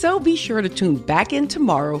 so be sure to tune back in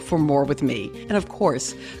tomorrow for more with me. And of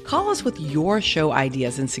course, call us with your show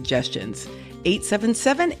ideas and suggestions.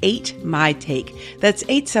 877-8-MY-TAKE. That's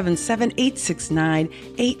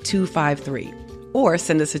 877-869-8253. Or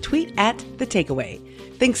send us a tweet at The Takeaway.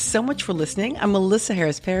 Thanks so much for listening. I'm Melissa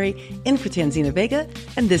Harris Perry, in for Tanzina Vega,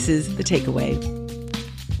 and this is The Takeaway.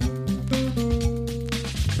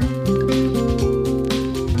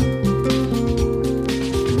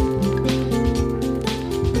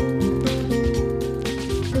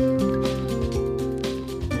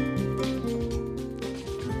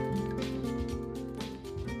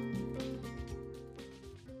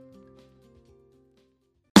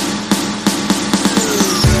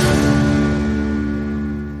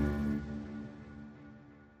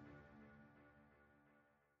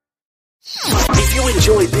 you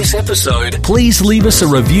enjoyed this episode, please leave us a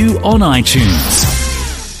review on iTunes.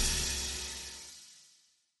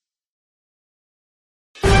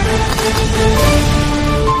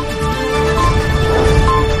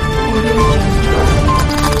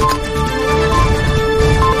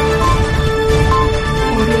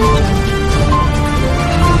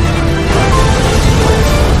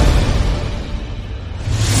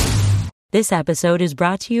 This episode is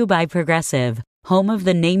brought to you by Progressive, home of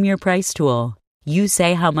the Name Your Price tool. You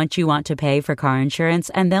say how much you want to pay for car insurance,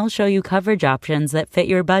 and they'll show you coverage options that fit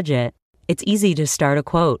your budget. It's easy to start a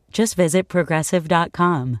quote. Just visit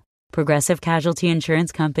Progressive.com. Progressive Casualty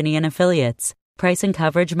Insurance Company and Affiliates. Price and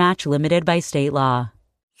coverage match limited by state law.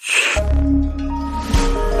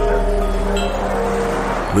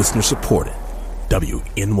 Listener supported.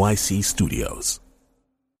 WNYC Studios.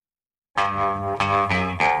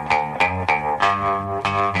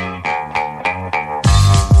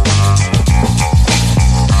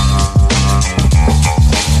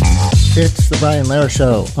 It's the Brian Lehrer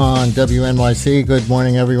Show on WNYC. Good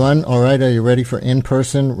morning, everyone. All right, are you ready for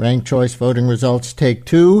in-person ranked choice voting results? Take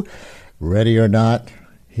two. Ready or not,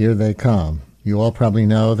 here they come. You all probably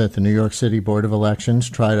know that the New York City Board of Elections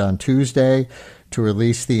tried on Tuesday to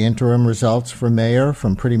release the interim results for mayor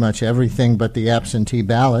from pretty much everything but the absentee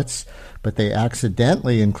ballots, but they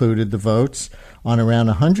accidentally included the votes on around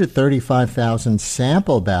 135,000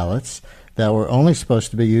 sample ballots that were only supposed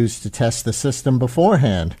to be used to test the system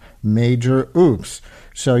beforehand. Major oops.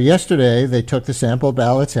 So yesterday they took the sample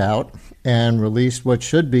ballots out and released what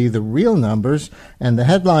should be the real numbers, and the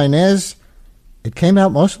headline is, it came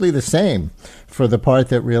out mostly the same for the part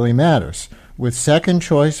that really matters, with second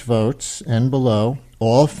choice votes and below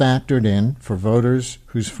all factored in for voters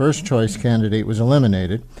whose first choice candidate was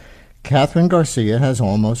eliminated. Catherine Garcia has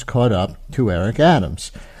almost caught up to Eric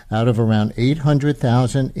Adams. Out of around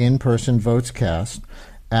 800,000 in-person votes cast,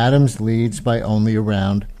 Adams leads by only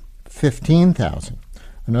around 15,000.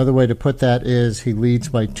 Another way to put that is he leads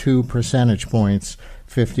by 2 percentage points,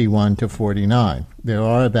 51 to 49. There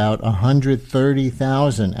are about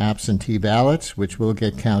 130,000 absentee ballots, which will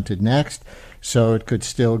get counted next, so it could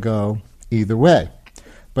still go either way.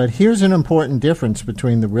 But here's an important difference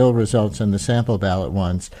between the real results and the sample ballot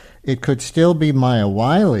ones. It could still be Maya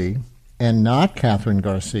Wiley and not Catherine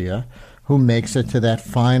Garcia who makes it to that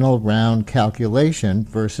final round calculation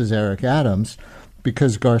versus Eric Adams,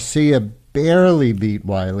 because Garcia barely beat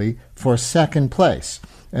Wiley for second place,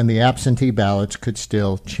 and the absentee ballots could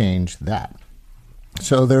still change that.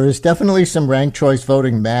 So there is definitely some ranked choice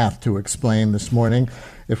voting math to explain this morning.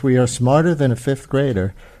 If we are smarter than a fifth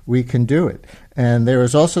grader, we can do it. And there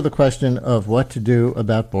is also the question of what to do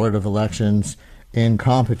about Board of Elections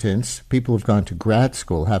incompetence. People who've gone to grad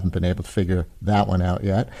school haven't been able to figure that one out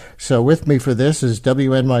yet. So with me for this is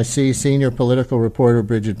WNYC senior political reporter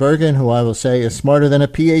Bridget Bergen, who I will say is smarter than a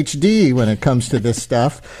PhD when it comes to this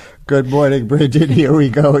stuff. Good morning, Bridget. Here we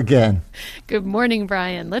go again. Good morning,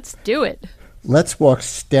 Brian. Let's do it. Let's walk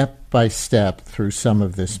step by step through some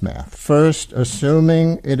of this math. First,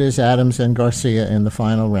 assuming it is Adams and Garcia in the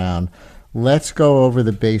final round, let's go over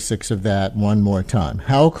the basics of that one more time.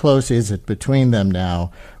 How close is it between them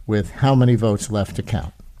now, with how many votes left to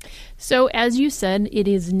count? So, as you said, it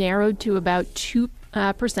is narrowed to about 2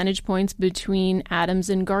 percentage points between Adams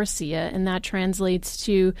and Garcia, and that translates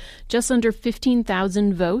to just under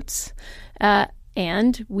 15,000 votes.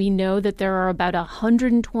 And we know that there are about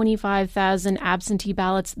 125,000 absentee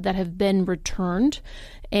ballots that have been returned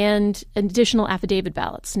and additional affidavit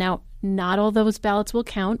ballots. Now, not all those ballots will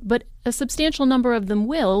count, but a substantial number of them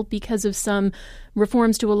will because of some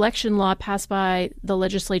reforms to election law passed by the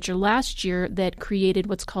legislature last year that created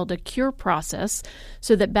what's called a cure process,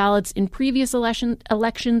 so that ballots in previous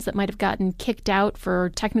elections that might have gotten kicked out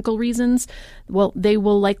for technical reasons, well, they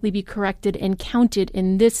will likely be corrected and counted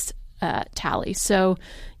in this tally. So,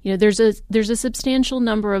 there's a substantial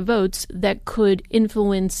number of votes that could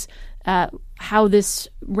influence how this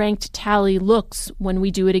ranked tally looks when we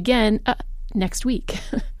do it again next week.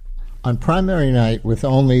 On primary night, with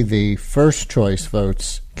only the first choice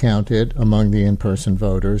votes counted among the in-person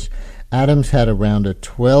voters, Adams had around a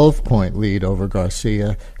 12-point lead over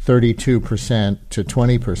Garcia, 32% to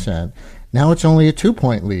 20%. Now it's only a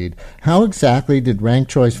 2-point lead. How exactly did ranked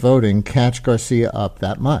choice voting catch Garcia up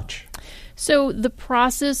that much? So the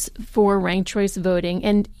process for ranked choice voting,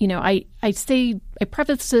 and I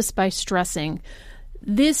preface this by stressing,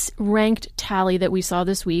 this ranked tally that we saw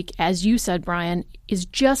this week, as you said, Brian, is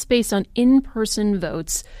just based on in-person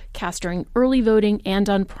votes cast during early voting and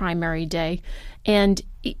on primary day. And,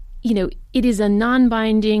 it is a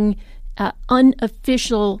non-binding,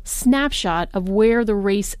 unofficial snapshot of where the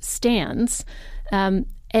race stands.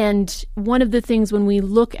 And one of the things when we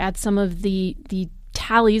look at some of the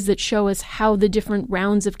tallies that show us how the different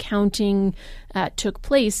rounds of counting took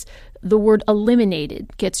place, the word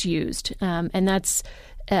eliminated gets used. And that's,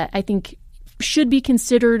 I think, should be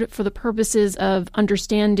considered for the purposes of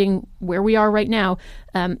understanding where we are right now,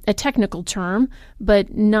 a technical term,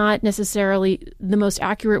 but not necessarily the most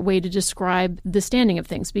accurate way to describe the standing of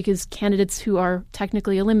things, because candidates who are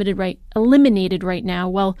technically eliminated right now,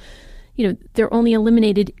 well, they're only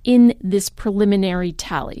eliminated in this preliminary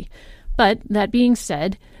tally. But that being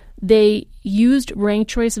said, they used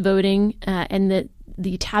ranked choice voting and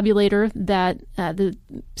the tabulator that the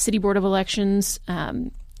City Board of Elections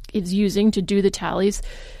is using to do the tallies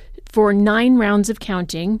for 9 rounds of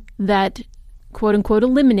counting that, quote unquote,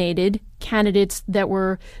 eliminated candidates that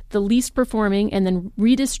were the least performing, and then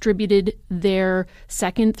redistributed their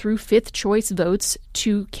second through fifth choice votes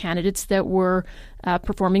to candidates that were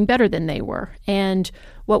performing better than they were. And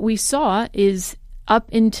what we saw is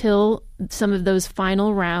up until some of those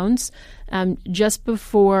final rounds, just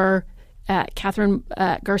before Catherine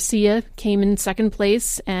Garcia came in second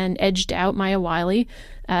place and edged out Maya Wiley,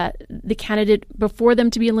 the candidate before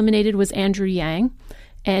them to be eliminated was Andrew Yang.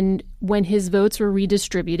 And when his votes were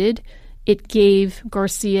redistributed, it gave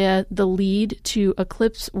Garcia the lead to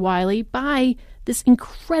eclipse Wiley by this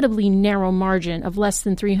incredibly narrow margin of less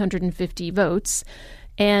than 350 votes.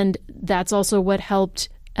 And that's also what helped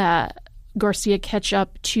Garcia catch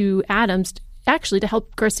up to Adams, actually to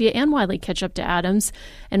help Garcia and Wiley catch up to Adams,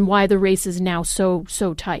 and why the race is now so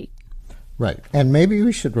tight. Right. And maybe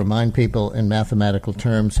we should remind people in mathematical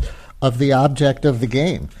terms of the object of the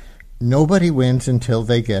game. Nobody wins until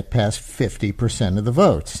they get past 50% of the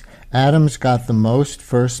votes. Adams got the most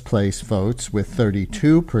first-place votes with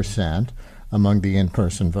 32% among the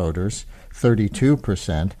in-person voters,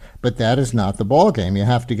 32%, but that is not the ballgame. You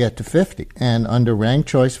have to get to 50. And under ranked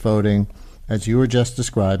choice voting, as you were just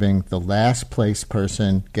describing, the last-place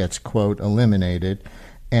person gets, quote, eliminated,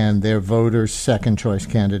 and their voter's second-choice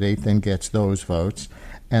candidate then gets those votes.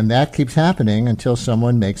 And that keeps happening until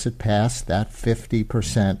someone makes it past that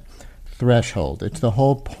 50% threshold. It's the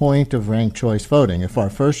whole point of ranked choice voting. If our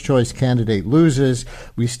first choice candidate loses,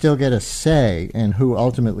 we still get a say in who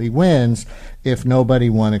ultimately wins if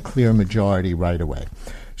nobody won a clear majority right away.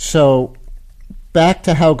 So back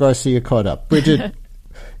to how Garcia caught up. Bridget,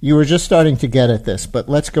 you were just starting to get at this, but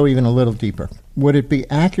let's go even a little deeper. Would it be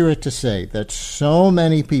accurate to say that so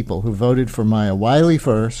many people who voted for Maya Wiley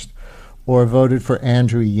first or voted for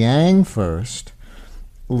Andrew Yang first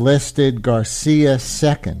listed Garcia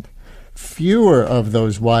second? Fewer of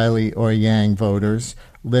those Wiley or Yang voters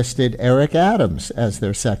listed Eric Adams as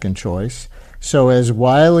their second choice. So as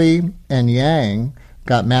Wiley and Yang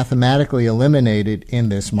got mathematically eliminated in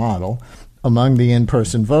this model among the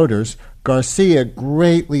in-person voters, Garcia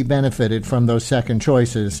greatly benefited from those second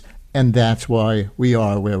choices, and that's why we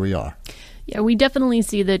are where we are. Yeah, we definitely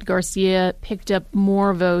see that Garcia picked up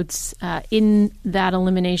more votes in that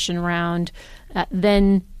elimination round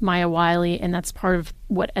than Maya Wiley, and that's part of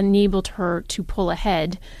what enabled her to pull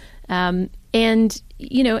ahead. And,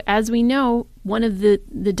 as we know, one of the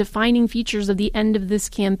defining features of the end of this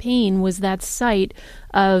campaign was that sight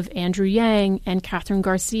of Andrew Yang and Catherine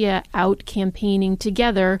Garcia out campaigning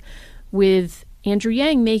together, with Andrew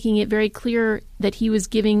Yang making it very clear that he was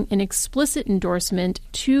giving an explicit endorsement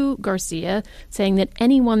to Garcia, saying that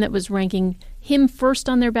anyone that was ranking him first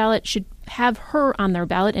on their ballot should have her on their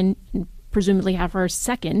ballot and presumably have her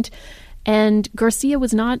second. And Garcia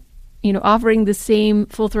was not, offering the same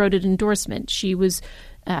full-throated endorsement. She was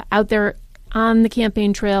out there on the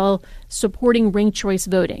campaign trail supporting ranked choice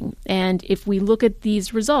voting. And if we look at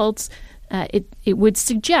these results, it would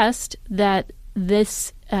suggest that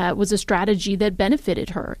this was a strategy that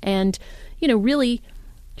benefited her. And, really,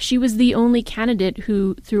 she was the only candidate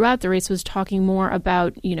who throughout the race was talking more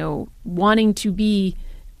about, wanting to be,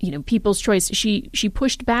 people's choice. She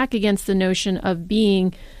pushed back against the notion of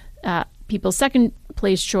being people's second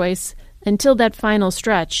place choice until that final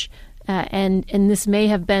stretch. And this may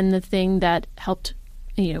have been the thing that helped,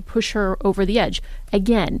 push her over the edge.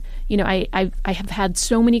 Again, I have had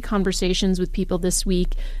so many conversations with people this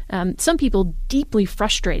week, some people deeply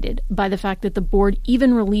frustrated by the fact that the board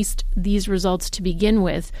even released these results to begin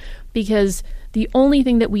with, because the only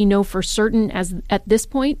thing that we know for certain at this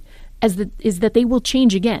point is that they will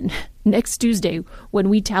change again next Tuesday when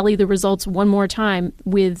we tally the results one more time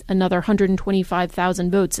with another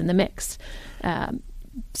 125,000 votes in the mix.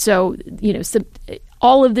 So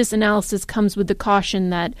all of this analysis comes with the caution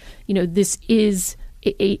that, this is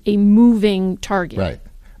a moving target. Right.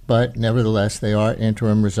 but nevertheless, they are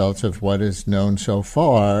interim results of what is known so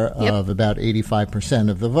far of about 85%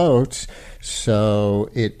 of the votes. So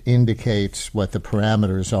it indicates what the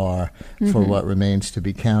parameters are for what remains to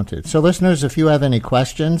be counted. So listeners, if you have any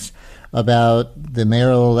questions about the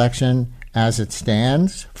mayoral election as it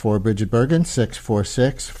stands for Bridget Bergen,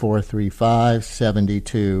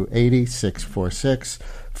 646-435-7280,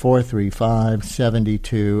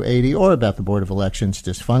 646-435-7280, or about the Board of Elections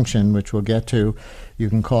dysfunction, which we'll get to, you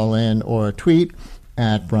can call in or tweet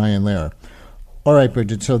at Brian Lehrer. All right,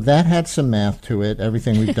 Bridget, so that had some math to it,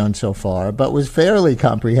 everything we've done so far, but was fairly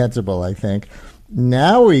comprehensible, I think.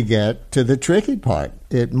 Now we get to the tricky part.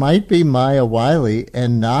 It might be Maya Wiley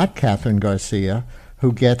and not Catherine Garcia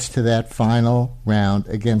who gets to that final round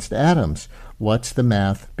against Adams. What's the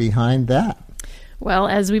math behind that? Well,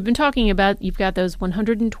 as we've been talking about, you've got those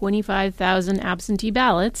 125,000 absentee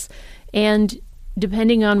ballots, and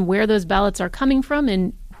depending on where those ballots are coming from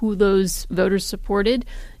and who those voters supported,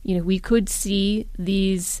 we could see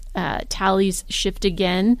these tallies shift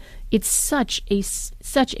again. It's such a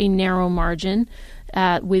narrow margin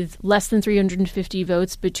with less than 350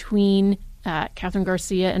 votes between Catherine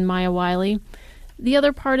Garcia and Maya Wiley. The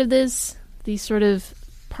other part of this, the sort of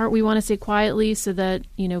part we want to say quietly so that,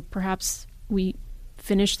 perhaps we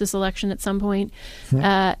finish this election at some point,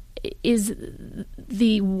 is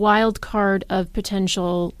the wild card of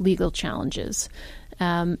potential legal challenges.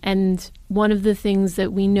 And one of the things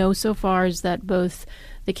that we know so far is that both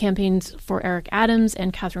the campaigns for Eric Adams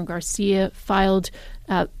and Catherine Garcia filed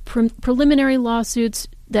preliminary lawsuits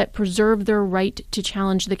that preserve their right to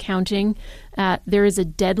challenge the counting. There is a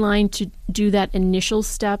deadline to do that initial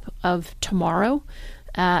step of tomorrow.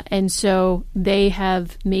 And so they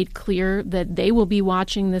have made clear that they will be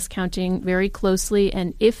watching this counting very closely.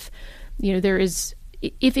 And if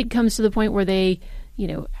it comes to the point where they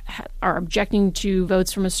are objecting to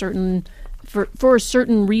votes from for a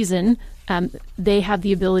certain reason, they have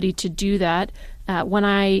the ability to do that. When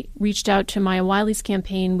I reached out to Maya Wiley's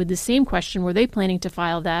campaign with the same question, were they planning to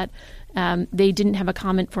file that? They didn't have a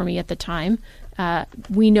comment for me at the time.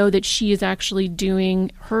 We know that she is actually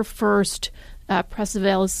doing her first press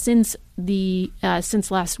avail since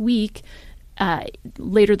last week.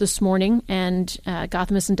 Later this morning, and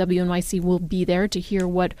Gothamist and WNYC will be there to hear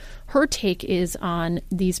what her take is on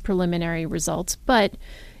these preliminary results. But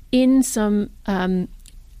in some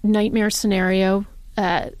nightmare scenario,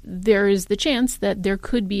 there is the chance that there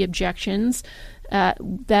could be objections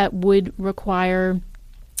that would require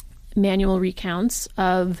manual recounts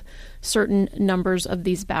of certain numbers of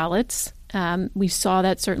these ballots. We saw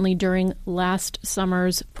that certainly during last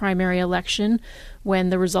summer's primary election when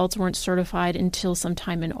the results weren't certified until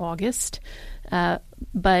sometime in August.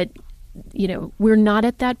 But, we're not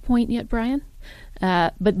at that point yet, Brian.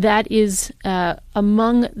 But that is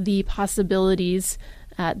among the possibilities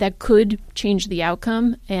that could change the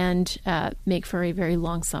outcome and make for a very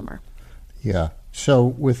long summer. Yeah. So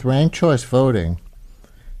with ranked choice voting,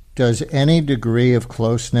 does any degree of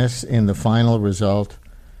closeness in the final result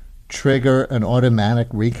trigger an automatic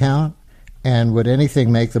recount? And would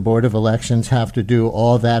anything make the Board of Elections have to do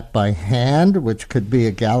all that by hand, which could be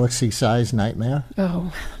a galaxy-sized nightmare?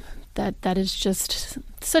 Oh, that is just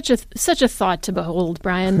such a thought to behold,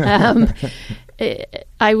 Brian.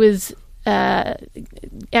 I was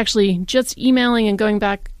actually just emailing and going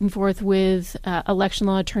back and forth with election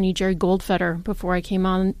law attorney Jerry Goldfeder before I came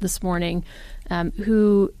on this morning,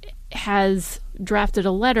 who has drafted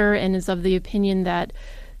a letter and is of the opinion that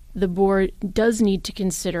the board does need to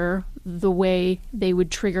consider the way they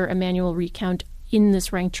would trigger a manual recount in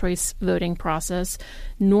this ranked choice voting process.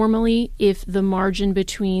 Normally, if the margin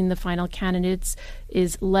between the final candidates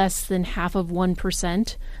is less than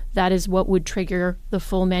 0.5%, that is what would trigger the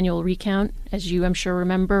full manual recount. As you, I'm sure,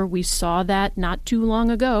 remember, we saw that not too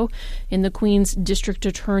long ago in the Queens District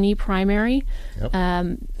Attorney primary. Yep.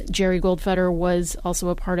 Jerry Goldfeder was also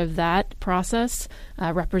a part of that process,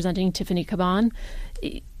 representing Tiffany Caban.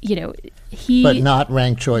 But not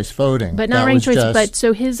ranked choice voting. But not ranked choice. But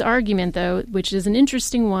so his argument, though, which is an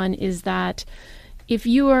interesting one, is that if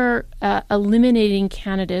you are eliminating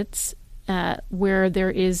candidates where there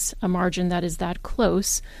is a margin that is that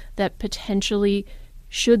close, that potentially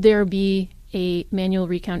should there be a manual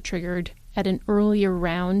recount triggered at an earlier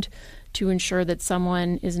round to ensure that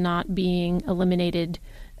someone is not being eliminated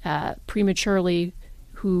prematurely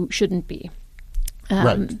who shouldn't be.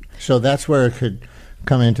 Right. So that's where it could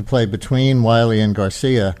come into play between Wiley and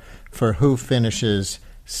Garcia for who finishes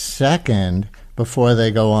second before they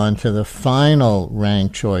go on to the final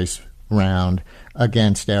ranked choice round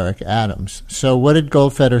against Eric Adams. So what did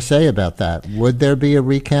Goldfeder say about that? Would there be a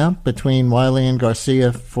recount between Wiley and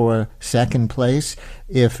Garcia for second place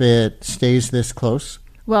if it stays this close?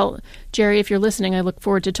 Well, Jerry, if you're listening, I look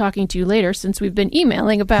forward to talking to you later since we've been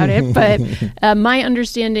emailing about it. But my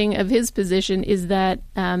understanding of his position is that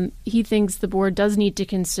he thinks the board does need to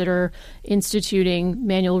consider instituting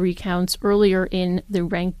manual recounts earlier in the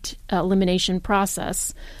ranked elimination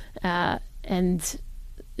process. And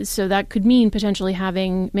so that could mean potentially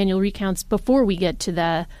having manual recounts before we get to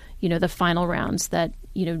the final rounds, that,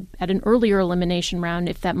 at an earlier elimination round,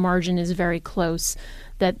 if that margin is very close,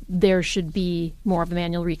 that there should be more of a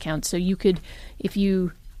manual recount. So you could, if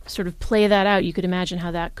you sort of play that out, you could imagine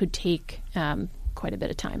how that could take quite a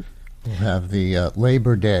bit of time. We'll have the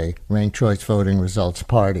Labor Day ranked choice voting results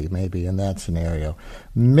party, maybe, in that scenario.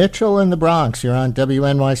 Mitchell in the Bronx, you're on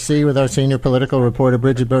WNYC with our senior political reporter,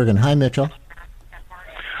 Bridget Bergen. Hi, Mitchell.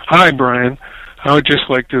 Hi, Brian. I would just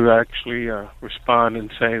like to actually respond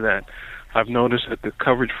and say that I've noticed that the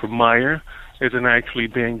coverage for Meyer isn't actually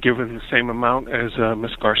being given the same amount as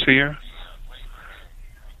Ms. Garcia,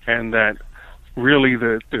 and that really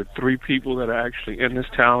the three people that are actually in this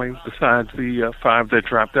tally, besides the 5 that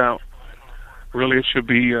dropped out, really it should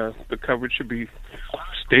be, the coverage should be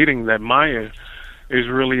stating that Meyer is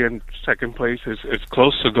really in second place, as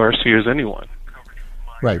close to Garcia as anyone.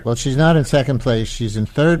 Right. Well, she's not in second place; she's in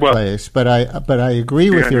third place. But I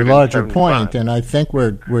agree with your larger point, and I think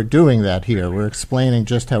we're doing that here. We're explaining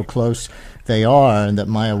just how close they are, and that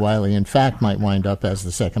Maya Wiley, in fact, might wind up as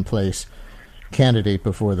the second place candidate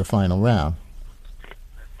before the final round.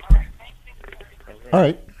 All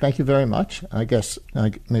right. Thank you very much. I guess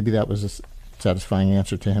maybe that was a satisfying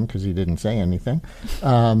answer to him because he didn't say anything.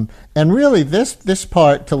 And really, this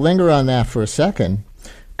part, to linger on that for a second,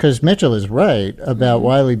 because Mitchell is right about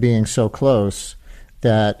Wiley being so close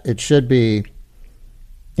that it should be,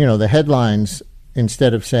 the headlines,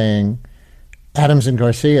 instead of saying Adams and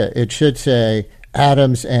Garcia, it should say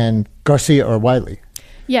Adams and Garcia or Wiley.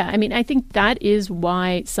 Yeah, I mean, I think that is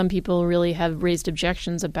why some people really have raised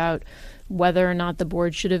objections about whether or not the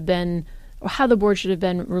board should have been, or how the board should have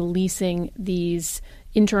been releasing these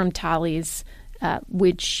interim tallies,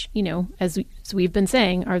 which, as we've been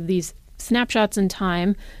saying, are these snapshots in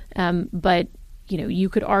time, but you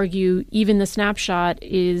could argue even the snapshot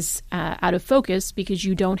is out of focus because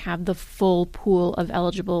you don't have the full pool of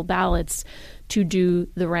eligible ballots to do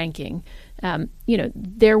the ranking.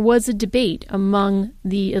 There was a debate among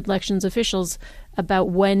the elections officials about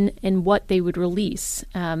when and what they would release.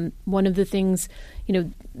 One of the things,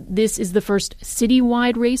 this is the first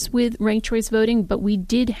citywide race with ranked choice voting, but we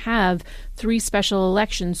did have 3 special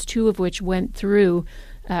elections, 2 of which went through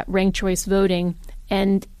ranked choice voting.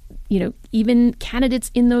 And, even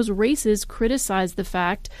candidates in those races criticized the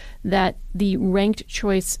fact that the ranked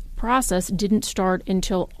choice process didn't start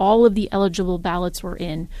until all of the eligible ballots were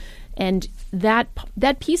in. And that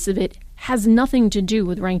piece of it has nothing to do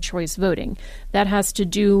with ranked choice voting. That has to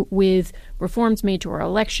do with reforms made to our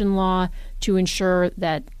election law to ensure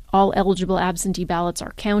that all eligible absentee ballots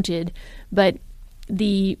are counted. But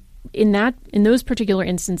in those particular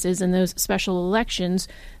instances, in those special elections,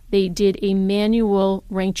 they did a manual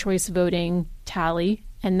ranked choice voting tally,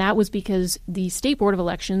 and that was because the State Board of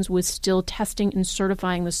Elections was still testing and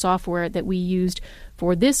certifying the software that we used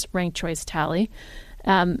for this ranked choice tally.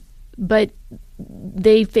 But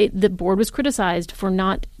the board was criticized for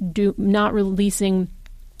not releasing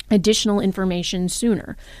additional information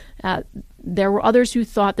sooner. There were others who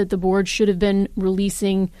thought that the board should have been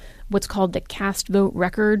releasing what's called the cast vote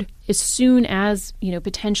record as soon as,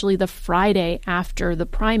 potentially the Friday after the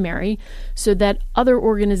primary, so that other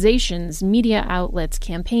organizations, media outlets,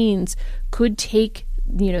 campaigns could take,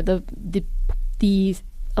 the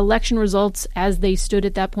election results as they stood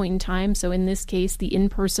at that point in time. So in this case, the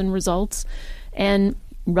in-person results, and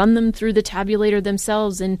run them through the tabulator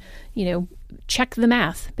themselves and, check the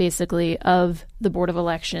math, basically, of the Board of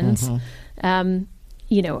Elections.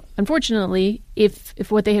 Unfortunately,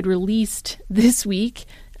 if what they had released this week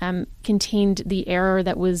contained the error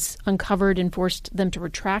that was uncovered and forced them to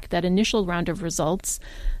retract that initial round of results,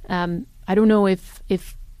 I don't know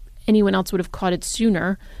if anyone else would have caught it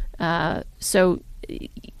sooner. So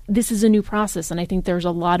this is a new process, and I think there's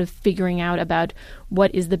a lot of figuring out about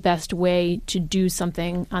what is the best way to do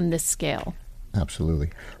something on this scale. Absolutely.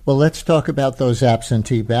 Well, let's talk about those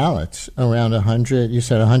absentee ballots. Around 100, you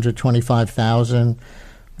said 125,000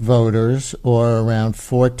 voters, or around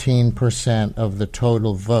 14% of the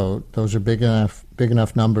total vote. Those are big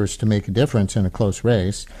enough numbers to make a difference in a close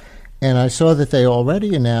race. And I saw that they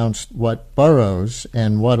already announced what boroughs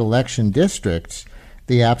and what election districts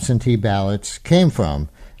the absentee ballots came from.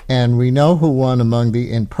 And we know who won among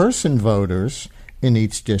the in-person voters in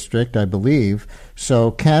each district, I believe.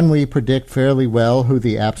 So can we predict fairly well who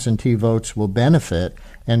the absentee votes will benefit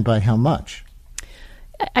and by how much?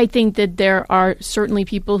 I think that there are certainly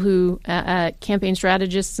people who, campaign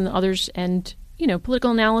strategists and others, and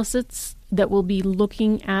political analysts that will be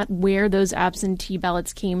looking at where those absentee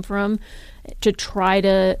ballots came from to try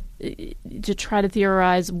to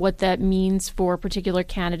theorize what that means for particular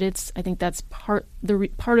candidates. I think that's part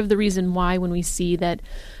of the reason why, when we see that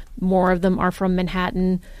more of them are from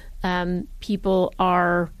Manhattan, people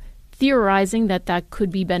are theorizing that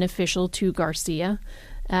could be beneficial to Garcia.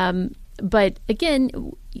 But again,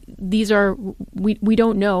 these are we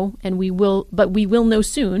don't know, and we will know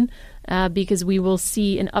soon, because we will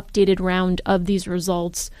see an updated round of these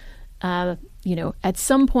results, at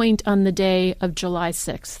some point on the day of July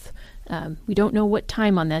 6th. We don't know what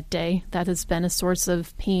time on that day. That has been a source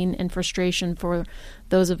of pain and frustration for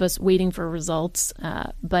those of us waiting for results.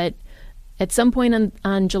 But at some point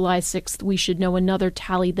on July 6th, we should know another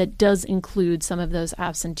tally that does include some of those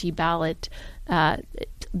absentee ballots that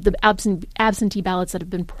have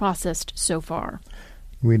been processed so far.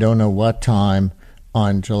 We don't know what time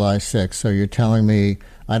on July 6th. So you're telling me,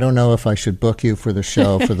 I don't know if I should book you for the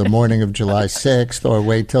show for the morning of July 6th or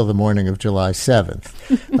wait till the morning of July 7th.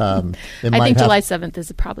 I think July 7th is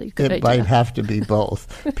probably a good idea. It might have to be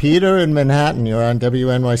both. Peter in Manhattan, you're on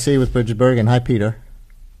WNYC with Bridget Bergen. Hi, Peter.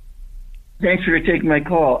 Thanks for taking my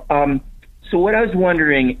call. So what I was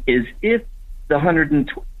wondering is if the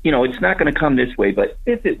it's not going to come this way, but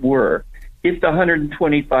if the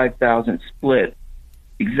 125,000 split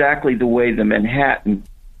exactly the way the Manhattan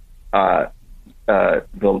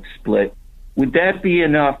vote split, would that be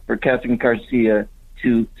enough for Catherine Garcia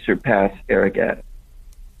to surpass Eric Adams?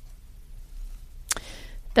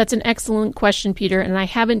 That's an excellent question, Peter, and I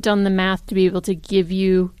haven't done the math to be able to give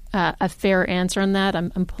you a fair answer on that.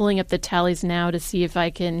 I'm pulling up the tallies now to see if I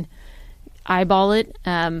can eyeball it.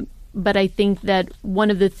 But I think that one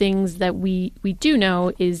of the things that we do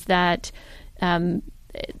know is that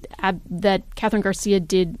that Catherine Garcia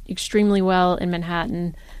did extremely well in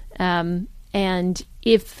Manhattan. And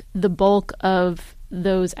if the bulk of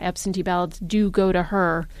those absentee ballots do go to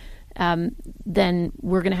her, then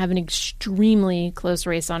we're going to have an extremely close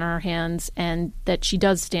race on our hands, and that she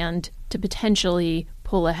does stand to potentially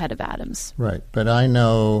pull ahead of Adams. Right. But I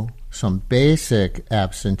know some basic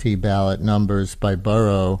absentee ballot numbers by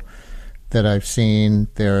borough that I've seen.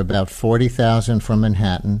 There are about 40,000 from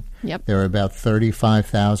Manhattan. Yep. There are about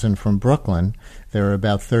 35,000 from Brooklyn. There are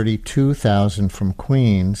about 32,000 from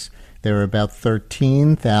Queens. There are about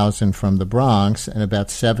 13,000 from the Bronx and about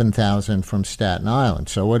 7,000 from Staten Island.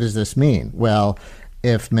 So what does this mean? Well,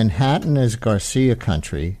 if Manhattan is Garcia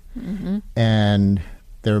country, mm-hmm. and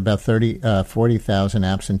there are about 40,000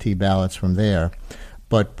 absentee ballots from there,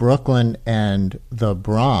 but Brooklyn and the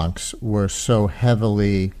Bronx were so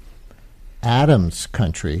heavily Adams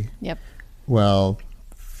country, yep. Well,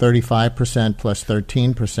 35% plus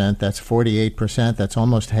 13%, that's 48%. That's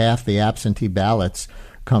almost half the absentee ballots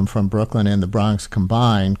come from Brooklyn and the Bronx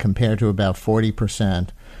combined, compared to about 40%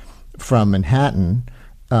 from Manhattan.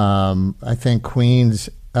 I think Queens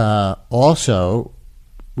also,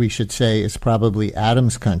 we should say, is probably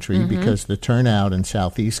Adams country, mm-hmm. because the turnout in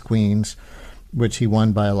Southeast Queens, which he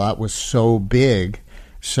won by a lot, was so big.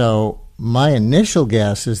 So my initial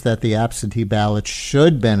guess is that the absentee ballot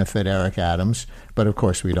should benefit Eric Adams, but of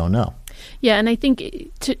course we don't know. Yeah, and I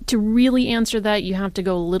think to really answer that, you have to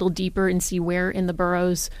go a little deeper and see where in the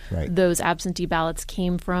boroughs those absentee ballots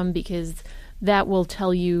came from, because that will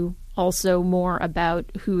tell you also more about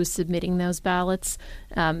who is submitting those ballots.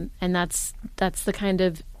 And that's the kind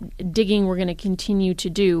of digging we're going to continue to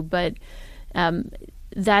do. But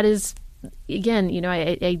that is, again,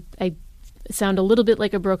 I sound a little bit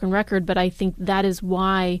like a broken record, but I think that is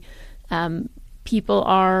why people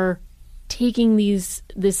are taking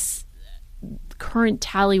this current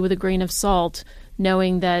tally with a grain of salt,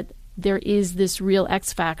 knowing that there is this real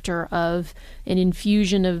X factor of an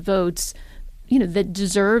infusion of votes, that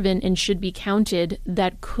deserve and should be counted,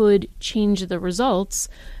 that could change the results.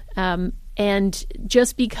 And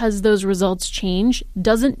just because those results change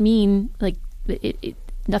doesn't mean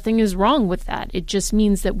nothing is wrong with that. It just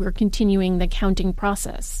means that we're continuing the counting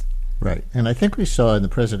process. Right. And I think we saw in the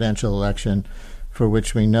presidential election, for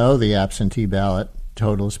which we know the absentee ballot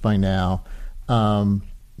totals by now,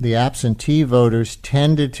 the absentee voters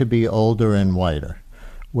tended to be older and whiter.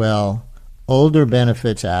 Well, older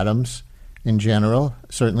benefits Adams in general,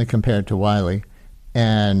 certainly compared to Wiley,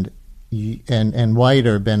 and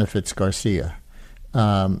whiter benefits Garcia.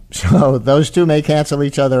 So those two may cancel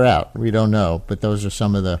each other out. We don't know, but those are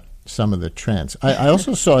some of the trends. I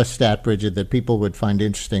also saw a stat, Bridget, that people would find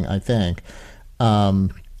interesting, I think,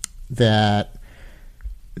 that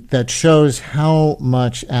shows how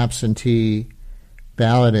much absentee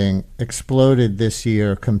balloting exploded this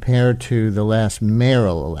year compared to the last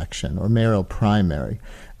mayoral election or mayoral primary,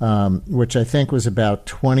 which I think was about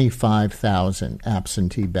 25,000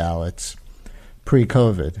 absentee ballots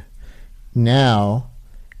pre-COVID. Now,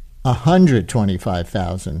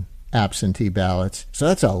 125,000 absentee ballots. So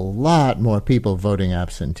that's a lot more people voting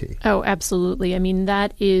absentee. Oh, absolutely. I mean,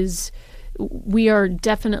 we are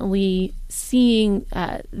definitely seeing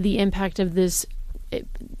the impact of this,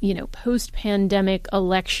 post-pandemic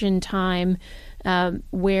election time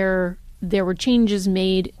where there were changes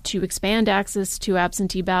made to expand access to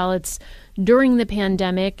absentee ballots during the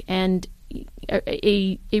pandemic, and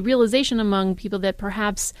a realization among people that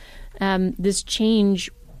perhaps this change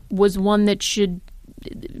was one that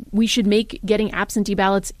we should make getting absentee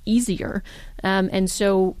ballots easier. And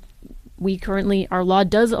so our law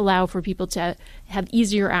does allow for people to have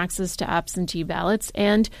easier access to absentee ballots.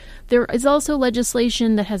 And there is also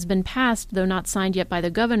legislation that has been passed, though not signed yet by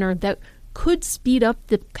the governor, that could speed up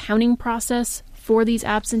the counting process for these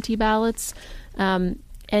absentee ballots.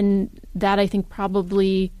 And that, I think,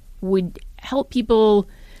 probably would help people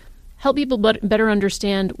better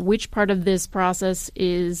understand which part of this process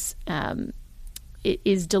is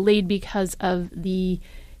delayed because of the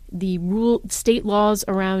state laws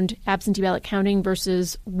around absentee ballot counting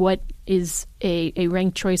versus what is a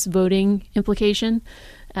ranked choice voting implication,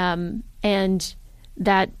 and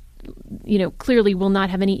that clearly will not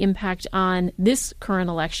have any impact on this current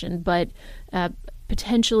election, but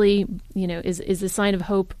potentially is a sign of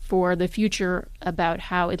hope for the future about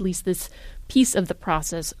how at least this piece of the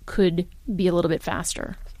process could be a little bit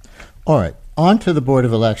faster. All right, on to the Board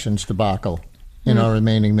of Elections debacle in our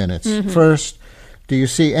remaining minutes. Mm-hmm. First, do you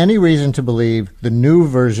see any reason to believe the new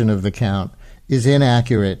version of the count is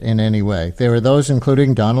inaccurate in any way? There are those,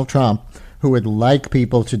 including Donald Trump, who would like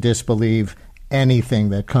people to disbelieve anything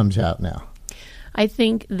that comes out now. I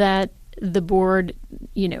think that the board,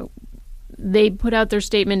 they put out their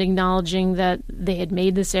statement acknowledging that they had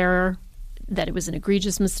made this error, that it was an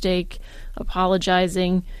egregious mistake,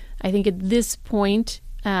 apologizing. I think at this point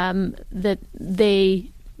that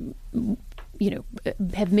they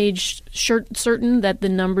have made certain that the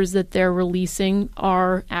numbers that they're releasing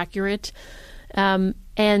are accurate. And,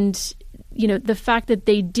 the fact that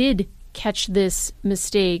they did catch this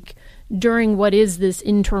mistake during what is this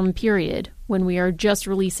interim period when we are just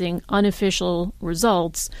releasing unofficial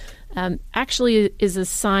results actually is a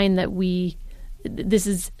sign that this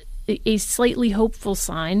is a slightly hopeful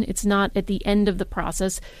sign. It's not at the end of the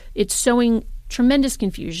process. It's sowing tremendous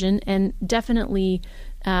confusion and definitely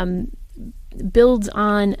builds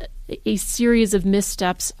on a series of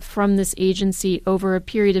missteps from this agency over a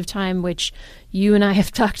period of time, which you and I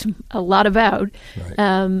have talked a lot about.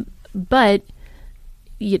 Right. But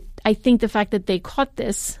I think the fact that they caught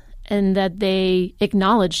this and that they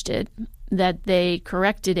acknowledged it, that they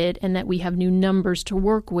corrected it, and that we have new numbers to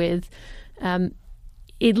work with, at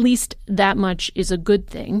least that much is a good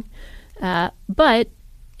thing. But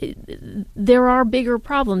there are bigger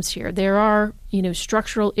problems here. There are,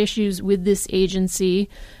 structural issues with this agency.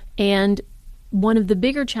 And one of the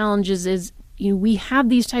bigger challenges is, we have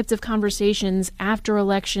these types of conversations after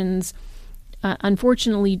elections,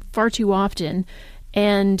 unfortunately, far too often.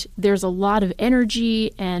 And there's a lot of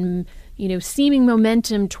energy and, seeming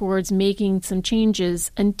momentum towards making some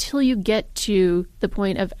changes until you get to the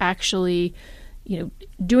point of actually,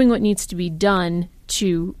 doing what needs to be done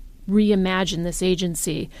to reimagine this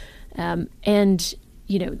agency.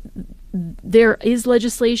 There is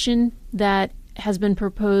legislation that has been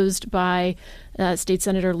proposed by State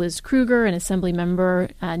Senator Liz Krueger and Assembly Member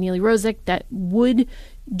Neely Rozek that would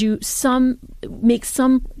make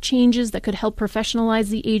some changes that could help professionalize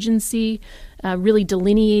the agency, really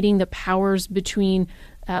delineating the powers between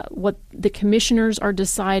what the commissioners are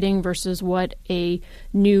deciding versus what a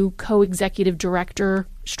new co-executive director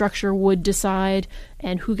structure would decide,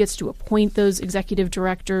 and who gets to appoint those executive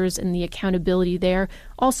directors and the accountability there.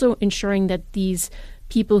 Also ensuring that these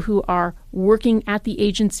people who are working at the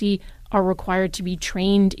agency are required to be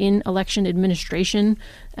trained in election administration.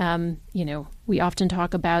 We often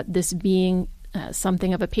talk about this being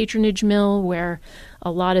something of a patronage mill where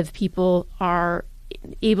a lot of people are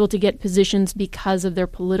able to get positions because of their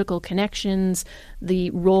political connections, the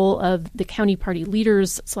role of the county party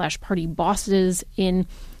leaders / party bosses in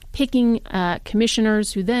picking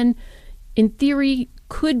commissioners who then, in theory,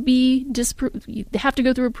 could be have to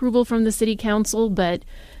go through approval from the city council, but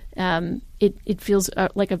it feels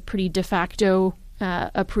like a pretty de facto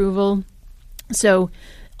approval. So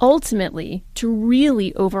ultimately, to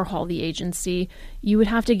really overhaul the agency, you would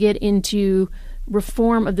have to get into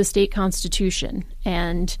reform of the state constitution.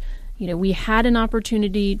 And, we had an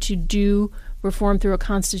opportunity to do reform through a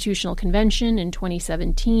constitutional convention in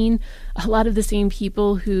 2017. A lot of the same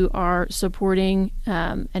people who are supporting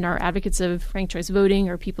and are advocates of ranked choice voting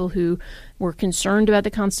are people who were concerned about the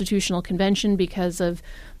constitutional convention because of,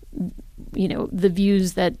 the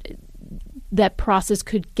views that process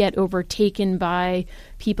could get overtaken by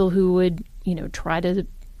people who would, try to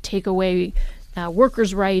take away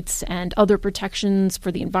workers' rights and other protections for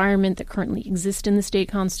the environment that currently exist in the state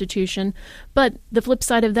constitution. But the flip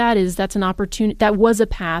side of that is that's an opportunity, that was a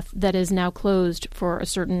path that is now closed for a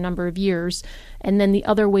certain number of years. And then the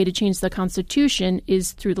other way to change the constitution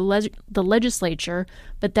is through the legislature,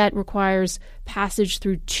 but that requires passage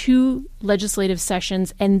through 2 legislative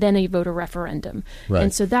sessions and then a voter referendum. Right.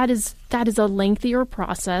 And so that is a lengthier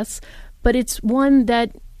process, but it's one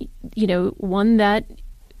that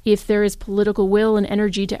if there is political will and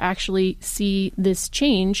energy to actually see this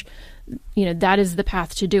change, that is the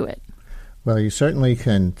path to do it. Well, you certainly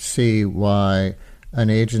can see why an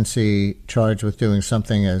agency charged with doing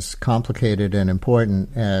something as complicated and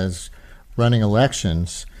important as running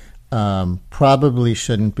elections probably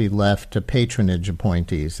shouldn't be left to patronage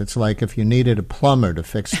appointees. It's like if you needed a plumber to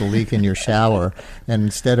fix the leak in your shower, and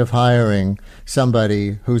instead of hiring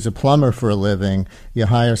somebody who's a plumber for a living, you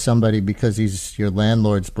hire somebody because he's your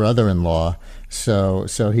landlord's brother-in-law, so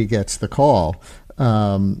he gets the call.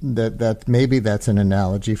 That maybe that's an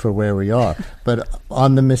analogy for where we are. But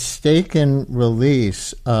on the mistaken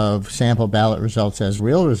release of sample ballot results as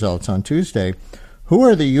real results on Tuesday, who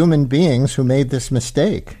are the human beings who made this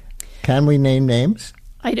mistake? Can we name names?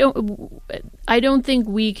 I don't think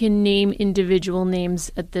we can name individual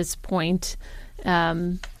names at this point.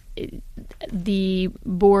 The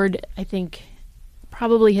board, I think,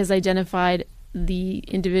 probably has identified the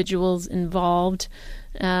individuals involved,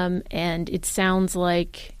 and it sounds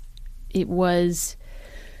like it was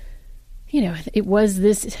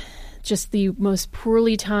this just the most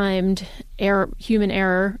poorly timed human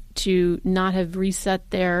error to not have reset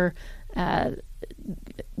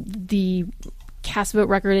the cast vote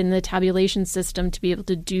record in the tabulation system to be able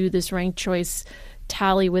to do this ranked choice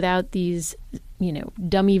tally without these,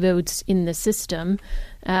 dummy votes in the system.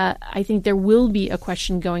 I think there will be a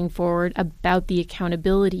question going forward about the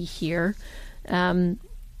accountability here.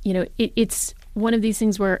 It's one of these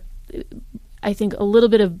things where I think a little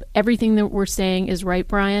bit of everything that we're saying is right,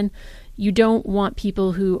 Brian. You don't want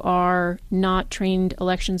people who are not trained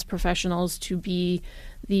elections professionals to be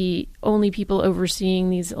the only people overseeing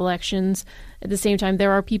these elections. At the same time,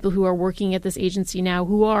 there are people who are working at this agency now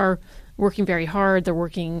who are working very hard. They're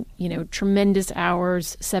working, tremendous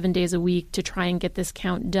hours, 7 days a week to try and get this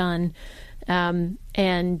count done. I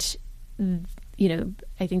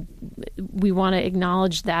think we want to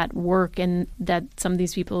acknowledge that work and that some of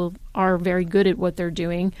these people are very good at what they're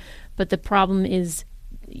doing. But the problem is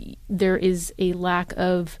there is a lack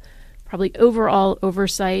of probably overall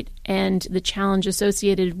oversight and the challenge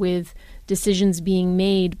associated with decisions being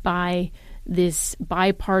made by this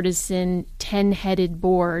bipartisan 10-headed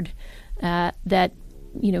board that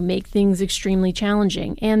make things extremely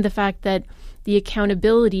challenging, and the fact that the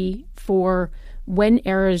accountability for when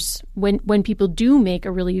people do make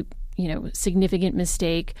a really significant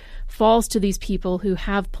mistake falls to these people who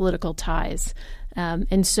have political ties.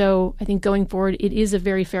 And so I think going forward, it is a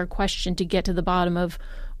very fair question to get to the bottom of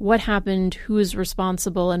what happened, who is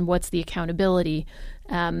responsible, and what's the accountability.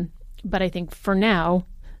 But I think for now,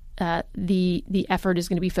 the effort is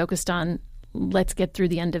going to be focused on let's get through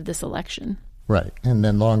the end of this election. Right. And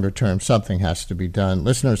then longer term, something has to be done.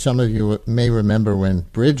 Listeners, some of you may remember when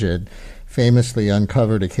Bridget famously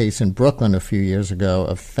uncovered a case in Brooklyn a few years ago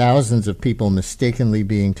of thousands of people mistakenly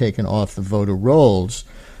being taken off the voter rolls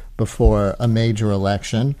before a major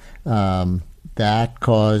election. That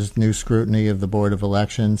caused new scrutiny of the Board of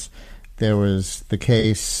Elections. There was the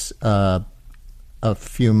case a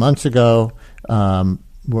few months ago.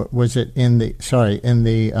 Was it in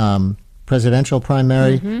the presidential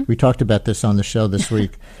primary? Mm-hmm. We talked about this on the show this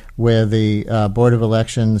week, where the Board of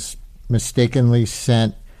Elections mistakenly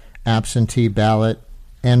sent absentee ballot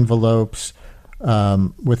envelopes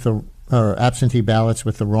absentee ballots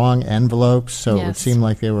with the wrong envelopes, so yes. It seemed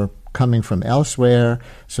like they were coming from elsewhere.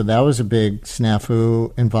 So that was a big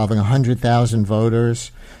snafu involving 100,000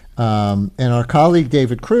 voters. And our colleague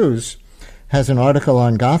David Cruz has an article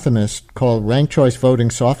on Gothamist called Ranked Choice Voting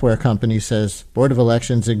Software Company Says Board of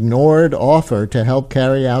Elections Ignored Offer to Help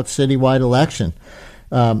Carry Out Citywide Election.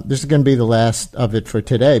 This is going to be the last of it for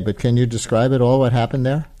today, but can you describe it all, what happened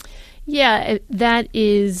there? Yeah, that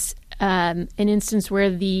is an instance where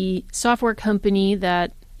the software company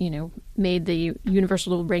that, made the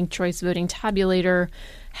Universal Ranked Choice Voting Tabulator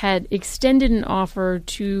had extended an offer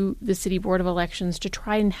to the City Board of Elections to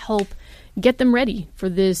try and help get them ready for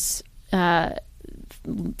this first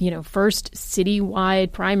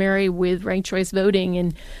citywide primary with ranked choice voting,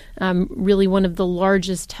 and really one of the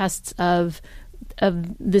largest tests of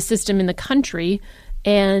the system in the country,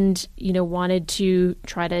 and wanted to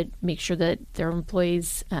try to make sure that their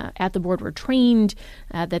employees at the board were trained,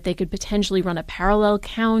 that they could potentially run a parallel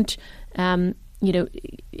count, a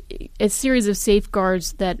series of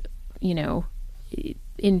safeguards that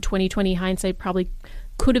in 2020 hindsight probably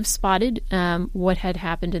could have spotted what had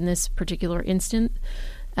happened in this particular instant.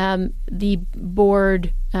 The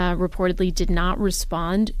board reportedly did not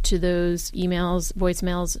respond to those emails,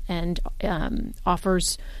 voicemails, and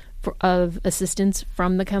offers of assistance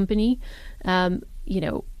from the company.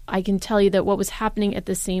 I can tell you that what was happening at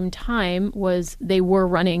the same time was they were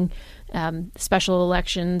running special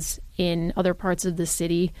elections in other parts of the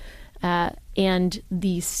city. And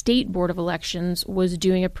the State Board of Elections was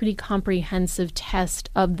doing a pretty comprehensive test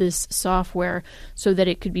of this software so that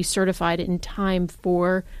it could be certified in time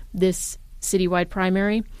for this citywide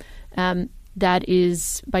primary. That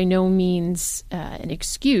is by no means an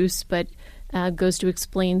excuse, but goes to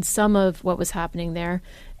explain some of what was happening there.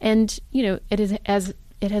 And, as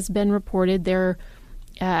it has been reported, the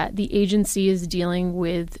agency is dealing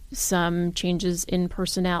with some changes in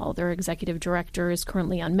personnel. Their executive director is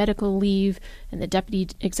currently on medical leave, and the deputy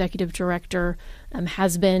executive director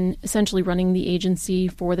has been essentially running the agency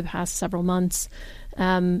for the past several months.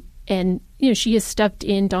 And, she has stepped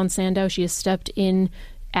in, Dawn Sandow, she has stepped in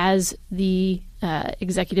as the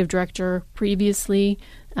executive director previously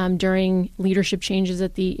during leadership changes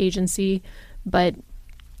at the agency. But,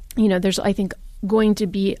 there's, I think, going to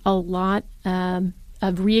be a lot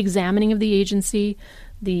of re-examining of the agency.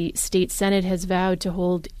 The state Senate has vowed to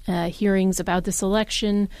hold hearings about this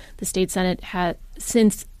election. The state Senate,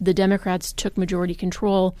 since the Democrats took majority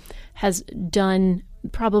control, has done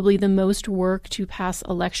probably the most work to pass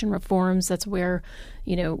election reforms. That's where,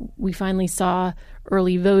 we finally saw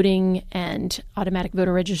early voting and automatic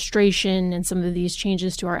voter registration and some of these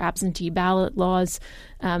changes to our absentee ballot laws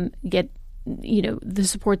get, the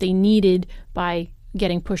support they needed by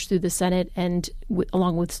getting pushed through the Senate and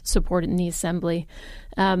along with support in the Assembly.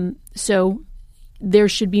 So there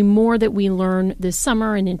should be more that we learn this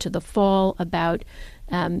summer and into the fall about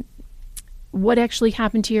what actually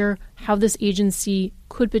happened here, how this agency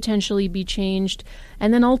could potentially be changed,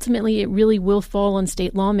 and then ultimately it really will fall on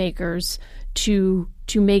state lawmakers to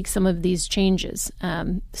make some of these changes,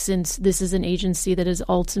 since this is an agency that is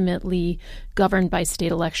ultimately governed by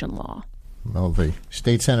state election law. Well, the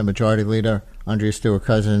State Senate Majority Leader, Andrea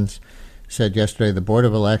Stewart-Cousins, said yesterday the Board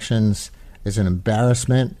of Elections is an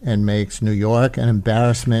embarrassment and makes New York an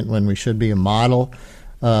embarrassment when we should be a model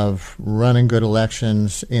of running good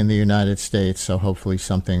elections in the United States. So hopefully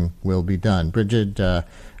something will be done. Bridget, I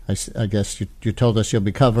guess you told us you'll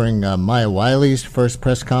be covering Maya Wiley's first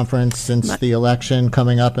press conference since the election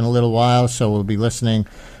coming up in a little while. So we'll be listening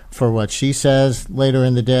for what she says later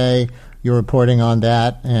in the day. You're reporting on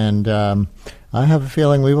that, and I have a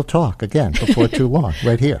feeling we will talk again before too long,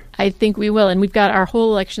 right here. I think we will, and we've got our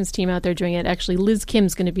whole elections team out there doing it. Actually, Liz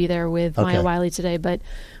Kim's going to be there with Maya Wiley today, but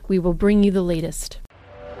we will bring you the latest.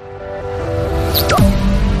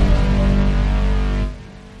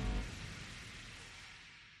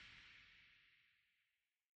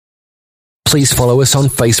 Please follow us on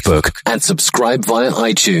Facebook and subscribe via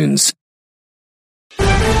iTunes.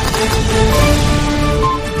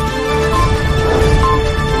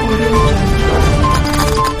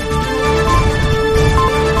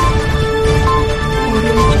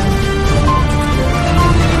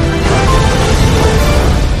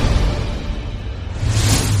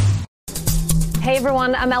 Hey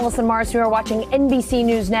everyone, I'm Ellison Mars. You are watching NBC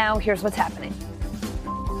News Now. Here's what's happening.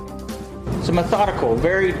 It's a methodical,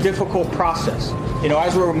 very difficult process.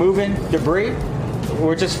 As we're removing debris,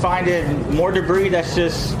 we're just finding more debris that's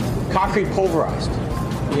just concrete pulverized.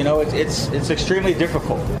 It's extremely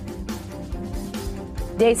difficult.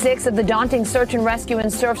 Day 6 of the daunting search and rescue in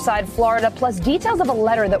Surfside, Florida, plus details of a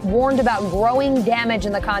letter that warned about growing damage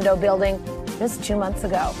in the condo building just 2 months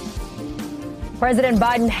ago. President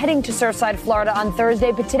Biden heading to Surfside, Florida on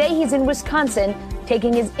Thursday, but today he's in Wisconsin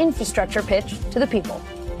taking his infrastructure pitch to the people.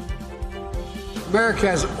 America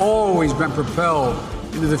has always been propelled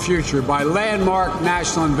into the future by landmark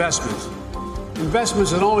national investments.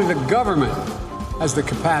 Investments that only the government has the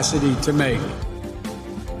capacity to make.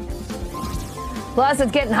 Plus,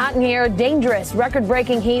 it's getting hot in here. Dangerous,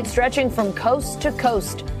 record-breaking heat stretching from coast to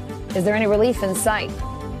coast. Is there any relief in sight?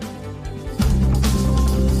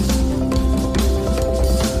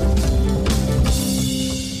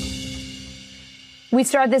 We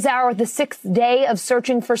start this hour with the 6th day of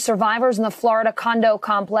searching for survivors in the Florida condo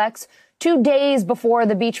complex. 2 days before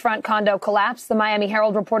the beachfront condo collapsed, the Miami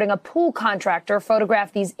Herald reporting a pool contractor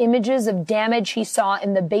photographed these images of damage he saw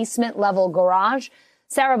in the basement-level garage.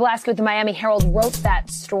 Sarah Blasky with the Miami Herald wrote that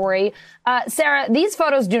story. Sarah, these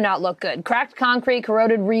photos do not look good. Cracked concrete,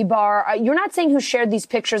 corroded rebar. You're not saying who shared these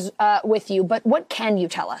pictures with you, but what can you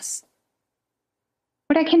tell us?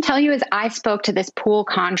 What I can tell you is I spoke to this pool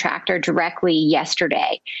contractor directly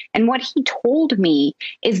yesterday. And what he told me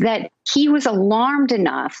is that he was alarmed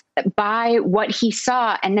enough by what he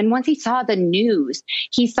saw. And then once he saw the news,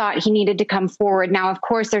 he thought he needed to come forward. Now, of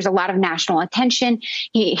course, there's a lot of national attention.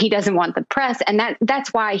 He doesn't want the press. And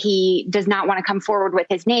that's why he does not want to come forward with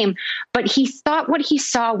his name. But he thought what he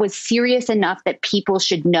saw was serious enough that people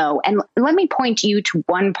should know. And let me point you to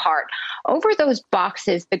one part. Over those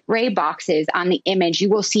boxes, the gray boxes on the image, you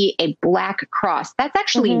will see a black cross. That's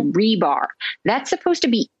actually rebar. That's supposed to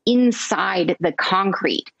be inside the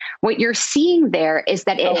concrete. What you're seeing there is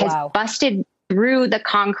that it has busted through the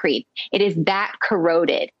concrete. It is that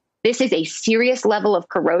corroded. This is a serious level of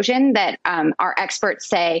corrosion that our experts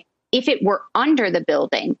say if it were under the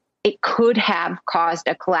building, it could have caused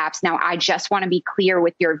a collapse. Now, I just want to be clear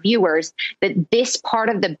with your viewers that this part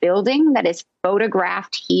of the building that is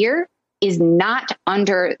photographed here is not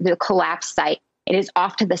under the collapse site. It is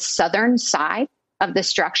off to the southern side of the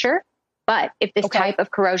structure. But if this type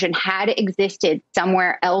of corrosion had existed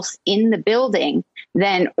somewhere else in the building,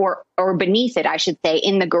 then or beneath it, I should say,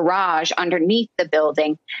 in the garage underneath the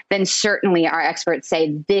building, then certainly our experts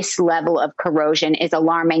say this level of corrosion is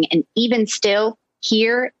alarming. And even still,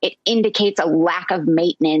 here, it indicates a lack of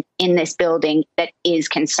maintenance in this building that is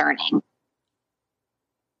concerning.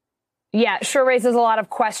 Yeah, sure raises a lot of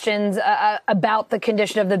questions about the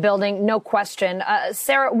condition of the building, no question.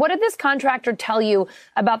 Sarah, what did this contractor tell you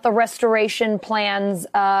about the restoration plans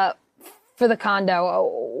for the condo?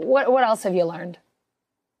 What else have you learned?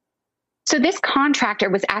 So this contractor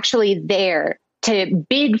was actually there to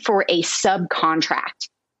bid for a subcontract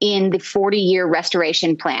in the 40-year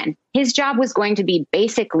restoration plan. His job was going to be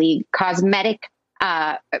basically cosmetic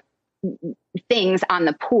things on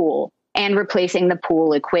the pool and replacing the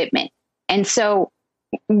pool equipment. And so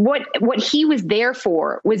what he was there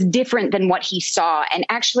for was different than what he saw. And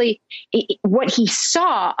actually, what he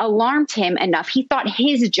saw alarmed him enough. He thought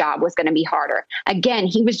his job was going to be harder. Again,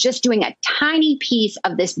 he was just doing a tiny piece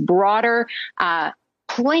of this broader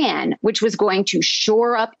plan, which was going to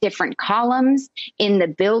shore up different columns in the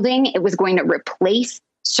building. It was going to replace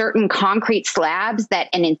certain concrete slabs that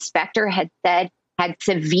an inspector had said had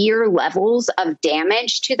severe levels of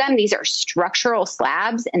damage to them. These are structural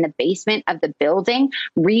slabs in the basement of the building,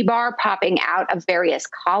 rebar popping out of various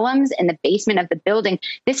columns in the basement of the building.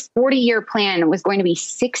 This 40-year plan was going to be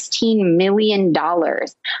 $16 million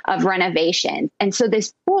of renovation. And so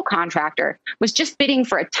this pool contractor was just bidding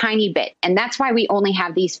for a tiny bit. And that's why we only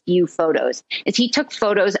have these few photos, is he took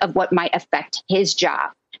photos of what might affect his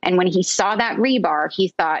job. And when he saw that rebar,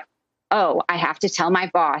 he thought, oh, I have to tell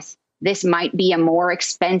my boss, this might be a more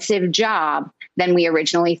expensive job than we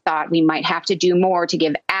originally thought. We might have to do more to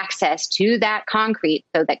give access to that concrete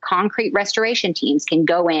so that concrete restoration teams can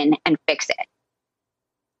go in and fix it.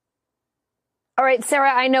 All right,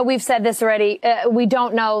 Sarah, I know we've said this already. We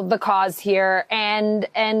don't know the cause here, and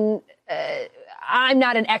I'm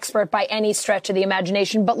not an expert by any stretch of the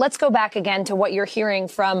imagination, but let's go back again to what you're hearing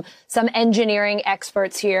from some engineering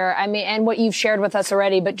experts here. I mean, and what you've shared with us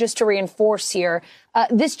already, but just to reinforce here,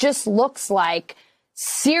 this just looks like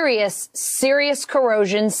serious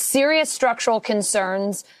corrosion, serious structural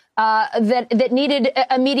concerns that needed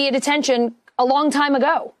immediate attention a long time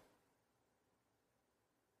ago.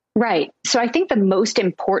 Right. So I think the most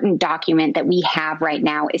important document that we have right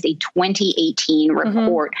now is a 2018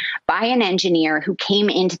 report by an engineer who came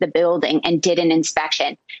into the building and did an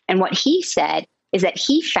inspection. And what he said is that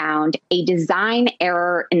he found a design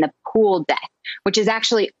error in the pool deck, which is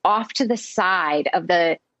actually off to the side of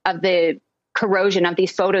the corrosion of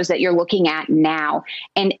these photos that you're looking at now.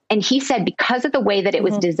 And he said because of the way that it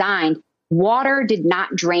was designed, water did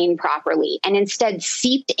not drain properly and instead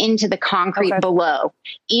seeped into the concrete below,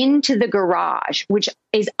 into the garage, which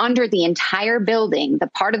is under the entire building, the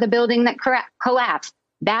part of the building that collapsed.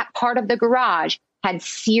 that part of the garage had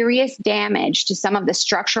serious damage to some of the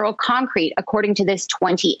structural concrete according to this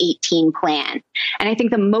 2018 plan. And I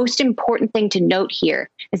think the most important thing to note here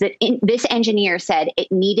is that this engineer said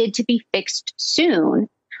it needed to be fixed soon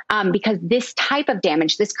because this type of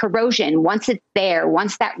damage, this corrosion, once it's there,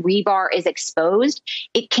 once that rebar is exposed,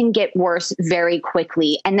 it can get worse very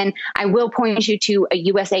quickly. And then I will point you to a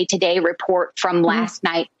USA Today report from last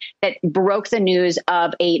night that broke the news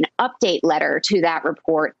of an update letter to that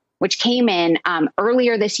report, which came in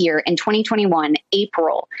earlier this year in 2021,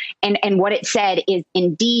 April. And what it said is,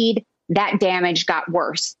 indeed, that damage got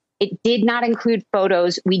worse. It did not include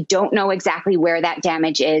photos. We don't know exactly where that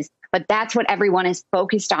damage is, but that's what everyone is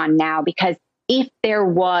focused on now, because if there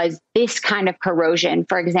was this kind of corrosion,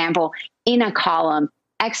 for example, in a column,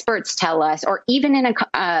 experts tell us, or even in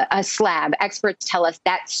a slab, experts tell us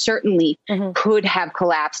that certainly could have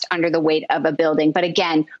collapsed under the weight of a building. But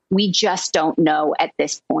again, we just don't know at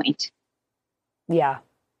this point. Yeah.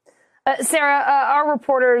 Sarah, our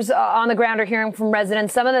reporters on the ground are hearing from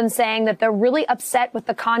residents, some of them saying that they're really upset with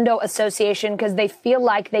the condo association because they feel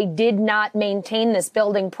like they did not maintain this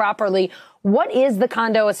building properly. What is the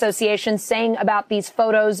condo association saying about these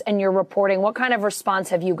photos and your reporting? What kind of response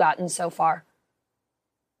have you gotten so far?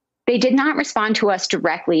 They did not respond to us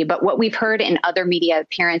directly, but what we've heard in other media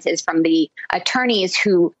appearances from the attorneys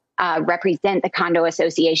who represent the condo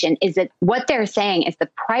association is that what they're saying is the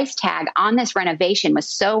price tag on this renovation was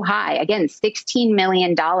so high. Again, $16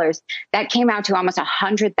 million. That came out to almost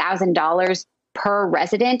 $100,000 per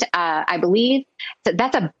resident, I believe. So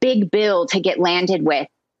that's a big bill to get landed with.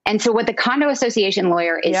 And so what the condo association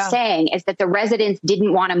lawyer is saying is that the residents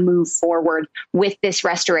didn't want to move forward with this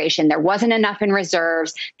restoration. There wasn't enough in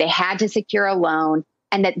reserves. They had to secure a loan,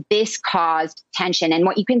 and that this caused tension. And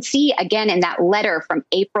what you can see, again, in that letter from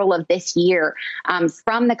April of this year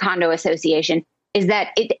from the condo association is that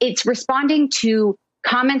it's responding to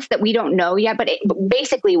comments that we don't know yet. But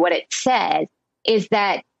basically what it says is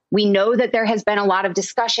that we know that there has been a lot of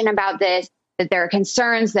discussion about this, that there are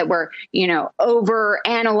concerns that we're, over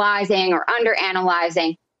analyzing or under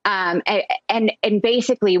analyzing. And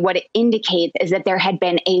basically what it indicates is that there had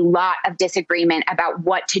been a lot of disagreement about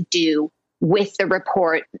what to do with the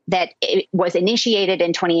report that it was initiated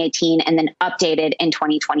in 2018 and then updated in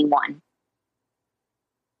 2021.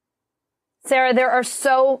 Sarah, there are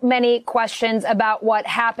so many questions about what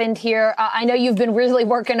happened here. I know you've been really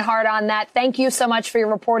working hard on that. Thank you so much for your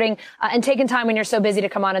reporting and taking time when you're so busy to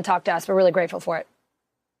come on and talk to us. We're really grateful for it.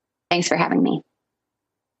 Thanks for having me.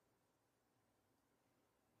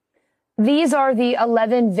 These are the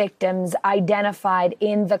 11 victims identified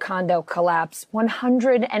in the condo collapse.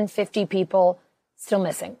 150 people still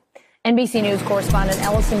missing. NBC News correspondent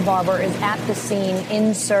Ellison Barber is at the scene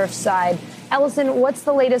in Surfside. Ellison, what's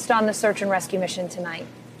the latest on the search and rescue mission tonight?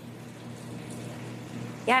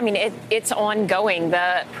 Yeah, I mean, it's ongoing.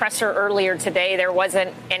 The presser earlier today, there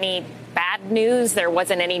wasn't any bad news. There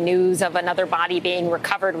wasn't any news of another body being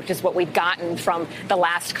recovered, which is what we've gotten from the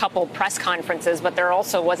last couple press conferences. But there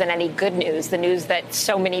also wasn't any good news, the news that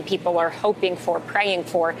so many people are hoping for, praying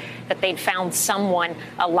for, that they'd found someone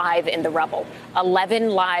alive in the rubble. 11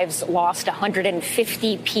 lives lost,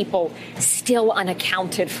 150 people still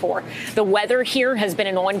unaccounted for. The weather here has been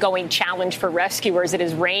an ongoing challenge for rescuers. It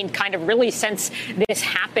has rained kind of really since this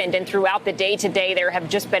happened. And throughout the day today, there have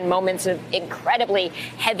just been moments of incredibly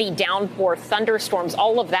heavy downpour, thunderstorms,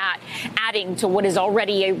 all of that adding to what is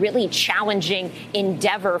already a really challenging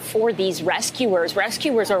endeavor for these rescuers.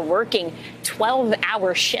 Rescuers are working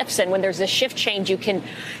 12-hour shifts. And when there's a shift change, you can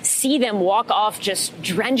see them walk off just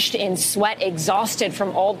drenched in sweat, exhausted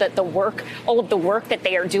from all of the work that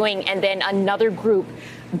they are doing. And then another group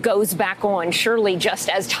goes back on, surely just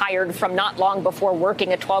as tired from not long before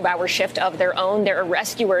working a 12-hour shift of their own. There are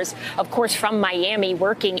rescuers, of course, from Miami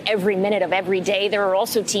working every minute of every day. There are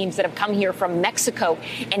also teams that have come here from Mexico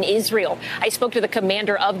and Israel. I spoke to the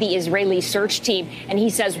commander of the Israeli search team, and he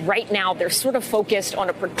says right now they're sort of focused on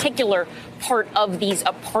a particular part of these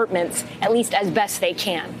apartments, at least as best they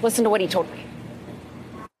can. Listen to what he told me.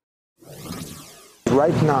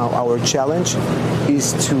 Right now, our challenge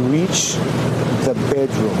is to reach the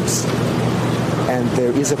bedrooms. And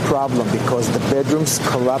there is a problem because the bedrooms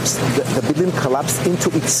collapse, the building collapsed into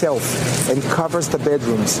itself and covers the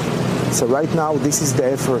bedrooms. So right now, this is the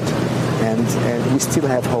effort, and we still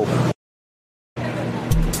have hope.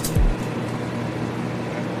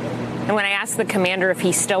 And when I asked the commander if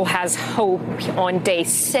he still has hope on day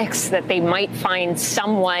 6 that they might find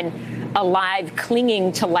someone alive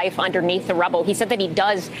clinging to life underneath the rubble, he said that he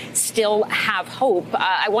does still have hope.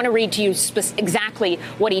 I want to read to you exactly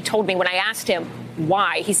what he told me when I asked him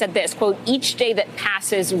why. He said this, quote, "Each day that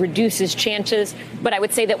passes reduces chances, but I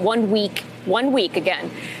would say that 1 week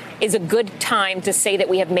again, is a good time to say that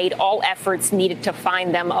we have made all efforts needed to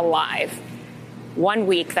find them alive." 1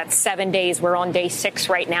 week, that's 7 days. We're on day 6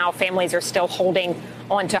 right now. Families are still holding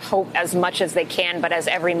on to hope as much as they can. But as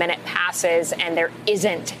every minute passes and there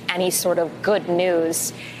isn't any sort of good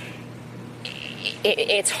news,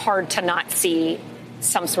 it's hard to not see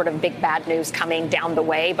some sort of big bad news coming down the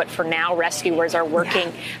way. But for now, rescuers are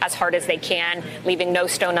working as hard as they can, leaving no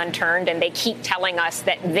stone unturned. And they keep telling us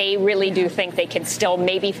that they really do think they can still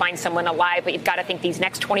maybe find someone alive. But you've got to think these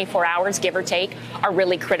next 24 hours, give or take, are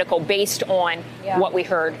really critical based on what we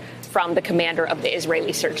heard from the commander of the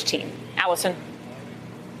Israeli search team. Allison.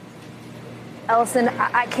 Allison,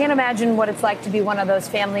 I can't imagine what it's like to be one of those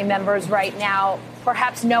family members right now,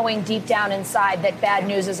 perhaps knowing deep down inside that bad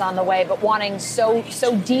news is on the way, but wanting so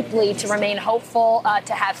deeply to remain hopeful,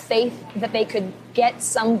 to have faith that they could get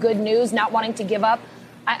some good news, not wanting to give up.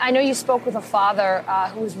 I know you spoke with a father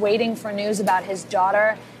who was waiting for news about his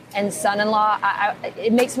daughter and son-in-law.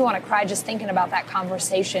 It makes me want to cry just thinking about that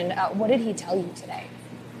conversation. What did he tell you today?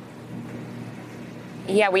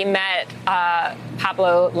 Yeah, we met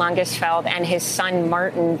Pablo Langesfeld and his son,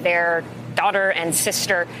 Martin, their daughter and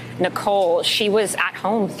sister, Nicole. She was at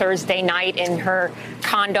home Thursday night in her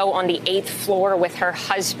condo on the 8th floor with her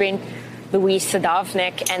husband, Luis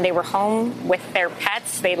Sadovnik, and they were home with their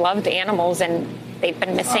pets. They loved animals, and they've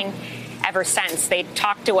been missing ever since. They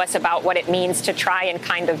talked to us about what it means to try and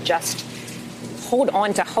kind of just hold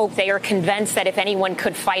on to hope. They are convinced that if anyone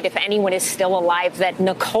could fight, if anyone is still alive, that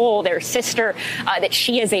Nicole, their sister, that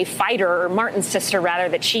she is a fighter, or Martin's sister, rather,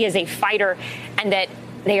 that she is a fighter, and that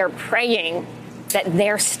they are praying that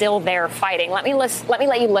they're still there fighting. Let me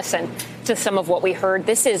let you listen to some of what we heard.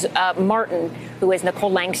 This is Martin, who is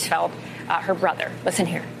Nicole Langsfeld, her brother. Listen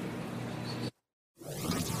here.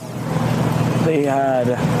 They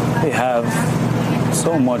have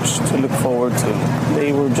so much to look forward to.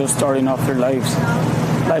 They were just starting off their lives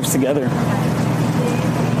together.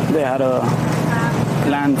 They had a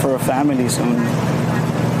plan for a family soon.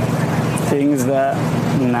 Things that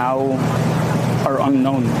now are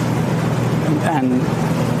unknown. And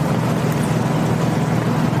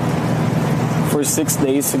for 6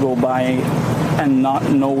 days to go by and not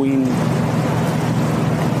knowing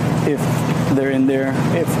if they're in there,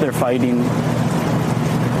 if they're fighting,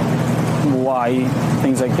 why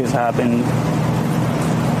things like this happen,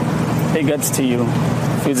 it gets to you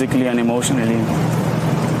physically and emotionally.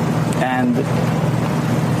 And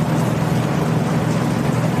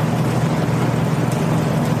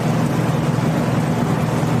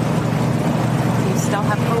you still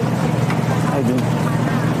have hope? I do.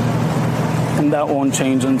 And that won't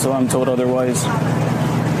change until I'm told otherwise.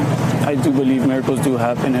 I do believe miracles do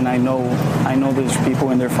happen, and I know there's people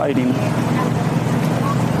in there fighting.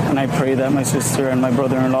 And I pray that my sister and my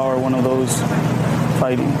brother-in-law are one of those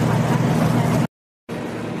fighting.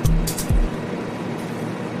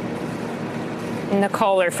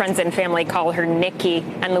 Nicole, her friends and family call her Nikki,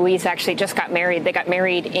 and Louise actually just got married. They got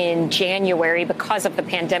married in January because of the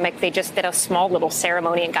pandemic. They just did a small little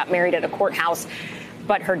ceremony and got married at a courthouse.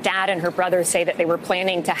 But her dad and her brother say that they were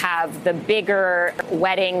planning to have the bigger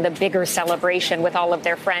wedding, the bigger celebration with all of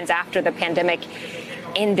their friends after the pandemic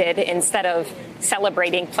ended. Instead of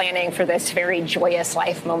celebrating, planning for this very joyous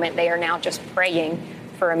life moment, they are now just praying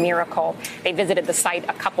for a miracle. They visited the site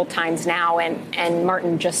a couple times now, and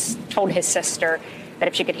Martin just told his sister that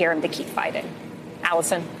if she could hear him, to keep fighting.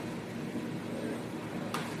 Allison.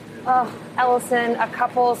 Oh, Allison, a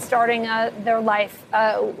couple starting their life.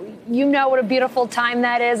 You know what a beautiful time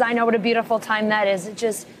that is. I know what a beautiful time that is. It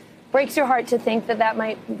just breaks your heart to think that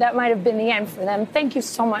might have been the end for them. Thank you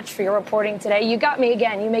so much for your reporting today. You got me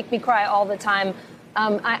again. You make me cry all the time.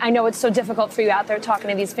 I know it's so difficult for you out there talking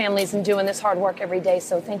to these families and doing this hard work every day.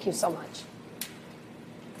 So thank you so much.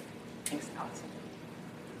 Thanks, Allison.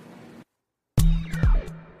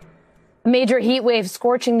 A major heat wave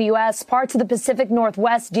scorching the U.S., parts of the Pacific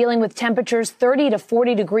Northwest dealing with temperatures 30 to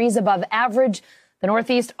 40 degrees above average. The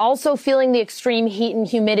Northeast also feeling the extreme heat and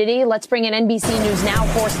humidity. Let's bring in NBC News Now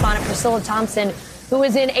correspondent Priscilla Thompson, who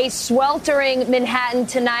is in a sweltering Manhattan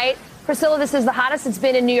tonight. Priscilla, this is the hottest it's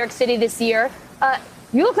been in New York City this year.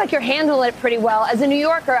 You look like you're handling it pretty well. As a New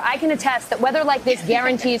Yorker, I can attest that weather like this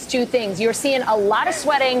guarantees two things. You're seeing a lot of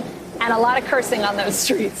sweating and a lot of cursing on those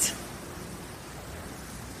streets.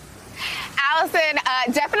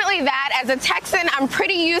 Allison, definitely that. As a Texan, I'm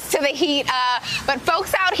pretty used to the heat, but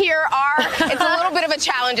folks out here it's a little bit of a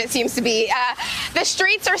challenge, it seems to be. The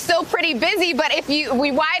streets are still pretty busy, but if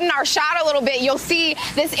we widen our shot a little bit, you'll see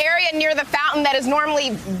this area near the fountain that is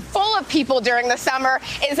normally full of people during the summer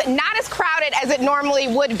is not as crowded as it normally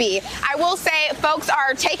would be. I will say folks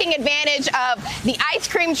are taking advantage of the ice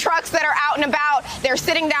cream trucks that are out and about. They're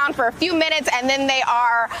sitting down for a few minutes and then they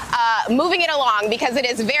are moving it along because it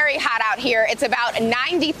is very hot out here. It's about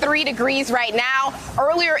 93 degrees right now.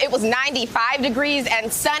 Earlier it was 95 degrees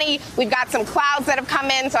and sunny. We've got some clouds that have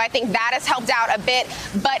come in, so I think that has helped out a bit.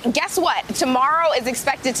 But guess what? Tomorrow is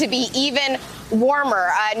expected to be even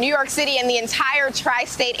warmer. New York City and the entire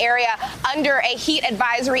tri-state area under a heat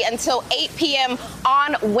advisory until 8 p.m.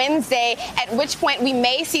 on Wednesday, at which point we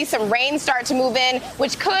may see some rain start to move in,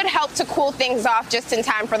 which could help to cool things off just in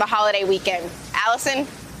time for the holiday weekend. Allison?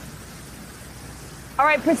 All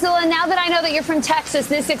right, Priscilla, now that I know that you're from Texas,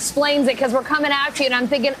 this explains it, because we're coming after you, and I'm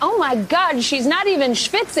thinking, oh, my God, she's not even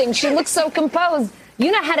schwitzing. She looks so composed.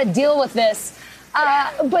 You know how to deal with this.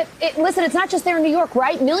 But listen, it's not just there in New York,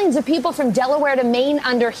 right? Millions of people from Delaware to Maine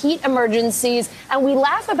under heat emergencies. And we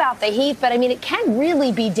laugh about the heat, but, I mean, it can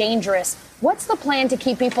really be dangerous. What's the plan to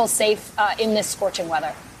keep people safe in this scorching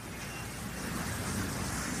weather?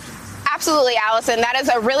 Absolutely, Allison. That is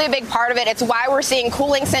a really big part of it. It's why we're seeing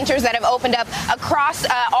cooling centers that have opened up across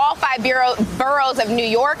all 5 boroughs of New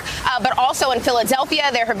York, but also in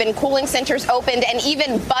Philadelphia. There have been cooling centers opened and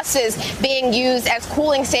even buses being used as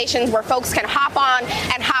cooling stations where folks can hop on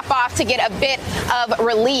and hop off to get a bit of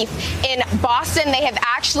relief. In Boston, they have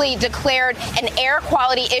actually declared an air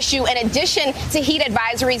quality issue in addition to heat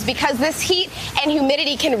advisories because this heat and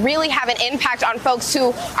humidity can really have an impact on folks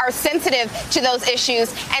who are sensitive to those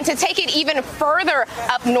issues. And to take it even further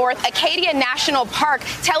up north, Acadia National Park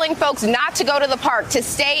telling folks not to go to the park, to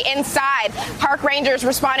stay inside. Park rangers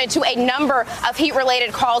responded to a number of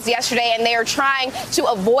heat-related calls yesterday, and they are trying to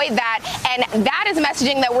avoid that. And that is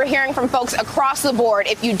messaging that we're hearing from folks across the board.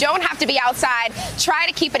 If you don't have to be outside, try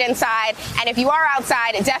to keep it inside. And if you are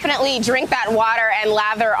outside, definitely drink that water and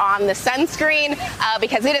lather on the sunscreen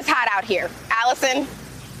because it is hot out here. Allison?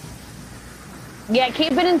 Yeah,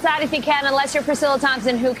 keep it inside if you can, unless you're Priscilla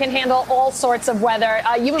Thompson, who can handle all sorts of weather.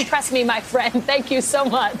 You impressed me, my friend. Thank you so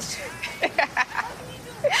much.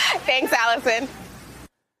 Thanks, Allison.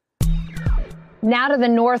 Now to the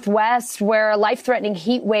Northwest, where a life-threatening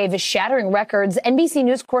heat wave is shattering records. NBC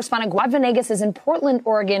News correspondent Guad Venegas is in Portland,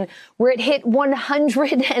 Oregon, where it hit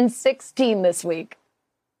 116 this week.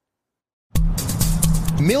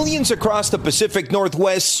 Millions across the Pacific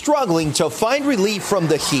Northwest struggling to find relief from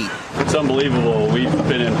the heat. It's unbelievable. We've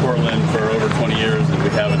been in Portland for over 20 years and we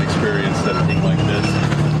haven't experienced anything like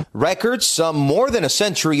this. Records, some more than a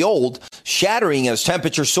century old, shattering as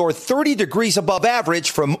temperatures soar 30 degrees above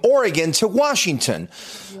average from Oregon to Washington.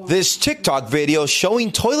 This TikTok video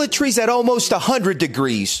showing toiletries at almost 100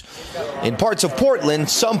 degrees. In parts of Portland,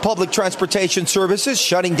 some public transportation services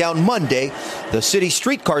shutting down Monday. The city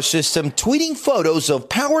streetcar system tweeting photos of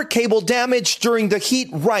power cable damage during the heat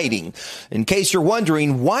riding. In case you're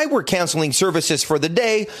wondering why we're canceling services for the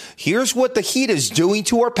day, here's what the heat is doing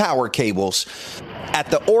to our power cables. At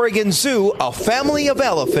the Oregon Zoo, a family of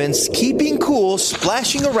elephants keeping cool,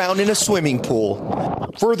 splashing around in a swimming pool.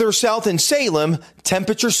 Further south in Salem,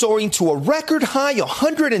 temperature soaring to a record high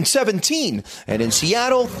 117. And in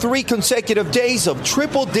Seattle, 3 consecutive days of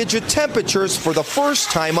triple-digit temperatures for the first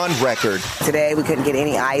time on record. Today, we couldn't get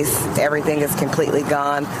any ice. Everything is completely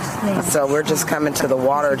gone. So we're just coming to the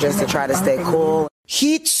water just to try to stay cool.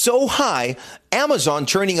 Heat so high, Amazon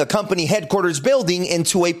turning a company headquarters building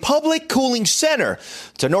into a public cooling center.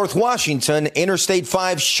 To North Washington, Interstate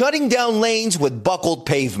 5 shutting down lanes with buckled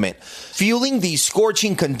pavement. Fueling these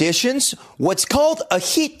scorching conditions, what's called a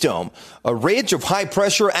heat dome, a ridge of high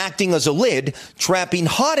pressure acting as a lid, trapping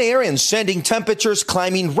hot air and sending temperatures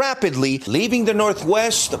climbing rapidly, leaving the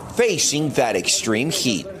Northwest facing that extreme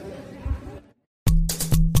heat.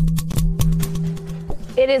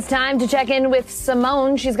 It is time to check in with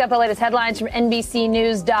Simone. She's got the latest headlines from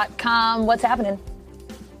NBCnews.com. What's happening?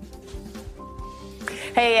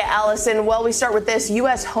 Hey, Allison. Well, we start with this.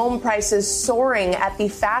 U.S. home prices soaring at the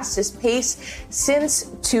fastest pace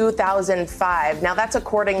since 2005. Now, that's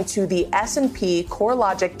according to the S&P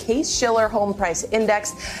CoreLogic Case-Shiller Home Price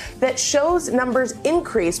Index that shows numbers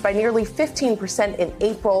increased by nearly 15% in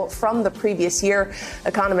April from the previous year.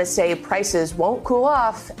 Economists say prices won't cool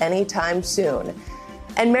off anytime soon.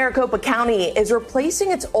 And Maricopa County is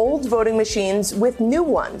replacing its old voting machines with new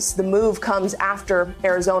ones. The move comes after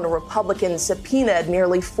Arizona Republicans subpoenaed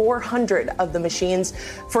nearly 400 of the machines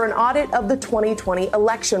for an audit of the 2020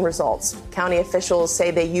 election results. County officials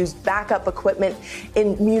say they used backup equipment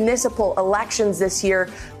in municipal elections this year,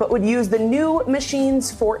 but would use the new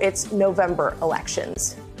machines for its November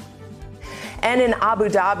elections. And in Abu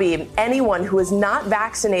Dhabi, anyone who is not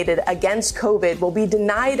vaccinated against COVID will be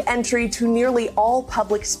denied entry to nearly all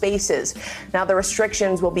public spaces. Now, the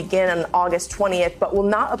restrictions will begin on August 20th, but will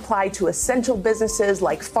not apply to essential businesses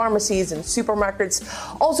like pharmacies and supermarkets.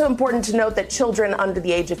 Also important to note that children under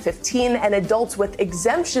the age of 15 and adults with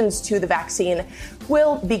exemptions to the vaccine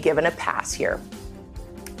will be given a pass here.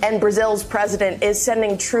 And Brazil's president is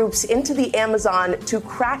sending troops into the Amazon to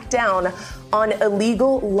crack down on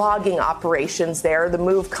illegal logging operations there. The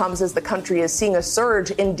move comes as the country is seeing a surge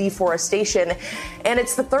in deforestation, and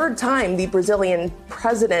it's the third time the Brazilian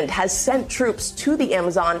president has sent troops to the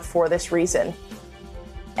Amazon for this reason.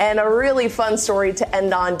 And a really fun story to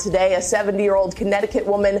end on today. A 70-year-old Connecticut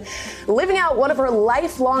woman living out one of her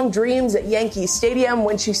lifelong dreams at Yankee Stadium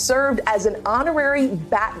when she served as an honorary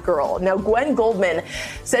Batgirl. Now, Gwen Goldman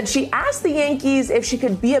said she asked the Yankees if she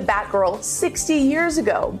could be a Batgirl 60 years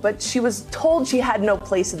ago, but she was told she had no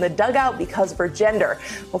place in the dugout because of her gender.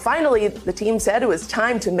 Well, finally, the team said it was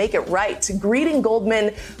time to make it right, greeting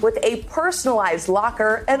Goldman with a personalized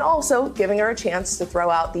locker and also giving her a chance to throw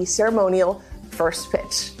out the ceremonial first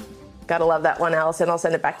pitch. Gotta love that one, Allison. I'll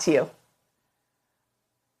send it back to you.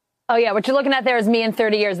 Oh, yeah. What you're looking at there is me in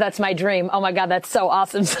 30 years. That's my dream. Oh, my God. That's so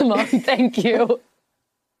awesome, Simone. Thank you.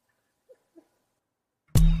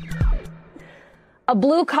 A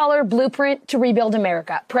blue-collar blueprint to rebuild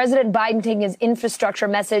America. President Biden taking his infrastructure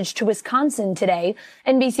message to Wisconsin today.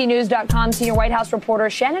 NBCNews.com senior White House reporter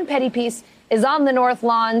Shannon Pettypiece is on the North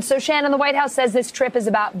Lawn. So, Shannon, the White House says this trip is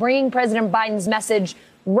about bringing President Biden's message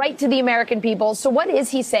right to the American people. So what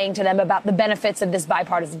is he saying to them about the benefits of this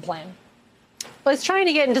bipartisan plan? Well, he's trying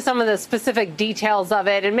to get into some of the specific details of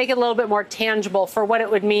it and make it a little bit more tangible for what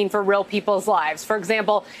it would mean for real people's lives. For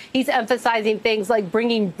example, he's emphasizing things like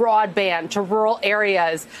bringing broadband to rural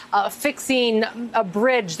areas, fixing a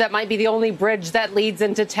bridge that might be the only bridge that leads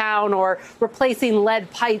into town, or replacing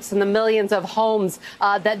lead pipes in the millions of homes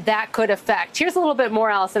that could affect. Here's a little bit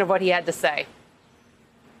more, Allison, of what he had to say.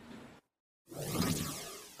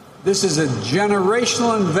 This is a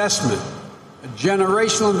generational investment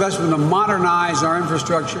to modernize our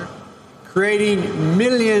infrastructure, creating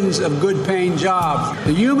millions of good-paying jobs.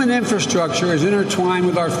 The human infrastructure is intertwined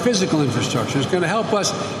with our physical infrastructure. It's going to help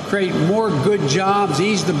us create more good jobs,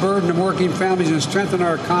 ease the burden of working families, and strengthen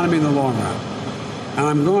our economy in the long run. And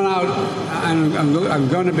I'm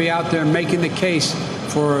going to be out there making the case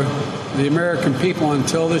for the American people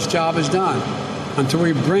until this job is done, until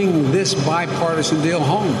we bring this bipartisan deal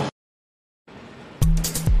home.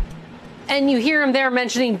 And you hear him there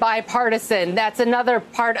mentioning bipartisan. That's another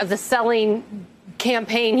part of the selling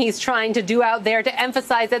campaign he's trying to do out there, to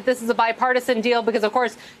emphasize that this is a bipartisan deal because, of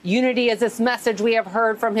course, unity is this message we have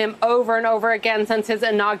heard from him over and over again since his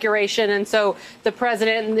inauguration. And so the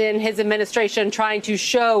president and his administration trying to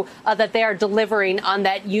show that they are delivering on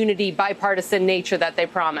that unity, bipartisan nature that they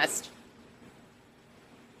promised.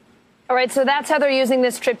 All right, so that's how they're using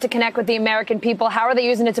this trip to connect with the American people. How are they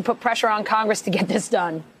using it to put pressure on Congress to get this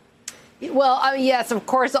done? Well, yes, of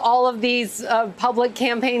course, all of these public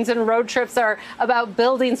campaigns and road trips are about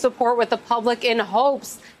building support with the public in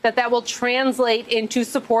hopes that that will translate into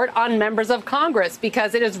support on members of Congress,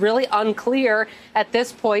 because it is really unclear at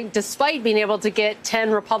this point, despite being able to get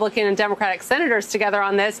 10 Republican and Democratic senators together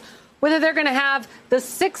on this, whether they're going to have the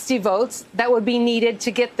 60 votes that would be needed to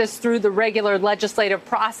get this through the regular legislative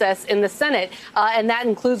process in the Senate. And that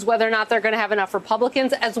includes whether or not they're going to have enough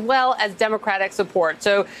Republicans as well as Democratic support.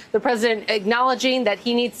 So the president acknowledging that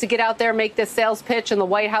he needs to get out there, make this sales pitch, and the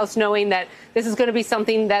White House knowing that this is going to be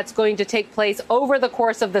something that's going to take place over the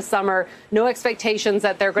course of the summer. No expectations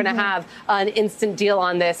that they're going to have an instant deal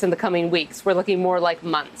on this in the coming weeks. We're looking more like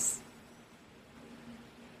months.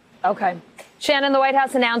 Okay. Shannon, the White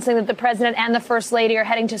House announcing that the president and the first lady are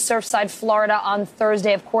heading to Surfside, Florida on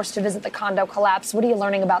Thursday, of course, to visit the condo collapse. What are you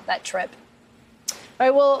learning about that trip? All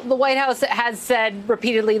right, well, the White House has said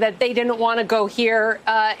repeatedly that they didn't want to go here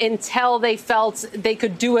until they felt they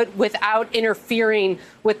could do it without interfering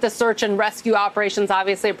with the search and rescue operations.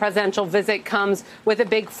 Obviously, a presidential visit comes with a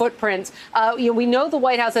big footprint. We know the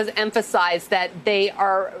White House has emphasized that they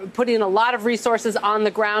are putting a lot of resources on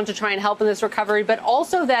the ground to try and help in this recovery, but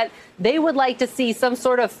also that they would like to see some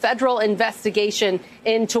sort of federal investigation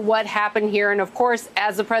into what happened here. And of course,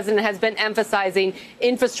 as the president has been emphasizing,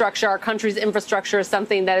 infrastructure, our country's infrastructure, is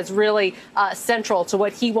something that is really central to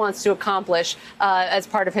what he wants to accomplish as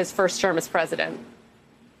part of his first term as president.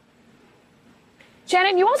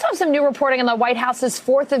 Shannon, you also have some new reporting on the White House's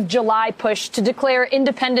 4th of July push to declare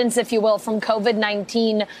independence, if you will, from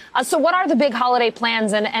COVID-19. So what are the big holiday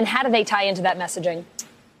plans and how do they tie into that messaging?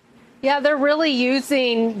 Yeah, they're really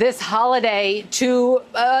using this holiday to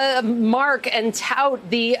mark and tout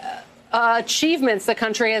the achievements the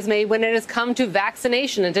country has made when it has come to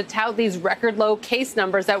vaccination and to tout these record low case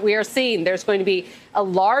numbers that we are seeing. There's going to be a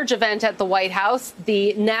large event at the White House.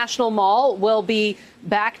 The National Mall will be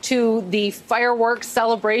back to the fireworks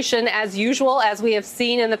celebration as usual, as we have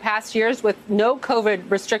seen in the past years, with no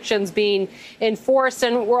COVID restrictions being enforced.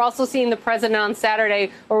 And we're also seeing the president on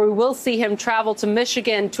Saturday, or we will see him travel to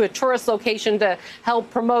Michigan to a tourist location to help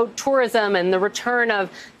promote tourism and the return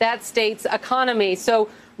of that state's economy. So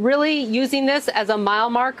really using this as a mile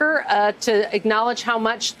marker to acknowledge how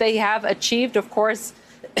much they have achieved. Of course,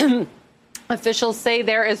 officials say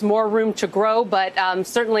there is more room to grow, but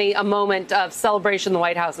certainly a moment of celebration the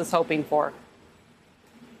White House is hoping for.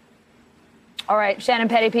 All right, Shannon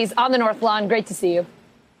Pettypiece on the North Lawn. Great to see you.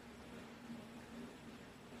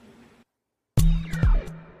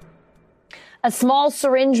 A small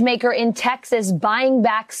syringe maker in Texas buying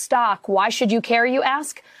back stock. Why should you care, you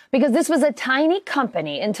ask? Because this was a tiny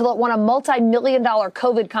company until it won a multi-million-dollar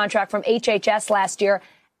COVID contract from HHS last year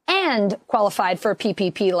and qualified for a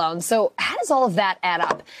PPP loan. So how does all of that add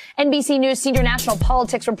up? NBC News senior national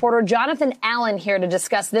politics reporter Jonathan Allen here to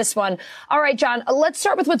discuss this one. All right, John, let's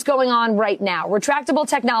start with what's going on right now. Retractable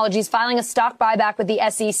Technologies filing a stock buyback with the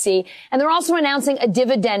SEC, and they're also announcing a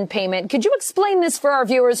dividend payment. Could you explain this for our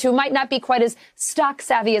viewers who might not be quite as stock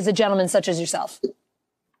savvy as a gentleman such as yourself?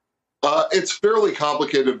 It's fairly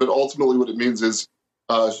complicated, but ultimately what it means is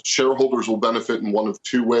shareholders will benefit in one of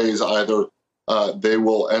two ways. Either they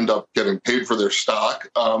will end up getting paid for their stock,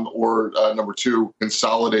 or number two,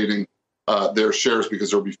 consolidating their shares, because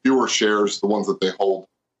there'll be fewer shares. The ones that they hold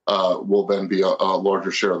will then be a larger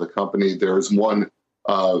share of the company. There's one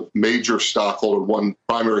major stockholder, one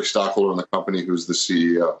primary stockholder in the company who's the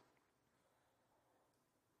CEO.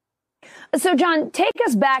 So, John, take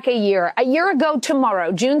us back a year. A year ago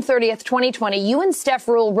tomorrow, June 30th, 2020, you and Steph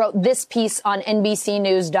Rule wrote this piece on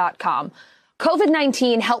NBCnews.com.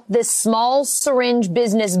 COVID-19 helped this small syringe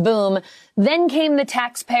business boom. Then came the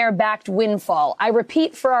taxpayer-backed windfall. I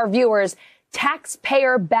repeat for our viewers,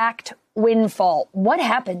 taxpayer-backed windfall. What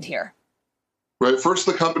happened here? Right. First,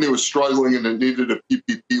 the company was struggling and it needed a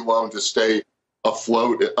PPP loan to stay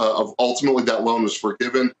afloat. Ultimately, that loan was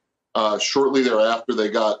forgiven. Shortly thereafter, they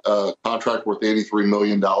got a contract worth $83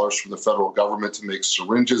 million from the federal government to make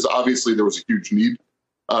syringes. Obviously, there was a huge need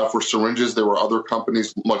for syringes. There were other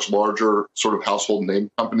companies, much larger sort of household name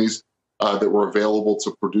companies that were available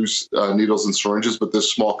to produce needles and syringes. But this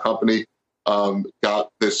small company got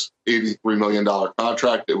this $83 million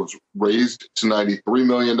contract. It was raised to $93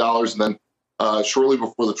 million. And then shortly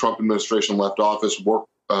before the Trump administration left office, work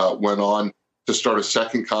went on to start a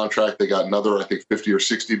second contract. They got another, I think, $50 or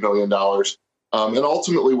 $60 million. And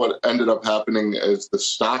ultimately what ended up happening is the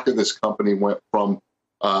stock of this company went from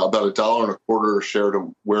about $1.25 a share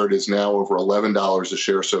to where it is now, over $11 a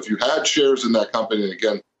share. So if you had shares in that company, and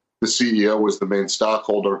again, the CEO was the main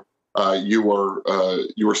stockholder, you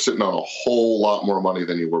were sitting on a whole lot more money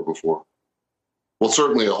than you were before. Well,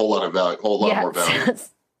 certainly a whole lot of value, more value.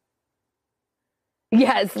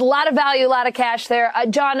 Yes, a lot of value, a lot of cash there.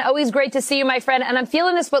 John, always great to see you, my friend. And I'm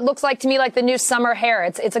feeling this, what looks like to me like the new summer hair.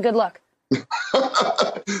 It's a good look.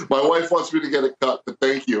 My wife wants me to get it cut, but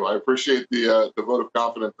thank you. I appreciate the vote of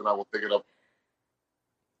confidence, and I will pick it up.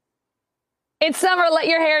 It's summer. Let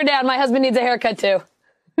your hair down. My husband needs a haircut, too.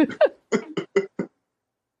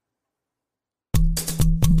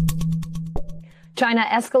 China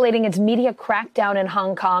escalating its media crackdown in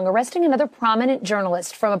Hong Kong, arresting another prominent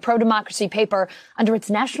journalist from a pro-democracy paper under its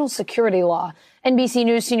national security law. NBC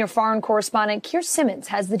News senior foreign correspondent Keir Simmons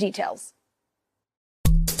has the details.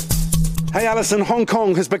 Hey, Alison, Hong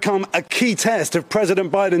Kong has become a key test of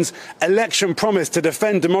President Biden's election promise to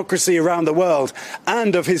defend democracy around the world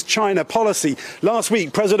and of his China policy. Last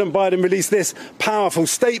week, President Biden released this powerful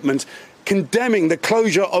statement condemning the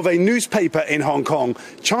closure of a newspaper in Hong Kong.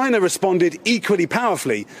 China responded equally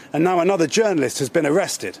powerfully, and now another journalist has been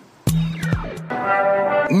arrested.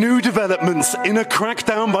 New developments in a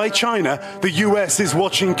crackdown by China the US is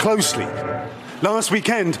watching closely. Last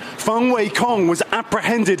weekend, Feng Weikong was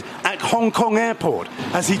apprehended at Hong Kong airport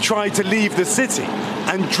as he tried to leave the city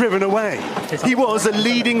and driven away. He was a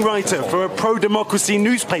leading writer for a pro-democracy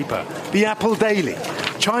newspaper, the Apple Daily.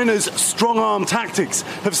 China's strong-arm tactics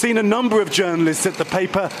have seen a number of journalists at the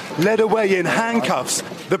paper led away in handcuffs,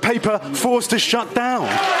 the paper forced to shut down.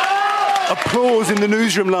 Applause in the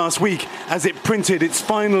newsroom last week as it printed its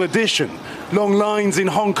final edition. Long lines in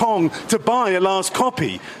Hong Kong to buy a last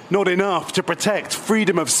copy, not enough to protect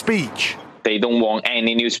freedom of speech. They don't want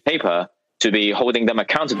any newspaper to be holding them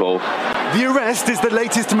accountable. The arrest is the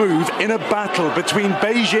latest move in a battle between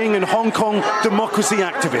Beijing and Hong Kong democracy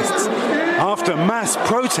activists. After mass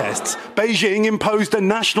protests, Beijing imposed a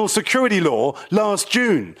national security law last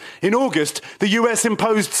June. In August, the US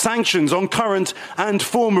imposed sanctions on current and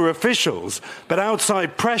former officials, but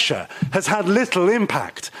outside pressure has had little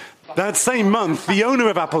impact. That same month, the owner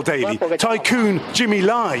of Apple Daily, tycoon Jimmy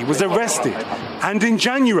Lai, was arrested. And in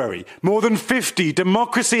January, more than 50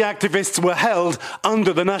 democracy activists were held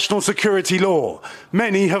under the national security law.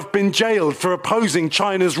 Many have been jailed for opposing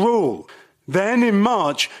China's rule. Then, in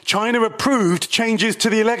March, China approved changes to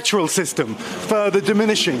the electoral system, further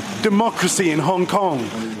diminishing democracy in Hong Kong.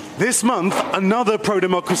 This month, another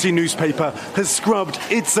pro-democracy newspaper has scrubbed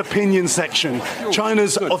its opinion section.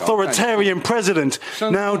 China's authoritarian president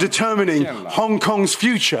now determining Hong Kong's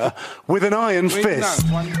future with an iron fist.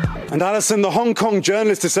 And Alison, the Hong Kong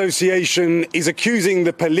Journalists Association is accusing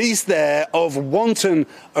the police there of wanton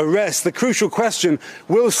arrest. The crucial question,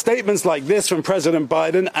 will statements like this from President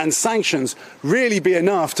Biden and sanctions really be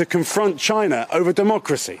enough to confront China over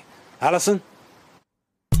democracy? Alison?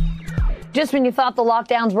 Just when you thought the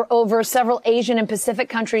lockdowns were over, several Asian and Pacific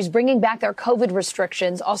countries bringing back their COVID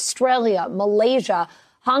restrictions. Australia, Malaysia,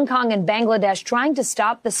 Hong Kong and Bangladesh trying to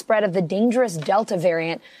stop the spread of the dangerous Delta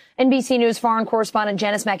variant. NBC News foreign correspondent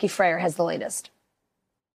Janice Mackey-Frayer has the latest.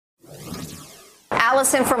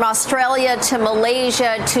 Alison, from Australia to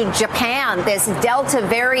Malaysia to Japan, this Delta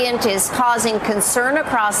variant is causing concern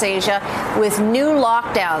across Asia with new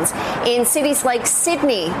lockdowns. In cities like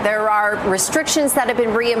Sydney, there are restrictions that have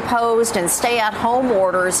been reimposed and stay-at-home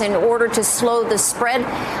orders in order to slow the spread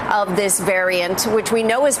of this variant, which we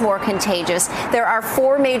know is more contagious. There are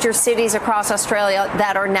 4 major cities across Australia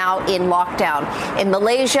that are now in lockdown. In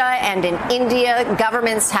Malaysia and in India,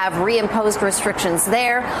 governments have reimposed restrictions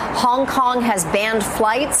there. Hong Kong has banned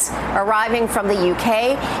flights arriving from the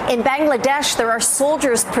UK. In Bangladesh, there are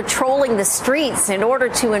soldiers patrolling the streets in order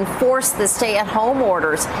to enforce the stay-at-home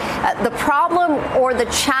orders. The problem or the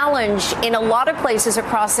challenge in a lot of places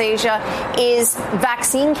across Asia is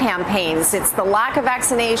vaccine campaigns. It's the lack of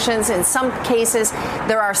vaccinations. In some cases,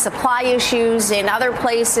 there are supply issues. In other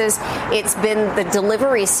places, it's been the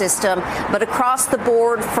delivery system. But across the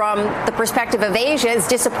board, from the perspective of Asia, it's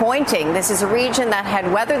disappointing. This is a region that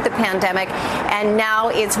had weathered the pandemic, and now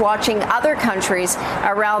it's watching other countries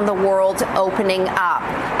around the world opening up.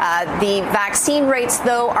 The vaccine rates,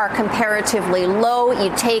 though, are comparatively low.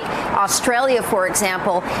 You take Australia, for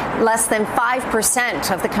example, less than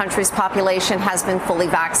 5% of the country's population has been fully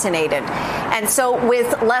vaccinated. And so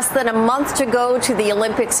with less than a month to go to the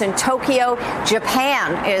Olympics in Tokyo,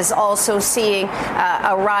 Japan is also seeing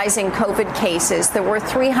a rise in COVID cases. There were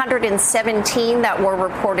 317 that were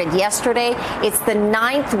reported yesterday. It's the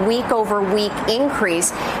 9th week-over-week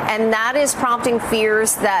increase, and that is prompting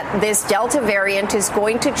fears that this Delta variant is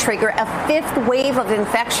going to trigger a 5th wave of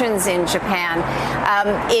infections in Japan.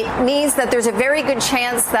 It means that there's a very good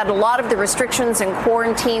chance that a lot of the restrictions and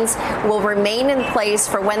quarantines will remain in place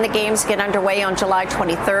for when the games get underway on July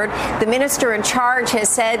 23rd. The minister in charge has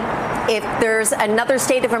said if there's another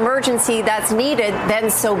state of emergency that's needed, then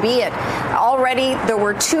so be it. Already, there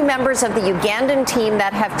were 2 members of the Ugandan team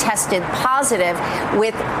that have tested positive,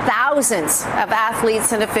 with thousands of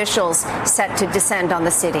athletes and officials set to descend on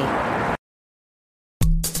the city.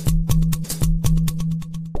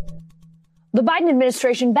 The Biden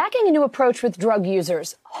administration backing a new approach with drug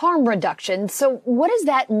users, harm reduction. So what does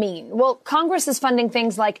that mean? Well, Congress is funding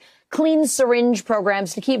things like clean syringe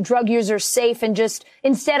programs to keep drug users safe and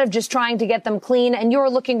instead of just trying to get them clean. And you're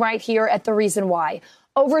looking right here at the reason why.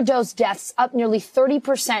 Overdose deaths up nearly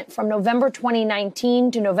 30% from November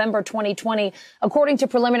 2019 to November 2020, according to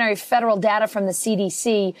preliminary federal data from the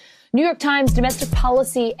CDC. New York Times domestic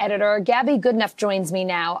policy editor Gabby Goodenough joins me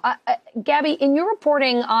now. Gabby, in your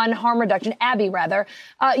reporting on harm reduction, Abby rather,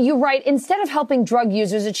 you write, instead of helping drug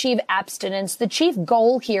users achieve abstinence, the chief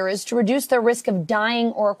goal here is to reduce their risk of dying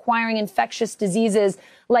or acquiring infectious diseases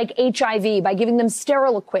like HIV by giving them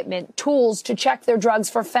sterile equipment, tools to check their drugs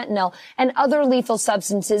for fentanyl and other lethal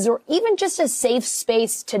substances, or even just a safe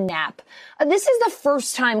space to nap. This is the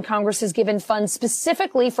first time Congress has given funds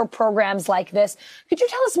specifically for programs like this. Could you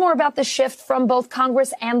tell us more about the shift from both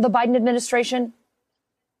Congress and the Biden administration?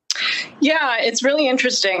 Yeah, it's really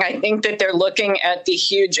interesting. I think that they're looking at the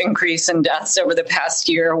huge increase in deaths over the past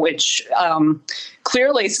year, which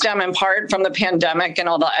clearly stem in part from the pandemic and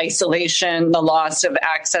all the isolation, the loss of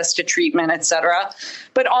access to treatment, et cetera.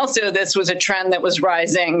 But also this was a trend that was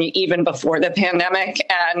rising even before the pandemic.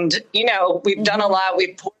 And, we've done a lot.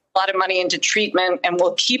 We've poured a lot of money into treatment, and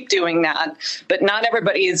we'll keep doing that. But not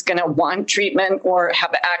everybody is going to want treatment or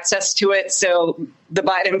have access to it. So the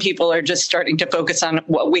Biden people are just starting to focus on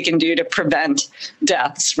what we can do to prevent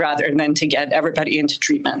deaths rather than to get everybody into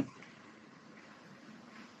treatment.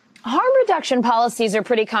 Harm reduction policies are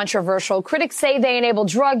pretty controversial. Critics say they enable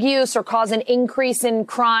drug use or cause an increase in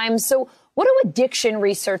crime. So what do addiction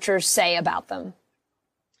researchers say about them?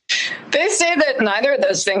 They say that neither of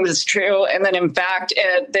those things is true, and that, in fact,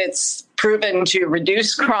 it's proven to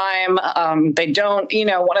reduce crime. They don't,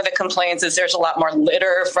 one of the complaints is there's a lot more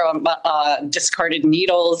litter from discarded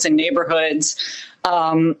needles in neighborhoods.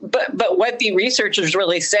 But what the researchers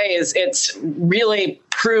really say is it's really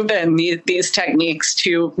proven these techniques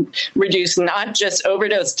to reduce not just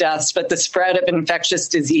overdose deaths, but the spread of infectious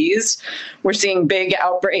disease. We're seeing big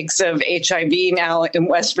outbreaks of HIV now in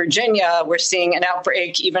West Virginia. We're seeing an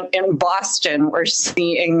outbreak even in Boston. We're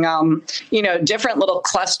seeing, different little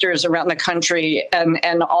clusters around the country.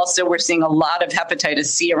 And also we're seeing a lot of hepatitis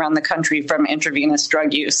C around the country from intravenous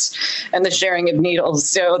drug use and the sharing of needles.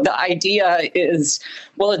 So the idea is,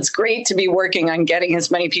 well, it's great to be working on getting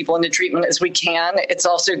as many people into treatment as we can. It's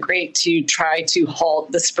also great to try to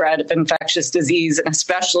halt the spread of infectious disease and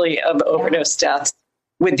especially of overdose deaths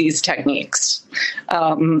with these techniques.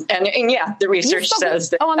 The research says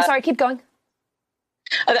that. Oh, I'm sorry. Keep going.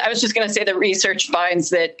 I was just going to say the research finds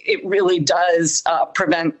that it really does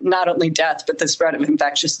prevent not only death, but the spread of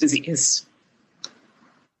infectious disease.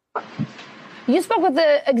 You spoke with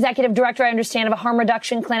the executive director, I understand, of a harm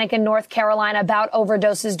reduction clinic in North Carolina about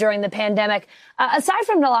overdoses during the pandemic. Aside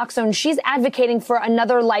from naloxone, she's advocating for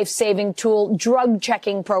another life-saving tool, drug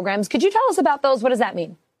checking programs. Could you tell us about those? What does that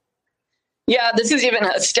mean? Yeah, this is even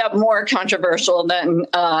a step more controversial than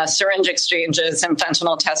syringe exchanges and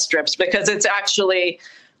fentanyl test strips, because it's actually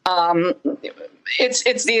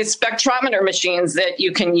it's these spectrometer machines that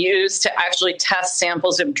you can use to actually test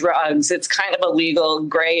samples of drugs. It's kind of a legal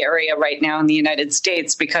gray area right now in the United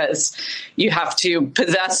States because you have to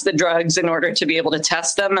possess the drugs in order to be able to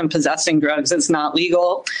test them, and possessing drugs is not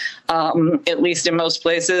legal, at least in most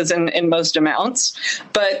places and in most amounts.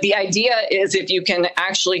 But the idea is if you can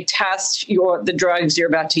actually test the drugs you're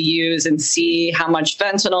about to use and see how much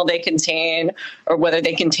fentanyl they contain or whether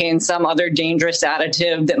they contain some other dangerous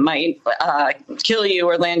additive that might kill you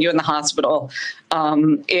or land you in the hospital,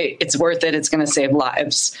 it's worth it. It's going to save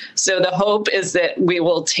lives. So the hope is that we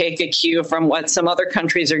will take a cue from what some other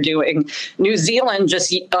countries are doing. New Zealand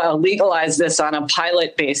just legalized this on a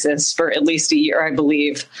pilot basis for at least a year, I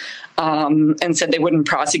believe, and said they wouldn't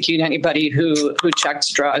prosecute anybody who checks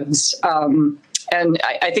drugs. And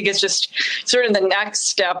I think it's just sort of the next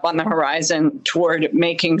step on the horizon toward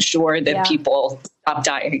making sure that people stop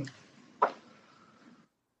dying.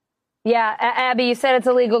 Yeah, Abby, you said it's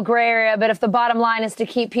a legal gray area, but if the bottom line is to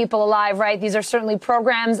keep people alive, right, these are certainly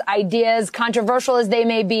programs, ideas, controversial as they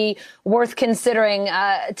may be, worth considering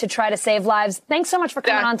to try to save lives. Thanks so much for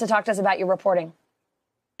coming on to talk to us about your reporting.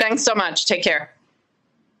 Thanks so much. Take care.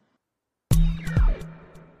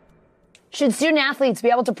 Should student athletes be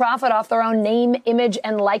able to profit off their own name, image,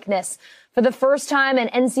 and likeness? For the first time, an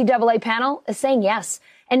NCAA panel is saying yes.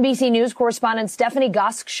 NBC News correspondent Stephanie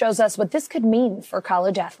Gosk shows us what this could mean for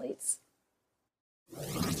college athletes.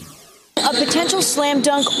 A potential slam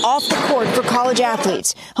dunk off the court for college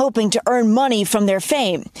athletes, hoping to earn money from their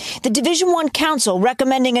fame. The Division I Council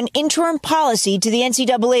recommending an interim policy to the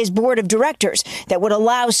NCAA's board of directors that would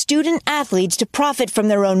allow student athletes to profit from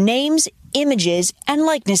their own names, images, and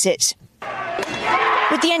likenesses.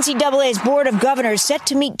 With the NCAA's Board of Governors set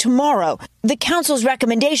to meet tomorrow, the council's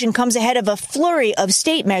recommendation comes ahead of a flurry of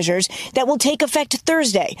state measures that will take effect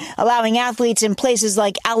Thursday, allowing athletes in places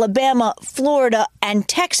like Alabama, Florida, and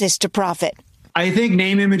Texas to profit. I think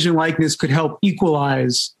name, image, and likeness could help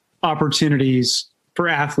equalize opportunities for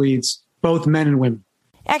athletes, both men and women.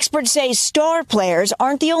 Experts say star players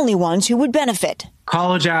aren't the only ones who would benefit.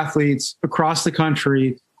 College athletes across the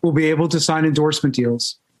country will be able to sign endorsement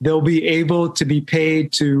deals. They'll be able to be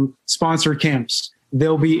paid to sponsor camps.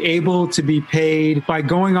 They'll be able to be paid by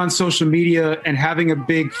going on social media and having a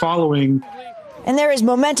big following. And there is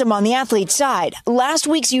momentum on the athlete's side. Last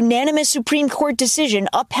week's unanimous Supreme Court decision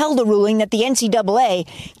upheld a ruling that the NCAA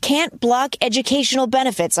can't block educational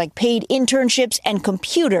benefits like paid internships and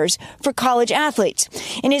computers for college athletes.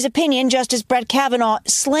 In his opinion, Justice Brett Kavanaugh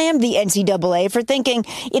slammed the NCAA for thinking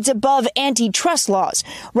it's above antitrust laws,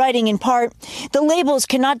 writing in part, "The labels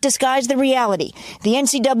cannot disguise the reality. The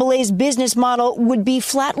NCAA's business model would be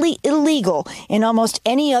flatly illegal in almost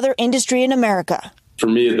any other industry in America." For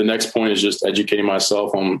me, the next point is just educating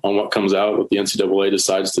myself on what comes out, what the NCAA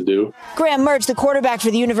decides to do. Graham Mertz, the quarterback for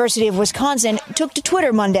the University of Wisconsin, took to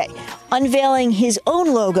Twitter Monday, unveiling his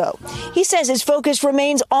own logo. He says his focus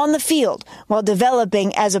remains on the field while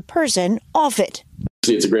developing as a person off it.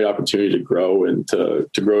 It's a great opportunity to grow and to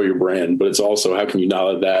grow your brand, but it's also how can you not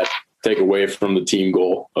let that take away from the team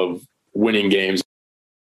goal of winning games.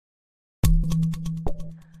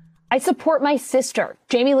 I support my sister.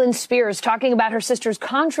 Jamie Lynn Spears talking about her sister's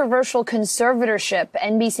controversial conservatorship.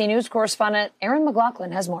 NBC News correspondent Erin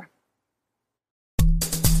McLaughlin has more.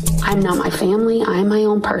 I'm not my family. I'm my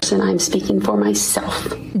own person. I'm speaking for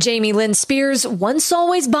myself. Jamie Lynn Spears, once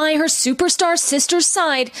always by her superstar sister's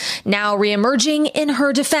side, now reemerging in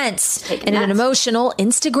her defense in an emotional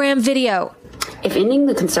Instagram video. If ending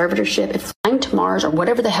the conservatorship, if flying to Mars or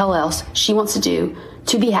whatever the hell else she wants to do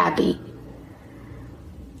to be happy,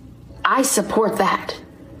 I support that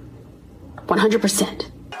 100%.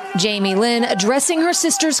 Jamie Lynn addressing her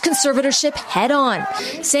sister's conservatorship head on,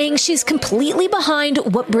 saying she's completely behind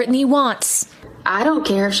what Britney wants. I don't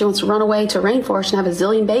care if she wants to run away to a rainforest and have a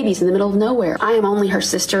zillion babies in the middle of nowhere. I am only her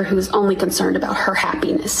sister who's only concerned about her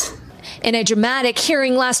happiness. In a dramatic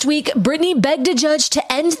hearing last week, Britney begged a judge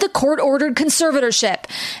to end the court-ordered conservatorship,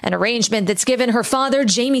 an arrangement that's given her father,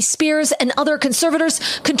 Jamie Spears, and other conservators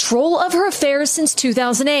control of her affairs since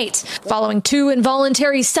 2008, following 2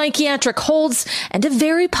 involuntary psychiatric holds and a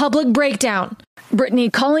very public breakdown.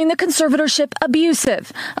 Britney calling the conservatorship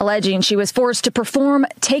abusive, alleging she was forced to perform,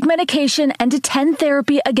 take medication, and attend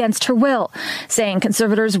therapy against her will, saying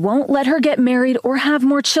conservators won't let her get married or have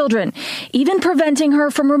more children, even preventing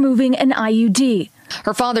her from removing an IUD.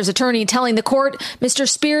 Her father's attorney telling the court Mr.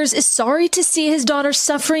 Spears is sorry to see his daughter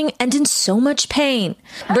suffering and in so much pain.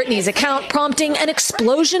 Britney's account prompting an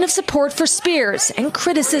explosion of support for Spears and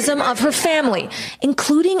criticism of her family,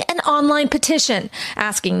 including an online petition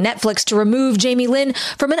asking Netflix to remove Jamie Lynn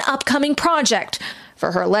from an upcoming project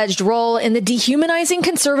for her alleged role in the dehumanizing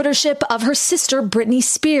conservatorship of her sister, Britney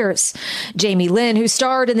Spears. Jamie Lynn, who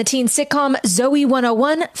starred in the teen sitcom Zoe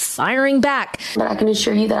 101, firing back. But I can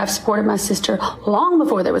assure you that I've supported my sister long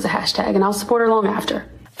before there was a hashtag, and I'll support her long after.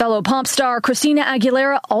 Fellow pop star Christina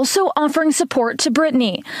Aguilera also offering support to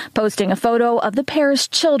Britney, posting a photo of the pair's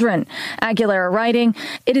children. Aguilera writing,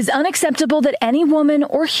 "It is unacceptable that any woman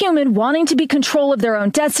or human wanting to be in control of their own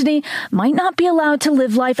destiny might not be allowed to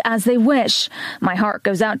live life as they wish. My heart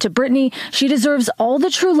goes out to Britney. She deserves all the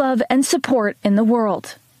true love and support in the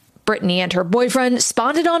world." Britney and her boyfriend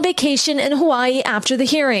spotted on vacation in Hawaii after the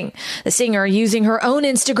hearing, the singer using her own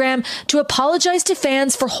Instagram to apologize to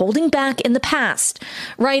fans for holding back in the past,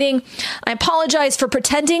 writing, "I apologize for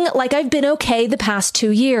pretending like I've been okay the past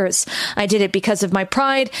 2 years. I did it because of my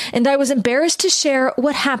pride, and I was embarrassed to share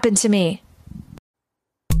what happened to me."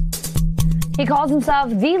 He calls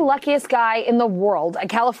himself the luckiest guy in the world, a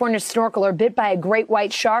California snorkeler bit by a great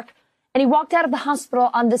white shark. And he walked out of the hospital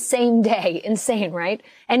on the same day. Insane, right?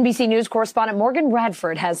 NBC News correspondent Morgan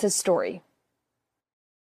Radford has his story.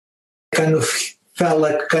 Kind of felt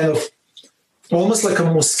like almost like a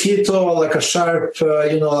mosquito, like a sharp,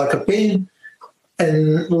 like a pain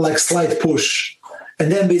and like slight push.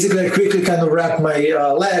 And then basically I quickly kind of wrapped my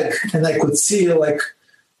leg and I could see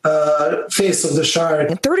face of the shark.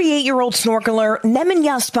 38-year-old snorkeler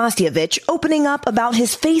Nemanja Spasijevic opening up about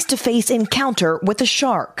his face-to-face encounter with a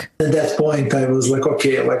shark. At that point, I was like,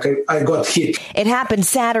 okay, I got hit. It happened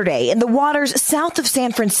Saturday in the waters south of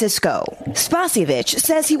San Francisco. Spasijevic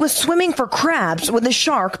says he was swimming for crabs when the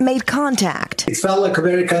shark made contact. It felt like a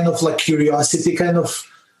very kind of like curiosity kind of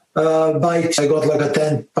bite. I got like a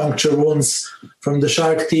 10 puncture wounds from the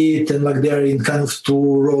shark teeth and like they're in kind of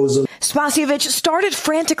 2 rows of. Spasijevic started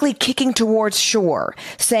frantically kicking towards shore,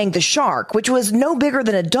 saying the shark, which was no bigger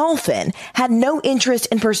than a dolphin, had no interest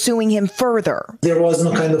in pursuing him further. There was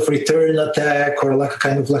no kind of return attack or like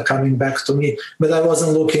kind of like coming back to me, but I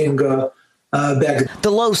wasn't looking back.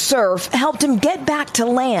 The low surf helped him get back to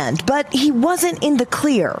land, but he wasn't in the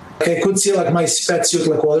clear. I could see like my sweatsuit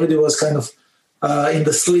like already was kind of in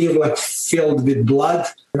the sleeve, like filled with blood.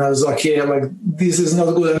 And I was like, yeah, like this is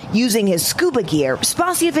not good. Using his scuba gear,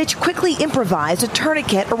 Spasijevic quickly improvised a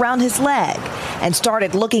tourniquet around his leg and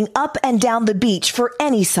started looking up and down the beach for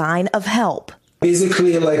any sign of help.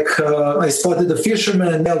 Basically, I spotted the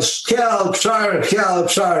fisherman and yelled, help, shark, help,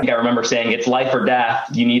 shark. I remember saying, it's life or death.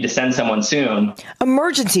 You need to send someone soon.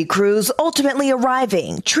 Emergency crews ultimately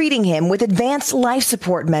arriving, treating him with advanced life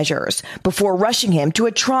support measures before rushing him to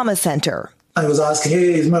a trauma center. I was asking,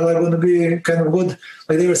 hey, is my leg going to be kind of good?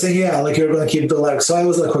 They were saying, yeah, you're going to keep the leg. So I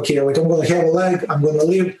was like, okay, I'm going to have a leg. I'm going to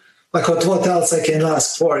live. What else I can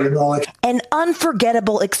ask for, An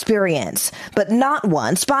unforgettable experience, but not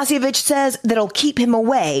one, Spasiewicz says, that'll keep him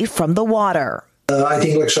away from the water. I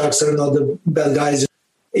think sharks are not the bad guys.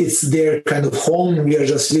 It's their kind of home. We are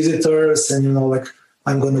just visitors, and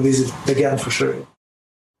I'm going to visit again for sure.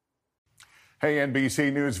 Hey,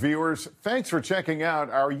 NBC News viewers, thanks for checking out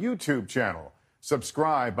our YouTube channel.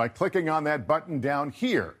 Subscribe by clicking on that button down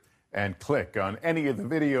here and click on any of the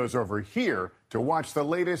videos over here to watch the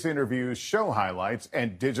latest interviews, show highlights,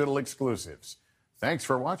 and digital exclusives. Thanks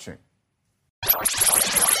for watching.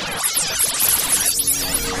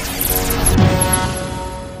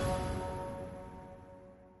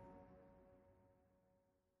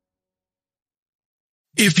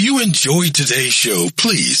 If you enjoyed today's show,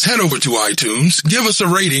 please head over to iTunes, give us a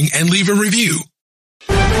rating, and leave a review.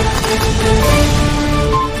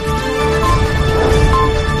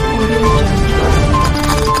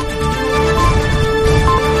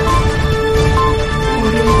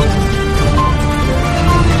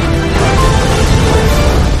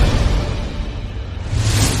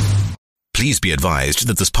 Please be advised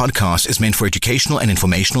that this podcast is meant for educational and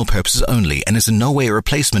informational purposes only and is in no way a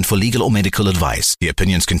replacement for legal or medical advice. The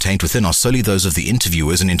opinions contained within are solely those of the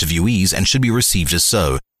interviewers and interviewees and should be received as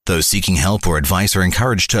so. Those seeking help or advice are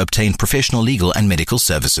encouraged to obtain professional legal and medical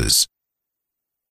services.